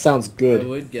orange? That sounds I good.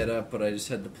 would get up, but I just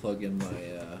had to plug in my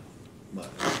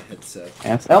headset.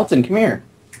 Yes, Elton, come here.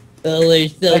 Oh, we're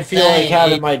so I feel like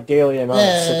having my daily amount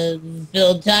of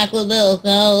spilled chocolate milk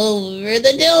all over the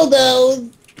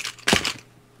dildos.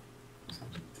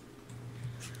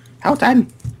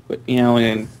 Elton! Quit meowing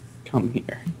and come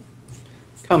here.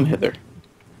 Come hither.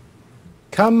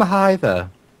 Come hither.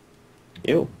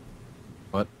 You.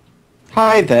 What?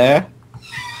 Hi there.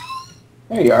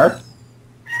 There you are.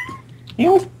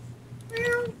 Meow.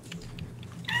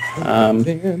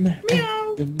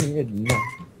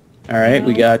 Alright,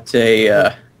 we got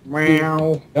a,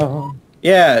 meow.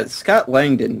 yeah, Scott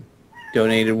Langdon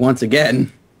donated once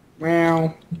again.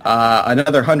 Meow.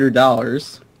 Another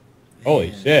 $100.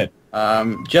 Holy shit.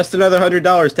 Just another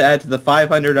 $100 to add to the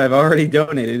 $500 I've already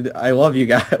donated. I love you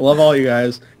guys. Love all you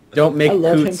guys. Don't make I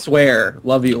love him. Coot swear.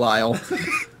 Love you, Lyle.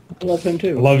 I love him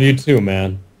too. Love you too,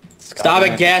 man. Stop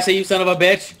it, Gassy, you son of a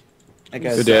bitch. That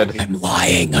guy's Good dad. I'm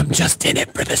lying. I'm just in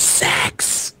it for the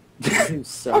sex. You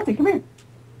suck. Elton, come here.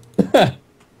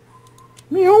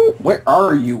 Meow. Where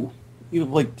are you?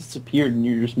 You've like disappeared and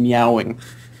you're just meowing.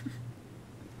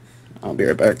 I'll be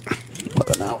right back. Look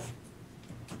at now.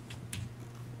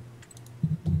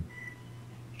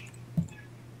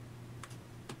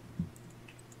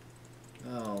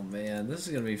 Oh man, this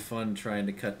is gonna be fun trying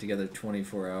to cut together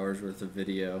 24 hours worth of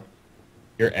video.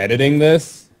 You're editing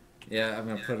this? Yeah, I'm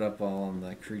gonna put it up all on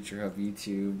the Creature Hub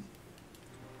YouTube.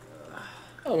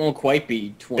 It won't quite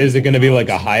be 20. Is it going to be like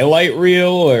a highlight reel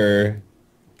or?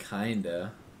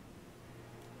 Kinda.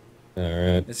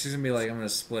 Alright. It's just gonna be like I'm gonna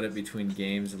split it between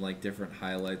games and like different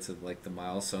highlights of like the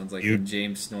milestones, like You- when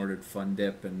James snorted Fun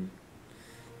Dip and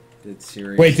did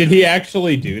series. Wait, did he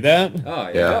actually do that? Oh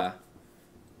yeah. Yeah.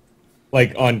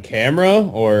 Like on camera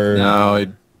or? No,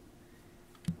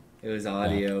 It was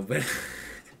audio, but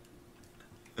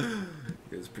it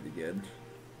was pretty good.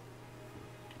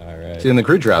 Alright. see, in the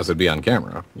Creature House, it'd be on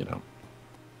camera. You know,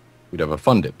 we'd have a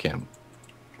Fun Dip cam.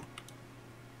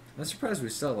 I'm surprised we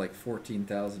still have like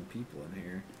 14,000 people in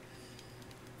here.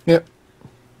 Yep.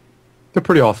 They're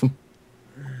pretty awesome.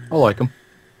 I like them.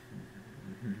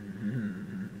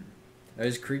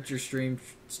 Is Creature Stream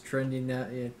trending now?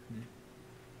 Yeah.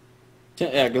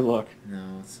 Yeah, good luck.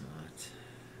 No, it's not.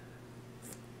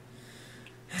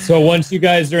 So once you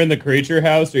guys are in the creature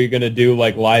house, are you gonna do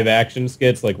like live action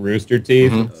skits like Rooster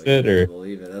Teeth and shit, I or?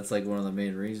 believe it. That's like one of the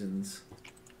main reasons.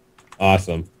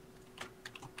 Awesome.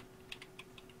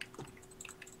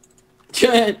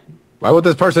 Why would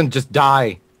this person just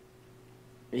die?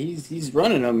 He's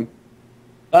running him.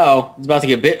 Uh-oh, he's about to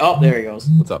get bit. Oh, there he goes.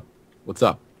 What's up? What's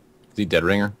up? Is he dead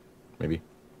ringer? Maybe.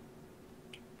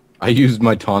 I used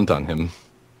my taunt on him.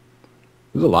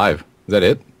 Who's alive? Is that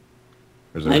it?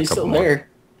 Or is there No, a he's couple still more? there.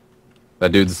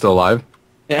 That dude's still alive?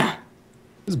 Yeah.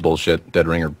 This is bullshit. Dead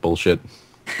ringer bullshit.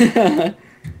 Dead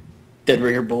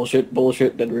ringer bullshit,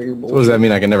 bullshit, dead ringer bullshit. So what does that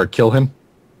mean? I can never kill him?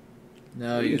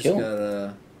 No, You you can just kill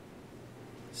gotta.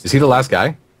 Is he the last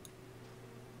guy?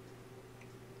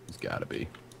 He's gotta be.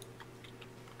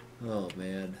 Oh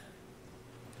man.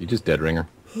 He just dead ringer.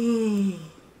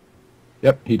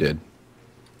 Yep, he did.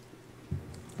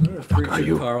 I wonder if fuck are Creature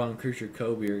you? Carl and Creature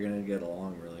Kobe are gonna get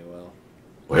along really well.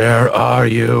 Where are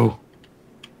you?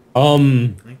 I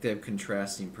think they have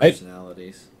contrasting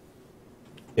personalities.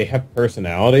 They have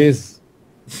personalities?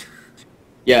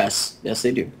 Yes. Yes,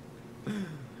 they do.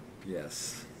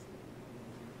 Yes.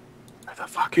 Where the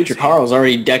fuck Future is he? Carl's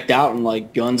already decked out in,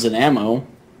 like, guns and ammo.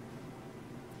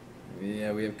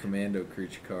 Yeah, we have Commando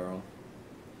Creature Carl.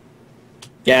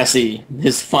 Gassy,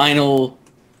 his final...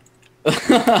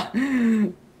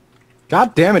 God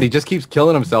damn it, he just keeps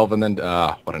killing himself and then,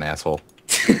 what an asshole.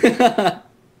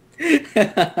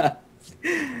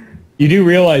 You do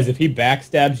realize if he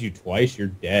backstabs you twice, you're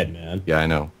dead, man. Yeah, I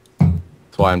know.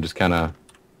 That's why I'm just kinda...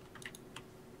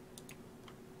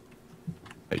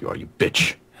 There you are, you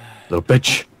bitch. Little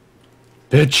bitch.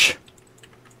 Bitch.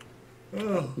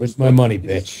 Where's my money,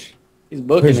 bitch? He's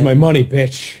booking Where's it. my money,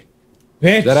 bitch?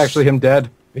 Bitch! Is that actually him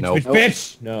dead? Bitch, Nope. bitch,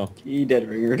 bitch! No. He dead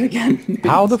ringered again.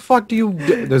 How the fuck do you...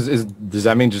 Does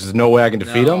that mean there's no way I can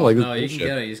defeat him? Like, no, this you can bullshit.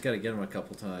 get him. You just gotta get him a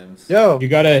couple times. Yo. You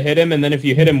gotta hit him, and then if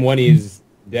you hit him when he's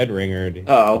dead ringered,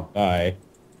 Uh-oh. he'll die.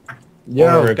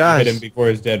 Yo, or if guys. you hit him before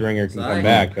his dead ringer can Sorry. come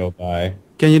back, he'll die.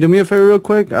 Can you do me a favor real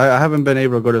quick? I haven't been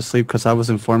able to go to sleep because I was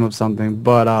informed of something.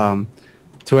 But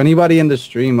to anybody in the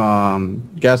stream,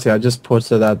 Gassy, I just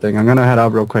posted that thing. I'm gonna head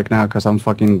out real quick now because I'm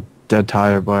fucking dead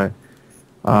tired. But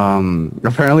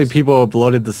apparently people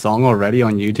uploaded the song already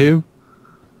on YouTube,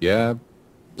 Yeah.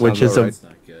 which Sounds is about a right. It's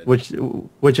not good.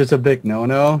 which is a big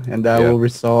no-no, and that Yeah. will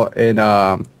result in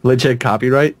legit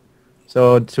copyright.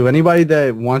 So to anybody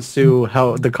that wants to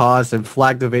help the cause and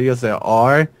flag the videos that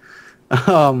are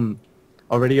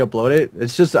already uploaded,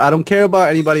 it's just I don't care about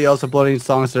anybody else uploading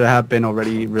songs that have been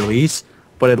already released,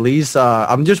 but at least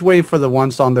I'm just waiting for the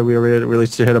one song that we already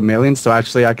released to hit 1 million, so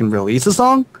actually I can release a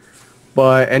song.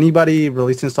 But anybody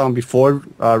releasing a song before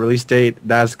release date,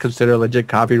 that's considered legit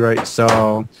copyright.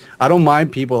 So I don't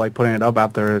mind people like putting it up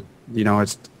after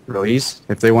it's released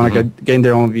if they want to gain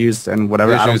their own views and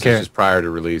whatever. I don't care. Just prior to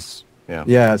release. Yeah.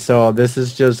 Yeah, so this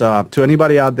is just to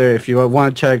anybody out there, if you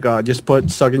want to check, just put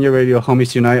Suck in Your Radio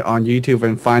Homies Unite on YouTube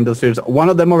and find those videos. One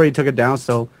of them already took it down,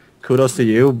 so kudos to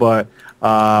you, but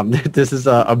this is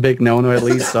a big no-no at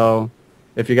least, so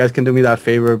if you guys can do me that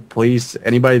favor, please,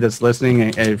 anybody that's listening,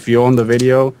 and if you own the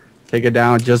video, take it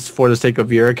down just for the sake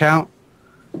of your account.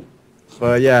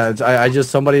 But yeah, I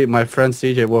just, my friend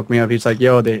CJ woke me up, he's like,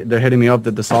 yo, they're hitting me up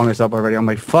that the song is up already. I'm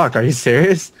like, fuck, are you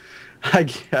serious? I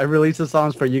released the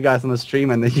songs for you guys on the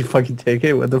stream, and then you fucking take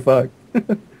it. What the fuck?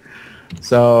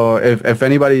 So if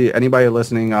anybody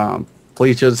listening,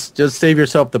 please just save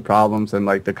yourself the problems and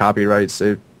like the copyrights.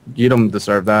 You don't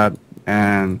deserve that.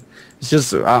 And it's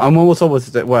just I'm almost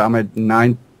almost I'm at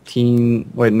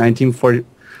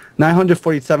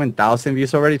 947,000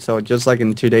 views already. So just like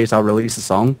in 2 days, I'll release a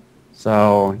song.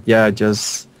 So yeah,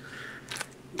 just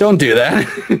don't do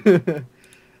that.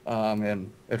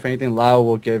 And if anything, Lau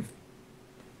will give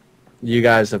you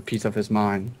guys a piece of his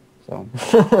mind. So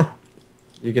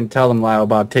you can tell him, Lyle,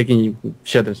 about taking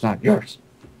shit that's not yours.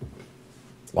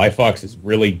 Fox is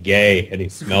really gay and he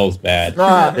smells bad.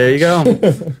 There you go.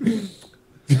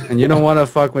 And you don't want to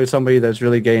fuck with somebody that's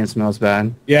really gay and smells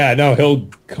bad. Yeah, no, he'll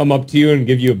come up to you and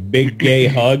give you a big gay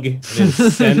hug, and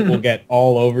his scent will get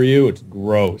all over you. It's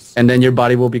gross. And then your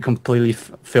body will be completely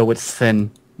filled with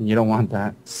sin. And you don't want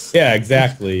that. Yeah,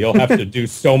 exactly. You'll have to do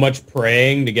so much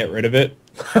praying to get rid of it.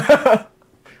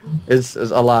 It's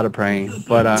a lot of praying,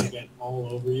 but Get all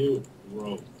over you. It's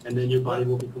gross. and then your body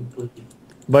will be completely.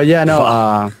 But yeah,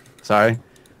 no. Sorry.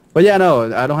 But yeah,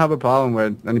 no. I don't have a problem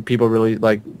with any people really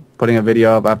like putting a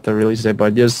video up after release date,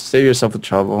 but just save yourself the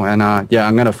trouble. And yeah,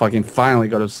 I'm gonna fucking finally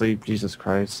go to sleep. Jesus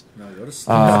Christ. No, go to sleep,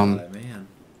 man.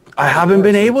 I haven't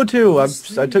been able to. I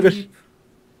took a.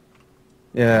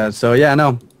 Yeah. So yeah,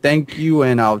 no. Thank you,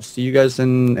 and I'll see you guys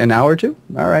in an hour or two.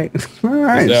 All right. All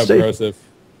right.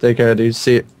 Take care, dude.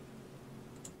 See you.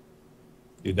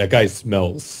 Dude, that guy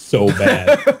smells so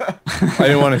bad. I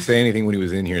didn't want to say anything when he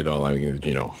was in here, though. Like,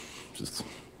 you know, just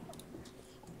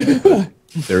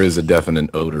there is a definite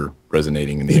odor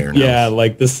resonating in the air now. Yeah,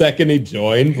 like the second he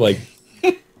joined, like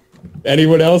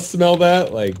anyone else smell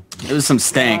that? Like it was some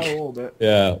stank.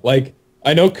 Yeah, like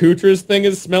I know Kutra's thing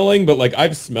is smelling, but like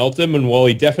I've smelt him, and while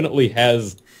he definitely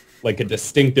has like a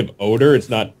distinctive odor, it's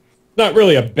not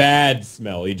really a bad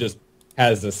smell. He just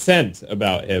has a scent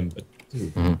about him. But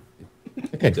dude,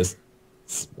 that guy just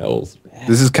smells bad.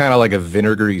 This is kind of like a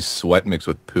vinegary sweat mixed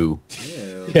with poo.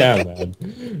 Ew. Yeah,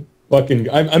 man. Fucking,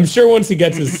 I'm sure once he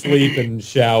gets his sleep and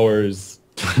showers,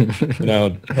 you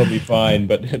know, he'll be fine.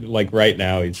 But like right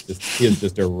now, he is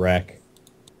just a wreck.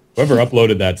 Whoever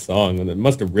uploaded that song, it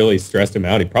must have really stressed him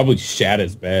out. He probably shat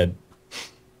his bed.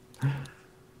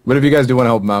 But if you guys do want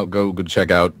to help him out, go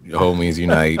check out Homies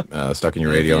Unite, Stuck in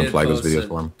Your Radio, and flag those videos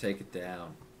for him. Take it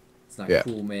down. It's not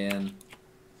cool, man.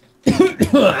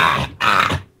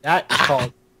 That's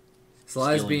called.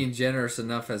 Sly's being generous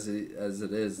enough as it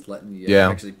is, letting you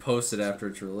actually post it after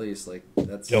it's released. Like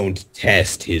that's. Don't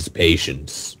test his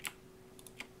patience.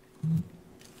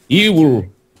 He will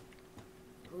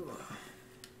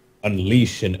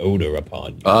unleash an odor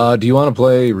upon you. Do you want to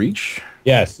play Reach?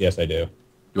 Yes, I do.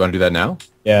 You want to do that now?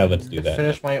 Yeah, let's do that.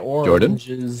 Finish my oranges.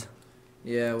 Jordan?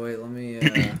 Yeah, wait, let me,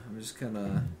 I'm just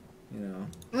gonna, you know.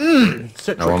 I'm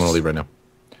going to leave right now.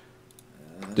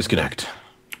 Disconnect.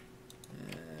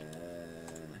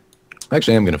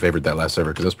 Actually, I'm going to favorite that last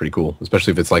server because that's pretty cool,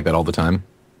 especially if it's like that all the time.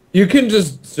 You can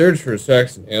just search for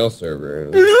Saxon Hale server.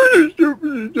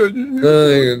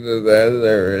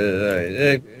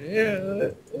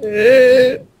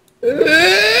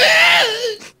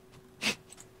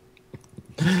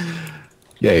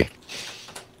 Yay.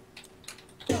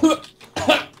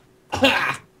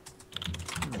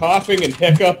 Coughing and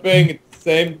hiccuping at the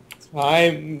same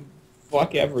time.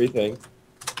 Fuck everything.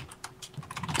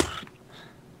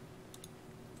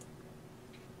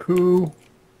 Poo.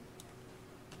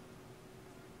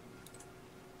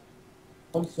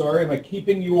 I'm sorry, am I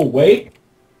keeping you awake?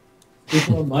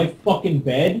 Sleeping on my fucking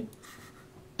bed?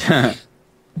 Yeah,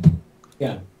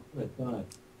 I thought.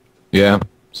 Yeah,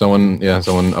 someone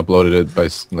uploaded it by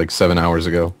like 7 hours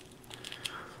ago.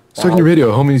 Stuck in Your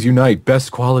Radio, Homies Unite,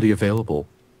 best quality available.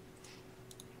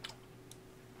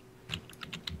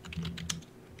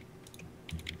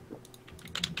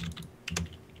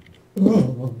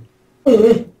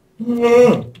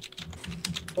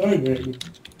 My name is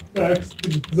Max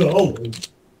Gonzalez.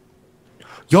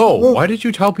 Yo, why did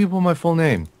you tell people my full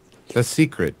name? That's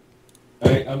secret.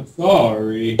 I'm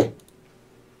sorry.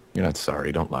 You're not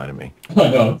sorry. Don't lie to me. I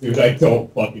know, dude. I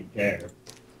don't fucking care.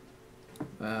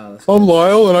 Wow, that's I'm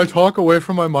Lyle, and I talk away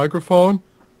from my microphone.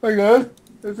 Hey guys,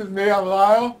 this is me. I'm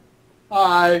Lyle.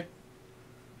 Hi.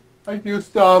 I do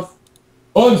stuff.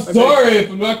 Oh, I'm sorry if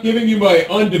I'm not giving you my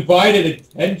undivided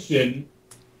attention.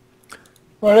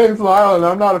 My name's Lyle, and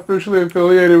I'm not officially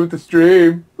affiliated with the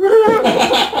stream.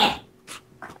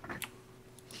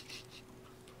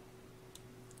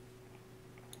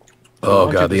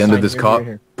 Oh god, the end of this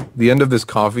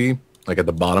coffee, like at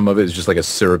the bottom of it, is just like a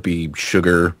syrupy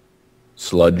sugar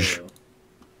sludge.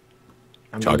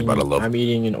 Talk about a love. I'm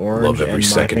eating an orange, every and my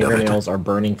second of it. fingernails are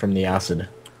burning from the acid.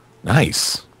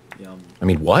 Nice. Yum. I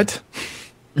mean, what?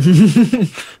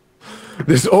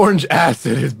 This orange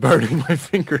acid is burning my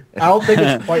finger. I don't think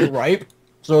it's quite ripe,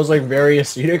 so it's like very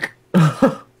acidic.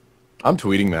 I'm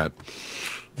tweeting that.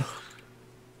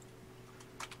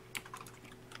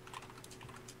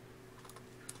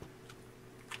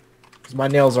 Because my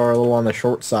nails are a little on the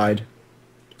short side.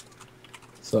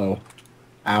 So,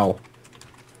 ow.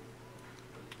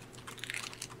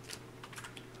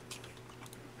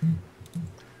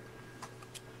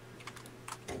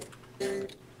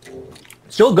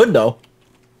 Still good though.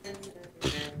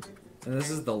 And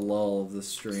this is the lull of the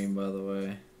stream, by the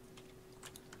way.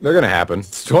 They're gonna happen.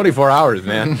 It's 24 hours,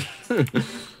 man.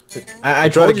 I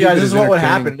told you guys this is what would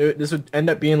happen. This would end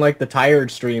up being like the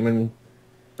tired stream,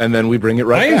 and then we bring it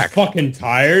right back. I'm fucking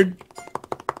tired.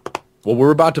 Well,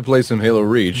 we're about to play some Halo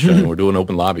Reach, and we're doing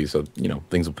open lobby, so you know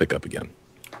things will pick up again.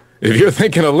 If you're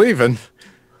thinking of leaving,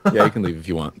 yeah, you can leave if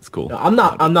you want. It's cool. No, I'm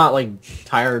not like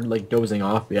tired, like dozing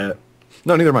off yet.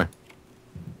 No, neither am I.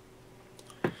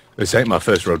 This ain't my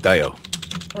first rodeo.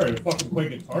 Alright, fucking play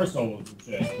guitar solos and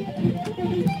shit.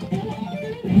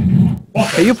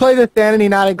 Can you play the Sanity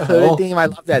Not Included Oh. theme? I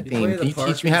love that You play theme. Can you the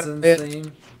teach me how to Parkinson's play it?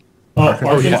 theme? Oh,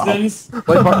 Parkinson's?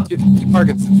 Play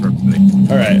Parkinson's for me.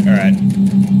 All right.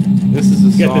 This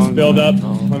is a Get song. this build up.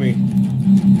 Let me.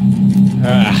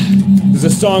 There's a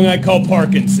song I call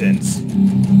Parkinson's.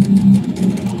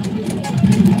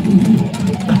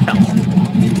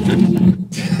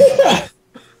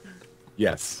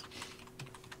 Yes.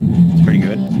 It's pretty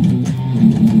good.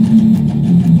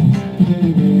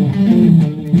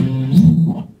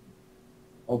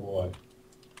 Oh boy.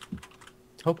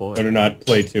 Oh boy. Better not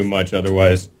play too much,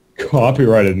 otherwise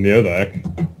copyrighted music.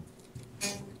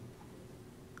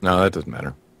 No, that doesn't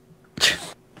matter.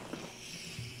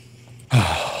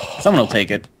 Someone will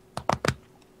take it.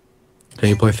 Can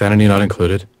you play Sanity Not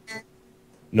Included?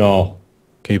 No.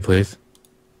 Can you please?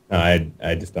 No,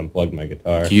 I just unplugged my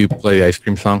guitar. Can you play the ice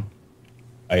cream song?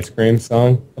 Ice cream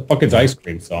song? The fuck is ice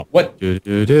cream song? What? There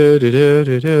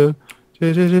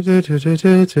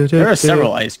are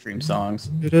several ice cream songs.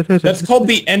 That's called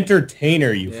The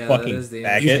Entertainer, you Yeah, fucking that is the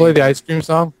faggot. Can you play the ice cream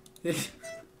song?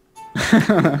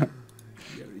 I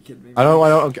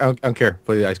don't care.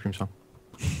 Play the ice cream song.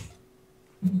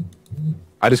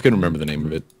 I just couldn't remember the name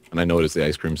of it, and I know it is the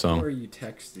ice cream Who song. are you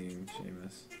texting,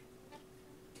 Seamus?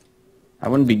 I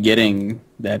wouldn't be getting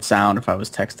that sound if I was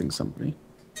texting somebody.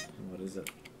 What is it?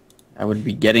 I would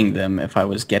be getting them if I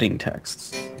was getting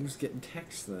texts. Who's getting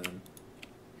texts then?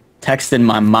 Texting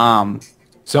my mom.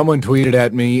 Someone tweeted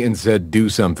at me and said, "Do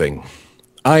something."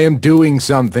 I am doing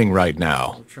something right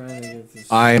now. I'm trying to get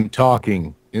this. I am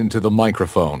talking into the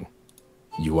microphone.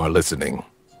 You are listening.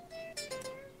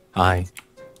 Hi.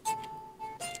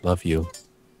 Love you.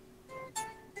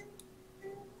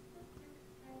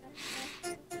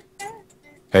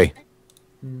 Hey,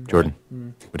 Jordan.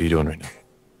 What are you doing right now?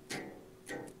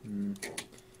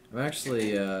 I'm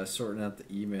actually sorting out the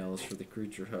emails for the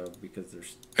Creature Hub because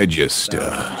there's. I just,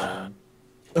 Oh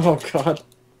God.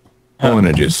 I want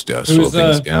to just slow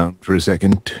things down for a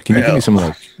second. Can you give me some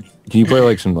can you play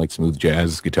like some smooth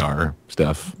jazz guitar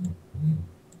stuff?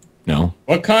 No?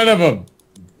 What kind of a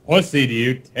pussy do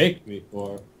you take me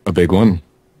for? A big one?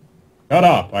 Shut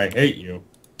up, I hate you.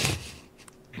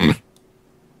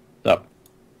 Up.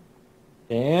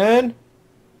 Dan?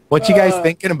 What you guys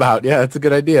thinking about? Yeah, that's a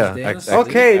good idea.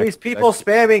 Okay, these people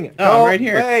spamming. Oh, No right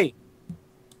here. way.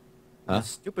 Huh?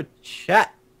 Stupid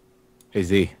chat. Hey,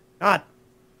 Z. God.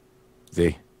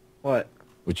 Z. What?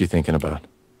 What you thinking about?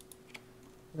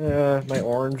 My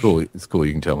orange. Cool. It's cool.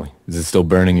 You can tell me. Is it still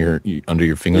burning under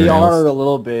your They fingernails? are a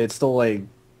little bit. It's still like,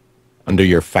 Under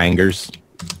your fingers?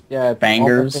 yeah,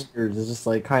 Bangers. all my fingers. It's just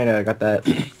like kind of got that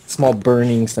small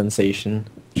burning sensation.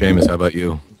 Jameis, how about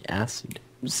you? Acid.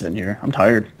 I'm just sitting here. I'm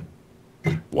tired.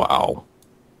 Wow.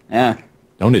 Yeah.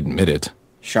 Don't admit it.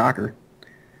 Shocker.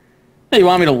 Hey, you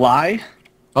want me to lie?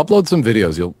 Upload some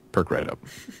videos. You'll perk right up.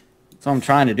 That's what I'm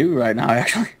trying to do right now,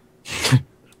 actually.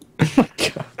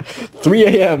 3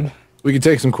 a.m. We can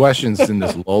take some questions in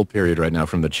this lull period right now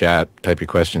from the chat. Type your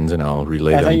questions and I'll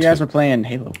relay I them thought you to guys were playing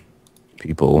Halo.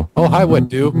 people. Oh, hi, What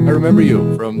Do? I remember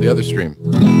you from the other stream.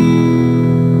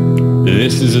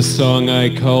 This is a song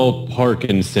I call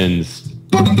Parkinson's.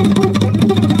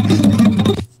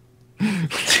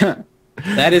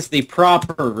 That is the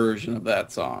proper version of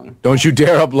that song, Don't you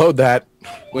dare upload that.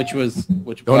 which Don't was-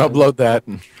 upload that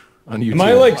on YouTube. Am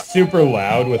I like super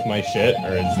loud with my shit,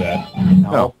 or is that...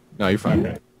 No, you're fine.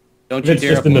 Okay. Don't If you it's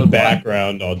dare just in the upload what?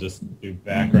 background, I'll just do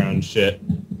background shit.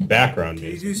 Background Can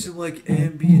you music. do some like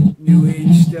ambient new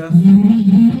age stuff?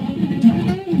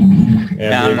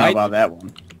 Yeah, I don't know why- about that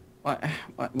one.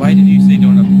 Why did you say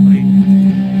don't upload?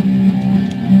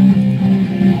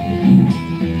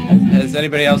 Has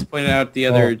anybody else pointed out the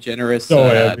other generous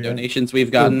donations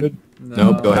we've gotten?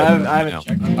 Nope, go ahead. I haven't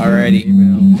checked.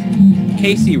 Alrighty.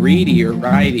 Casey Reedy or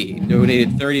Ridy donated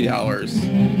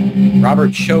 $30.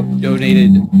 Robert Choke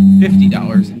donated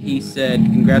 $50, and he said,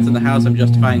 "Congrats on the house. I'm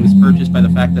justifying this purchase by the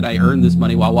fact that I earned this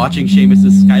money while watching Seamus'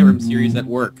 Skyrim series at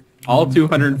work. All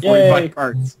 245 Yay.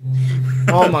 parts."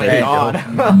 Oh my God.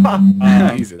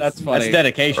 Jesus. That's funny. That's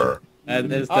dedication. That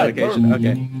is dedication.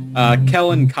 Okay.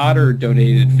 Kellen Cotter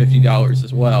donated $50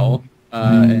 as well,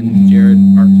 and Jared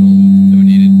Artel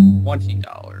donated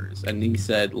 $20. And he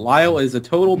said, "Lyle is a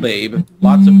total babe.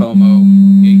 Lots of homo.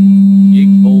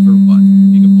 Gig over what?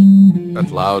 Gig over."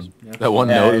 That's loud. That one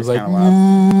Yeah, note it's was like... kinda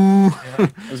loud.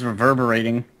 It was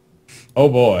reverberating. Oh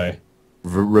boy.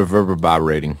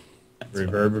 Reverberating.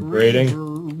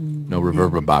 Reverberating? No,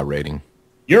 reverberating.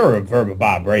 You're a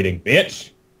reverberating,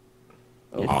 bitch.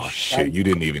 Oh, shit. You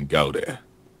didn't even go there.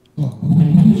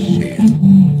 Shit.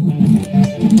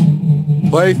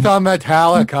 Play some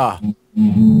Metallica.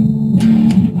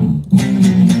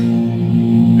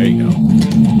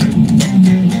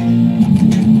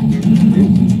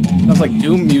 like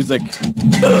Doom music.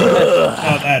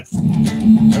 Oh, that's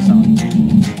sound.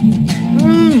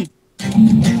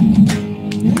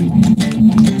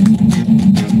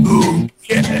 Ooh,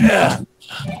 yeah.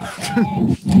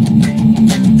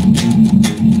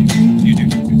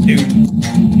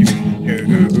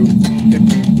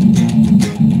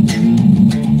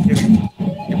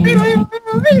 I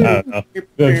don't know.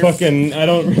 The fucking, I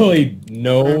don't really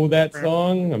know that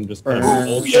song. I'm just kind of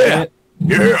bullshitting it.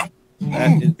 Yeah.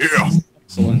 That is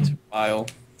excellent, Kyle.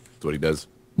 That's what he does.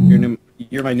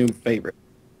 You're my new favorite.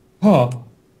 Oh.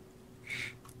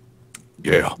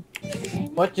 Yeah.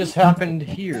 What just happened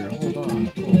here? Hold on.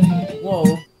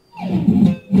 Whoa.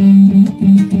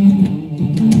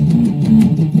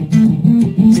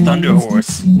 It's Thunder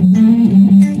Horse.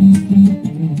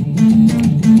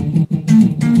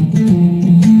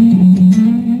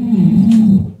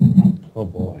 Oh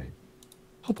boy.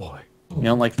 Oh boy. You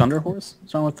don't like Thunder Horse?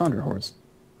 What's wrong with Thunder Horse?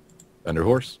 Thunder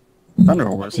Horse? Thunder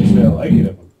Horse. I like it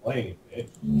if I'm playing it.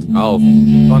 Oh,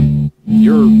 fun.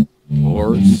 Your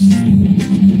horse.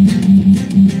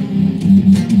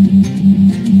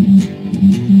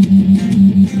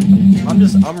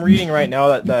 I'm reading right now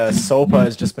that the SOPA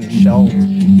has just been shelved.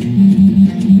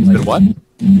 Been what?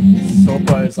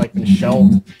 SOPA has like been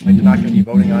shelved. Like they're not going to be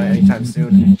voting on it anytime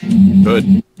soon.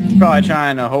 Good. Probably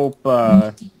trying to hope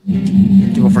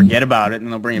people forget about it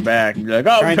and they'll bring it back and be like,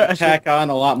 oh, Trying to tack on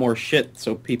a lot more shit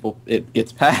so it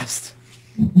gets passed.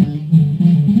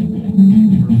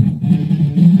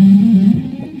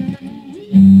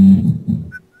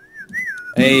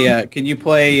 Hey, can you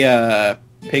play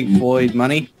Pink Floyd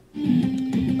Money?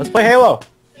 Let's play Halo.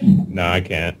 No, I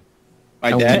can't.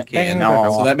 My dad can,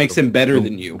 so that makes him better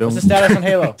than you. What's the status on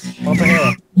Halo? I'll play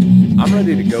Halo. I'm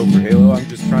ready to go for Halo. I'm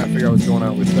just trying to figure out what's going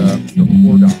on with the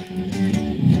War Dog.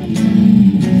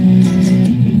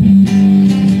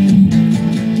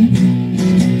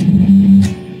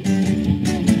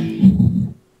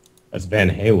 That's Van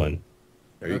Halen.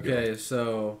 Okay,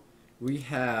 so we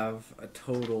have a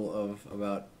total of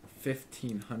about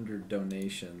 1,500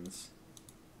 donations.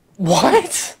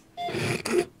 What?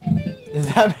 Is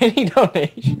that many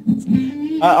donations?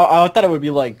 I thought it would be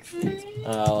like,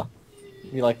 300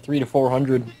 to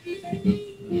 400.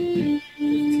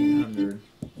 1,500.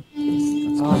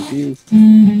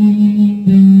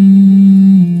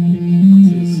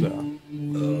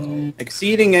 Oh,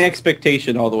 exceeding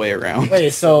expectation all the way around.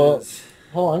 Wait, so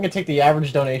hold on, I'm gonna take the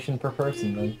average donation per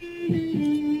person then.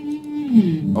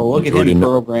 Oh, look at Jordan. him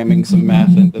programming some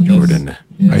math into this. Jordan,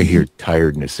 I hear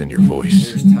tiredness in your voice.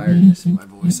 There's tiredness in my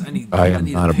voice. I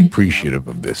am not appreciative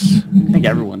of this. I think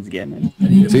everyone's getting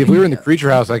it. See, if we were in the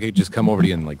creature house, I could just come over to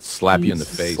you and like slap you in the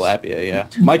face. Slap you, yeah.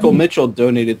 Michael Mitchell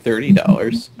donated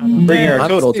 $30, bringing our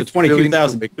total to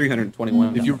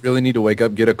 $22,321. If you really need to wake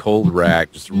up, get a cold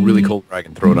rag, just a really cold rag,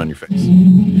 and throw it on your face.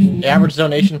 The average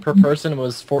donation per person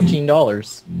was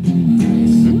 $14.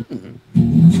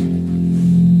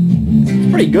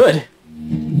 Pretty good.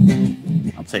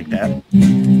 I'll take that.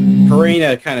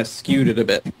 Karina kind of skewed it a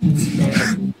bit.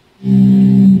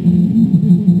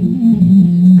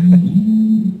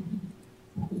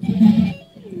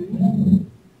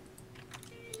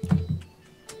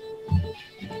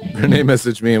 Renee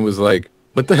messaged me and was like,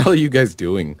 "What the hell are you guys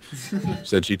doing?"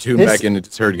 Said she tuned back in and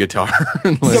just heard guitar.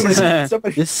 And like,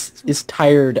 Somebody, this is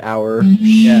tired hour.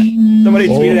 Yeah. Somebody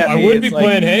Well, tweeted at me. I would be it's like,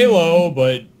 playing Halo,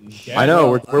 but I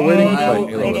know we're waiting to I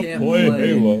play Halo. can't Play play.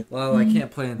 Halo. Well, I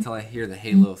can't play until I hear the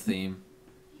Halo theme.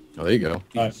 Oh, there you go.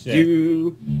 Oh, shit.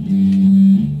 you.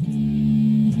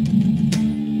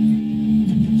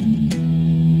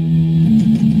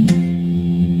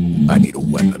 I need a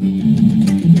weapon.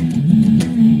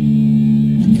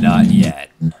 Not yet.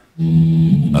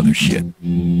 Other shit.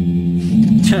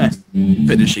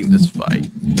 Finishing this fight.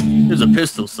 There's a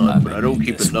pistol, son, but I don't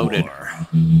keep it loaded.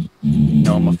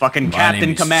 No, I'm a fucking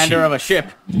captain commander of a ship.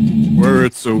 Where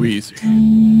it's so easy,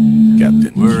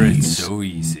 Captain. Where it's so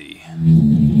easy.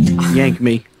 Yank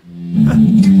me.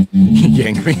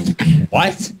 Yank me.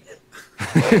 What?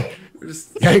 We're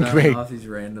just Yank spouting me. off these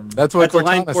random. That's what That's the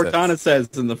line Cortana Cortana says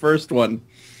in the first one.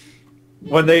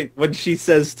 When she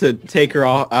says to take her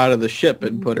out of the ship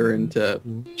and put her into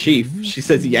chief, she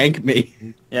says yank me.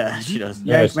 Yeah, she does.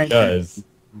 Yeah, Yank she me. does.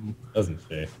 Doesn't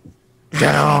she? Do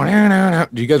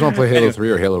you guys want to play Halo 3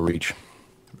 or Halo Reach?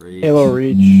 Halo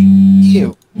Reach.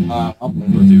 Ew. I'll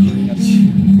there'll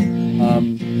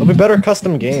be better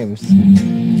custom games.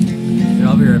 Here,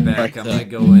 I'll be right back. I'm gonna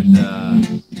go and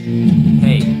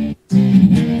hey.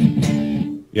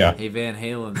 Yeah. Hey Van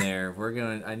Halen there.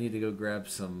 I need to go grab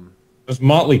some There's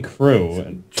Motley Crue.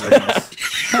 And what?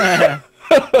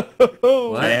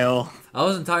 Well, I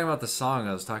wasn't talking about the song.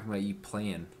 I was talking about you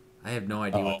playing. I have no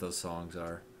idea what those songs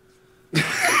are.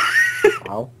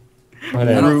 Wow.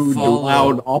 Rude,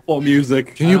 loud, awful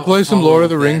music. Can you play some Lord of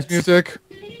the Rings music?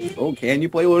 Oh, can you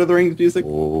play Lord of the Rings music?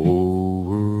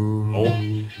 Over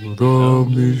the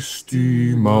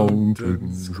misty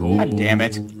mountains. God damn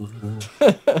it.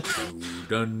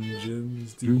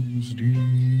 Dungeons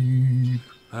deep.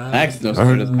 Max knows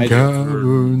better than I do.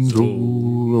 Caverns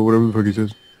old, or whatever the fuck he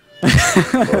says.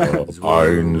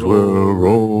 Pines were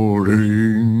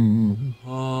rolling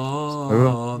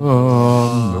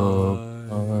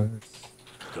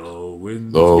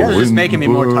You're just making me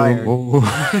more tired.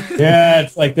 Yeah,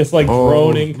 it's like this like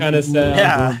droning kind of sound.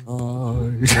 Yeah.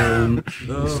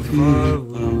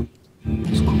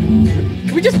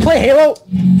 Can we just play Halo?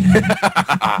 You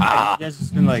guys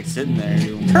just been like sitting there.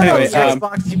 Anyway,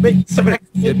 Xbox, you make somebody.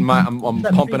 I'm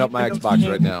pumping up my Xbox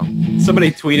right now.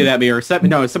 Somebody tweeted at me or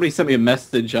somebody sent me a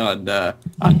message on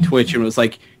Twitch and was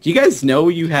like, "Do you guys know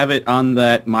you have it on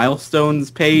that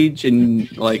milestones page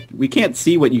and like we can't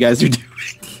see what you guys are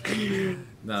doing?"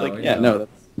 No, it's like, yeah, no.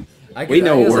 We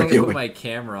know what we're put doing. my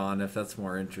camera on if that's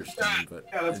more interesting, but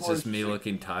that's it's more just me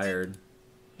looking tired.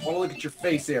 I want to look at your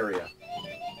face area.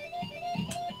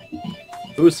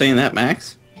 Who was saying that,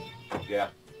 Max? Yeah.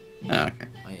 Oh, okay.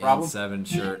 My Problem? N7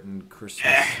 shirt and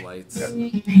Christmas lights.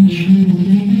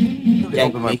 Yeah,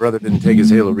 my brother didn't take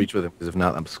his Halo Reach with him, because if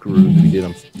not, I'm screwed. If he did,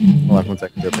 hold on 1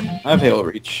 second. I have Halo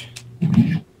Reach.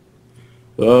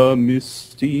 The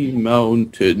misty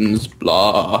mountains,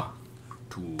 blah.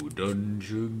 Two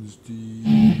dungeons deep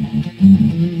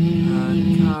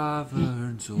and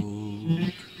caverns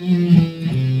old.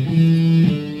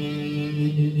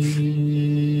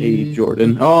 Hey,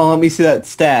 Jordan. Oh, let me see that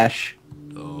stash.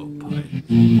 Oh, Let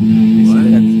me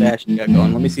see that stash you got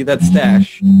going. Let me see that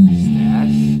stash.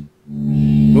 Stash?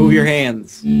 Move your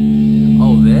hands.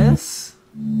 Oh, this?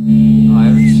 Oh, I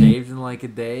haven't shaved in like a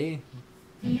day.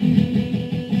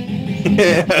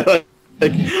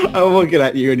 Like, I'm looking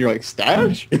at you and you're like,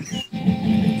 stash?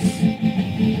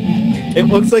 It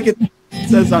looks like it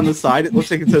says on the side, it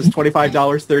looks like it says $25,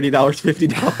 $30,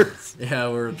 $50. Yeah,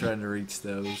 we're trying to reach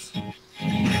those.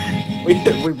 We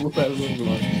move that a little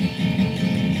more.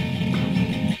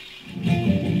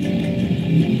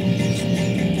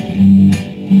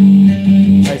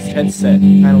 Nice headset.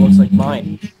 Kind of looks like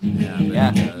mine.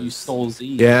 Yeah, you stole Z.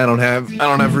 Yeah, I don't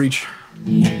have Reach.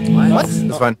 What?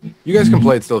 That's fine. You guys can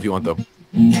play it still if you want, though.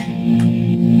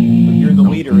 You're the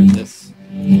leader in this.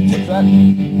 What's that?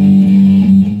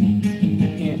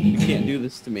 You can't do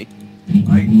this to me.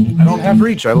 I don't have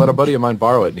Reach. I let a buddy of mine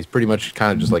borrow it, and he's pretty much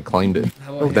kind of just like claimed it.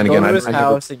 But then Go again, to I his never,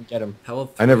 house and get him.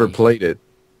 I never played it.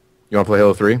 You want to play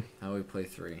Halo 3? How do we play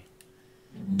 3?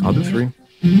 I'll do 3.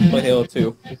 Play Halo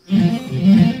 2.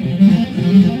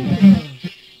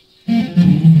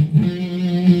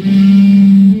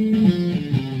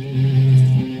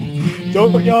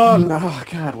 Don't yawn! Oh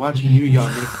god, watching you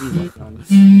yawn makes me yawn.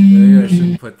 Maybe I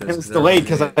shouldn't put this. It was delayed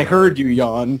because I heard you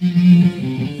yawn.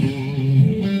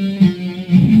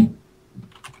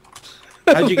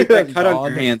 How'd you get that cut on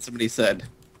your hand, somebody said?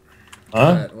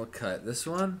 Huh? What cut? This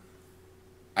one?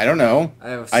 I don't know. I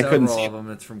have I several couldn't see of it. them.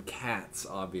 It's from cats,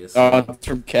 obviously. Oh, it's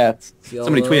from cats. See all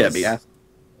Somebody tweeted at those? me. Asked.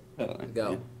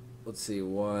 Go. Let's see.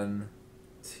 1,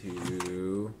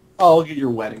 2, Oh, look at your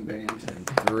wedding band. and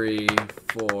 3,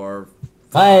 4.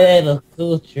 My little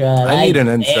culture. I need an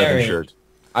N7 shirt.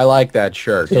 I like that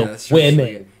shirt. Yeah, that shirt's really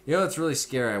women. good. You know, it's really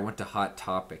scary. I went to Hot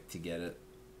Topic to get it.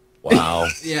 Wow.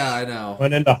 Yeah, I know.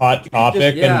 Went into Hot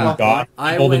Topic Yeah, and got.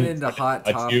 I people went to into Hot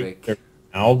touch you with Topic. their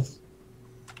mouths.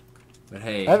 But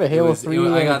hey, I have a Halo it was, 3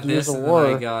 I got Gears this, of and War.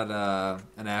 then I got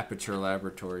an Aperture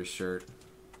Laboratory shirt.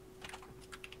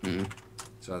 So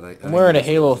I I'm wearing a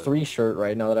Halo 3 shirt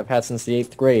right now that I've had since the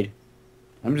 8th grade.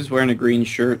 I'm just wearing a green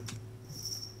shirt.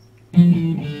 I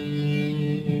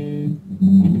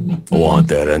want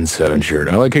that N7 shirt.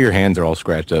 I like how your hands are all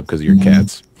scratched up because of your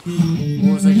cats.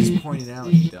 What was I just pointing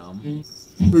out, you dumb?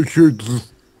 The shirt.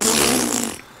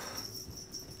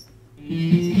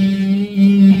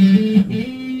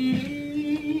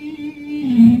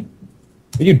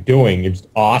 What are you doing? You're just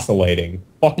oscillating.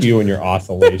 Fuck you and your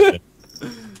oscillation.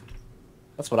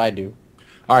 That's what I do.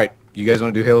 All right, you guys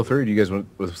want to do Halo 3? Or do you guys want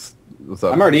what's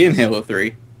up? I'm already in Halo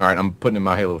 3. All right, I'm putting in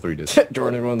my Halo 3 disc.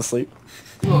 Jordan, everyone to sleep.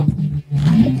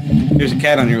 There's a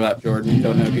cat on your lap, Jordan.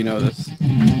 Don't know if you know this.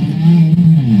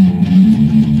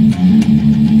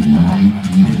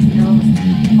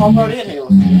 I'm already in Halo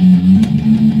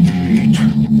 3.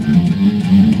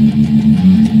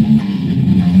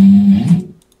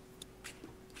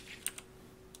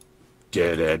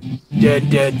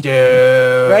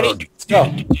 Ready? Go.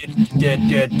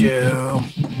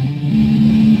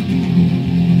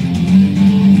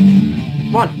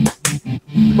 Come on.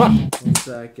 Come on. 1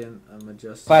 second. I'm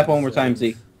adjusting. Clap one more time,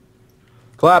 Z.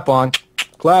 Clap on.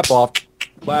 Clap off.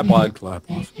 Clap on. Clap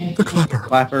off. The clapper.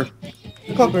 Clapper.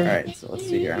 The clapper. All right, so let's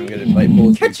see here. I'm gonna invite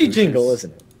both. Catchy jingle,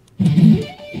 isn't it?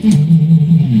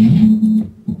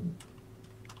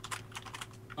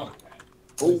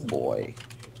 Oh boy.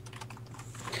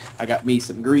 I got me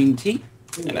some green tea,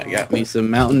 and I got me some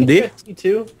Mountain Dew. Me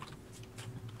too.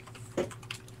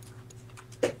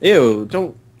 Ew,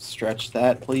 don't stretch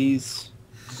that, please.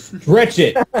 Stretch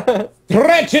it.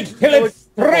 Stretch it till it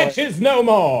stretches no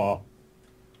more.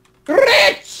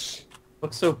 Stretch.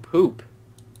 Looks so poop.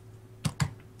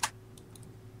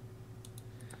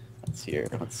 Let's hear.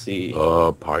 Let's see.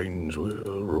 Pines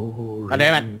will roar. God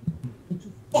damn it.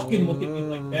 Fucking look at me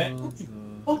like that. Don't you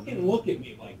fucking look at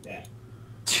me like that.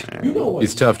 You know what?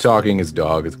 He's tough talking his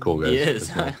dog. It's cool, guys. He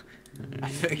is. I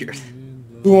figured.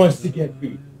 Who wants to get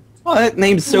beat? Oh, that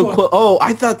name's so close. Oh,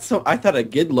 I thought so. I thought a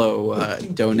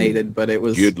Gidlow donated, but it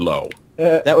was Gidlow.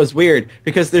 That was weird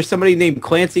because there's somebody named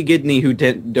Clancy Gidney who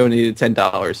donated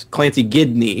 $10. Clancy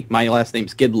Gidney. My last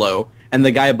name's Gidlow, and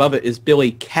the guy above it is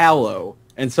Billy Callow.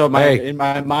 And so in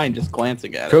my mind, just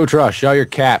glancing at it. Coach Rush, show your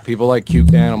cat. People like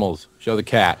cute animals. Show the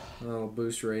cat. Oh,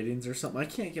 boost ratings or something. I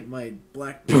can't get my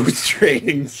black Boost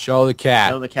ratings. Show the cat.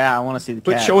 Show the cat. I want to see the cat.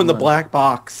 Quit showing the black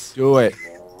box. Do it.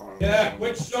 Yeah,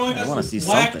 quit showing I us wanna the see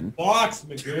black something. box,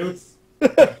 Magoots.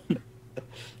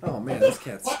 Oh man, this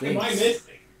cat What am I stinks.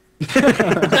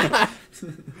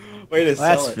 missing? Way to Well, that's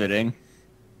sell it. fitting.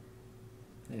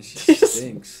 And she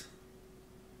stinks.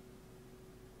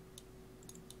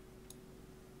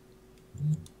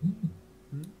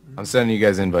 I'm sending you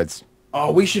guys invites.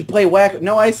 Oh, we should play Whack.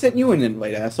 No, I sent you an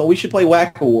invite, asshole. We should play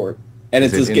Whack Award, and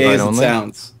Is it's it as gay invite as it only?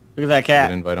 sounds. Look at that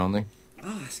cat. Invite only.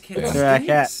 Oh, this cat Look at that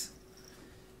cat. stinks.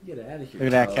 Get out of here.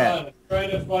 Look at that cat. I'm trying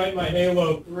to find my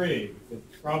Halo 3.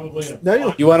 It's probably in a No,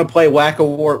 you You want to play Whack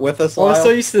Award with us, Oh, I'm Lyle? so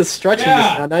used to the stretching Yeah.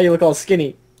 just now. Now you look all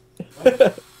skinny.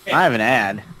 I have an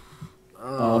ad.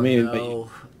 Oh, me and no.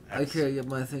 I can't get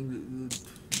my thing,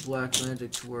 Black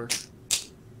Magic, to work.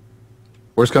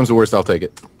 Worst comes to worst, I'll take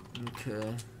it.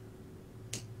 Okay.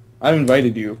 I've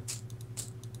invited you.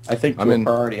 I think I'm to in. a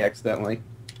party accidentally.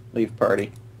 Leave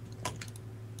party.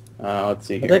 Let's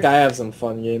see I here. think I have some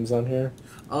fun games on here.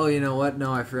 Oh, you know what?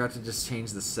 No, I forgot to just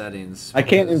change the settings. I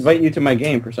can't invite you to my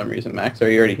game for some reason, Max.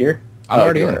 Are you already here? I'm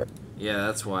already in here. it. Yeah,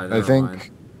 that's why. I Never think, mind.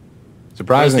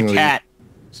 surprisingly, cat.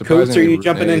 Coates, are you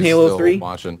jumping in Renee's Halo still 3?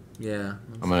 Watching. Yeah.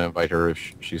 I'm gonna invite her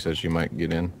if she says she might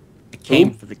get in.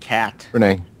 Came for the cat.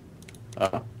 Renee,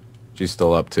 Uh, she's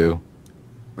still up too,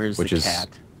 Where's which the is cat?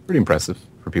 pretty impressive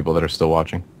for people that are still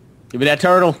watching. Give me that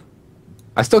turtle.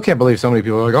 I still can't believe so many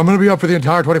people are like, I'm gonna be up for the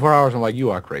entire 24 hours. I'm like, you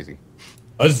are crazy.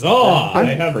 Huzzah! I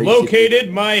have crazy.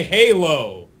 located my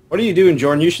Halo. what are you doing,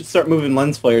 Jordan? You should start moving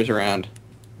lens flares around.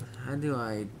 How do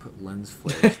I put lens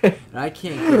flares? And I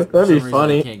can't get, for That'd be some reason,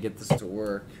 funny. I can't get this to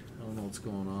work. I don't know what's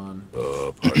going on.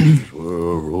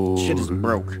 Shit is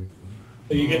broke.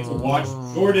 So you get to watch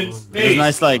Jordan's There's a face.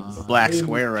 nice like black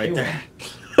square right there.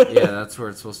 Yeah, that's where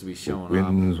it's supposed to be showing up.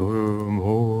 Winds were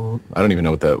moaning. I don't even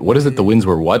know what is it? The winds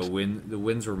were what? The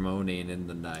winds were moaning in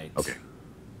the night. Okay.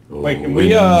 Wait, can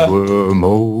Winds we were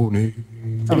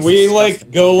moaning. can we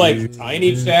like go like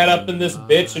tiny chat up in this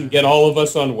bitch and get all of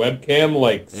us on webcam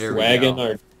like There we swagging go. our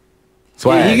Yeah,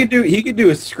 Swag. he could do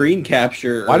a screen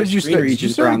capture. Why or did you screen start? Did region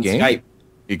you start a on game? Skype.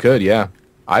 You could, yeah.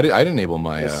 I'd enable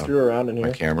my Just screw around in my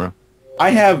here. camera. I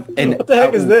have an What the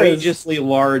heck is this? outrageously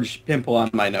large pimple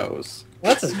on my nose.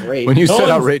 That's great. When you No said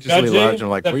one's outrageously judging large, I'm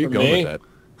like, except where are you for going me. with that?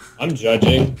 I'm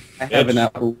judging. I have an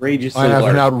Bitch. outrageously I have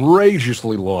large. an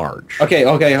outrageously large. Okay,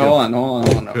 hold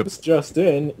on. It's just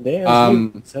in. Damn. I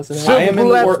am in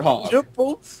the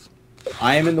warthog.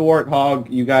 I am in the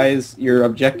warthog. You guys, your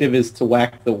objective is to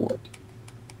whack the wart.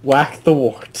 Whack the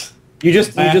wart. You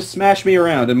just smash me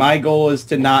around, and my goal is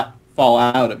to not fall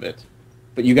out of it.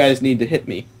 But you guys need to hit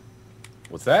me.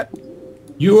 What's that?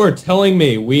 You are telling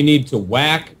me we need to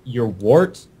whack your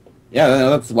wart? Yeah,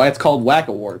 that's why it's called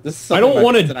Whack-A-Wart. This is I something don't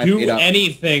want that I to made do up.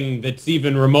 anything that's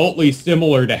even remotely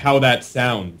similar to how that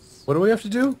sounds. What do we have to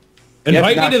do? You have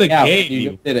Invite me knock to the out. game. You you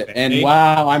just did it, and fake.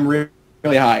 wow, I'm really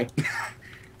high.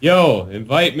 Yo,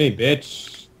 invite me,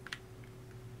 bitch.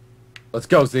 Let's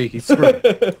go, Z. He's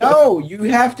screwed. No, you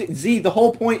have to. Z, the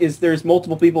whole point is there's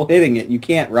multiple people hitting it. You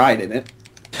can't ride in it.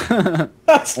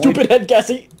 Stupid head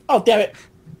Cassie. Oh, damn it.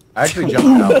 I actually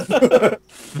jumped out.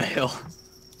 Fail.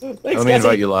 Thanks, Let me Cassie.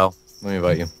 invite you, Lyle. Let me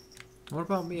invite you. What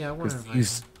about me? I want to invite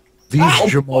These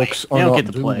jamokes are You don't not get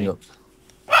to doing play.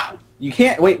 it. You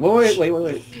can't. Wait. No.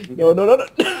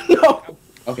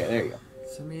 Okay, there you go.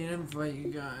 Send me an invite, you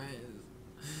guys.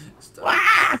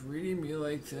 Stop treating me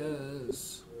like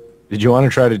this. Did you want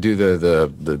to try to do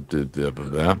the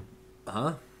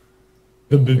Huh?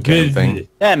 the cam thing?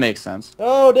 That makes sense.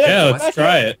 Oh, damn. Yeah, let's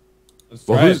try it.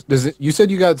 You said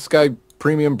you got Skype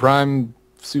Premium Prime,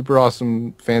 super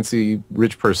awesome, fancy,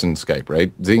 rich person Skype,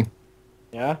 right, Z?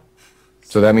 Yeah.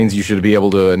 So that means you should be able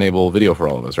to enable video for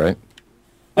all of us, right?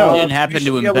 No, you didn't happen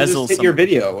to embezzle some your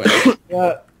video.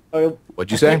 Yeah.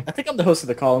 What'd you say? I think I'm the host of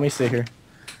the call. Let me see here.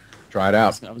 Try it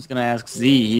out. I was gonna ask Z.